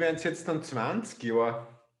 Bei mir wären es jetzt dann 20 Jahre.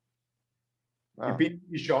 Ja.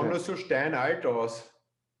 Ich schaue nur so steinalt aus.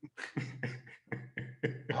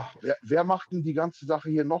 Ach, wer macht denn die ganze Sache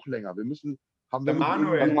hier noch länger? Haben wir Der nicht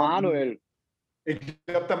Manuel. irgendjemanden- Manuel. Ich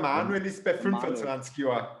glaube, der Manuel ist bei 25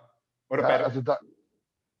 Jahren. Oder Ja, bei also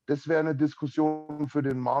das wäre eine Diskussion für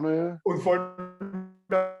den Manuel. und vor allem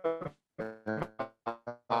der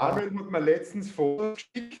Manuel hat mir letztens Fotos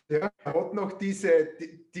geschickt. Ja. Er hat noch diese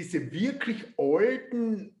wirklich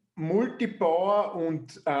alten Multibauer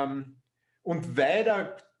und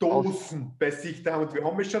weiter Dosen bei sich da. Und wir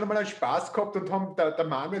haben schon einmal einen Spaß gehabt und haben, der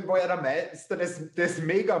Manuel war ja der Meister des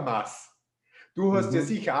Megamass. Du hast ja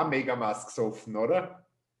sicher auch Megamass gesoffen, oder?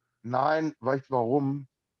 Nein, weißt du warum?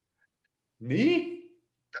 Nie?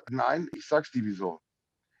 Nein, ich sag's dir wieso.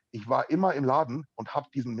 Ich war immer im Laden und habe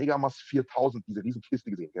diesen Megamass 4000, diese riesen Kiste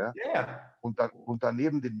gesehen, gell? Ja. Und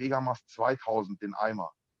daneben den Megamass 2000, den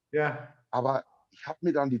Eimer. Ja. Aber ich habe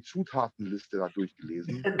mir dann die Zutatenliste da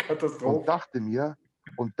durchgelesen Katastrophe.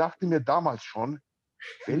 und dachte mir damals schon,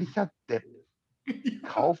 welcher Depp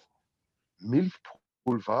kauft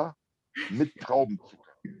Milchpulver mit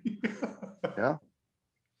Traubenzucker? Ja?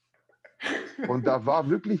 Und da war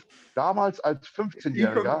wirklich damals als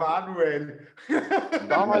 15-Jähriger, Manuel.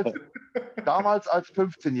 damals als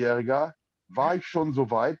 15-Jähriger war ich schon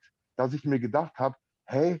so weit, dass ich mir gedacht habe,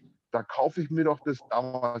 hey, da kaufe ich mir doch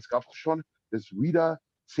damals gab es schon, das Reader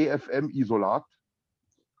CFM-Isolat.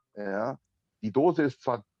 Ja, die Dose ist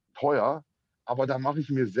zwar teuer, aber da mache ich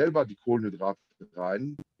mir selber die Kohlenhydrate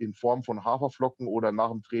rein, in Form von Haferflocken oder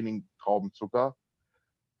nach dem Training Traubenzucker.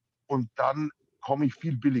 Und dann komme ich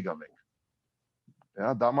viel billiger weg.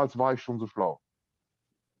 Ja, damals war ich schon so schlau.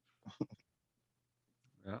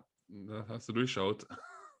 Ja, da hast du durchschaut.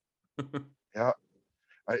 Ja,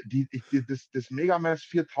 das Megamass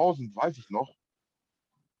 4000 weiß ich noch.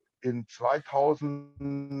 In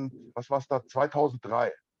 2000, was war es da?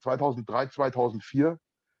 2003, 2004,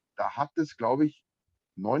 da hat es, glaube ich,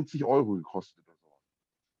 90 € gekostet oder so.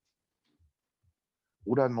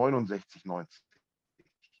 Oder 69,90.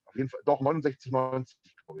 Auf jeden Fall, doch 69,90,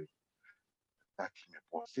 glaube ich. Da dachte ich mir,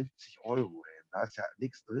 boah, 70 €, ey, da ist ja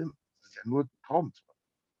nichts drin. Das ist ja nur Traubenzucker.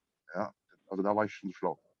 Ja, also da war ich schon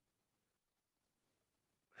schlau.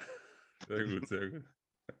 Sehr gut, sehr gut.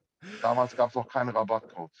 Damals gab es auch keine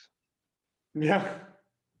Rabattcodes. Ja.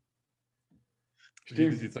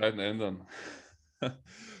 Wie sich die Zeiten ändern.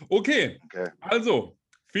 Okay, also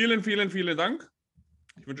vielen, vielen, vielen Dank.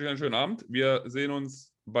 Ich wünsche euch einen schönen Abend. Wir sehen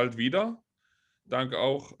uns bald wieder. Danke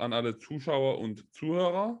auch an alle Zuschauer und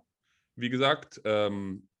Zuhörer. Wie gesagt,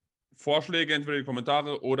 Vorschläge entweder in die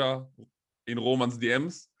Kommentare oder in Romans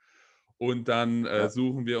DMs. Und dann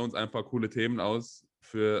suchen wir uns ein paar coole Themen aus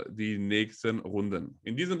für die nächsten Runden.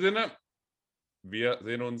 In diesem Sinne, wir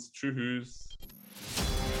sehen uns. Tschüss.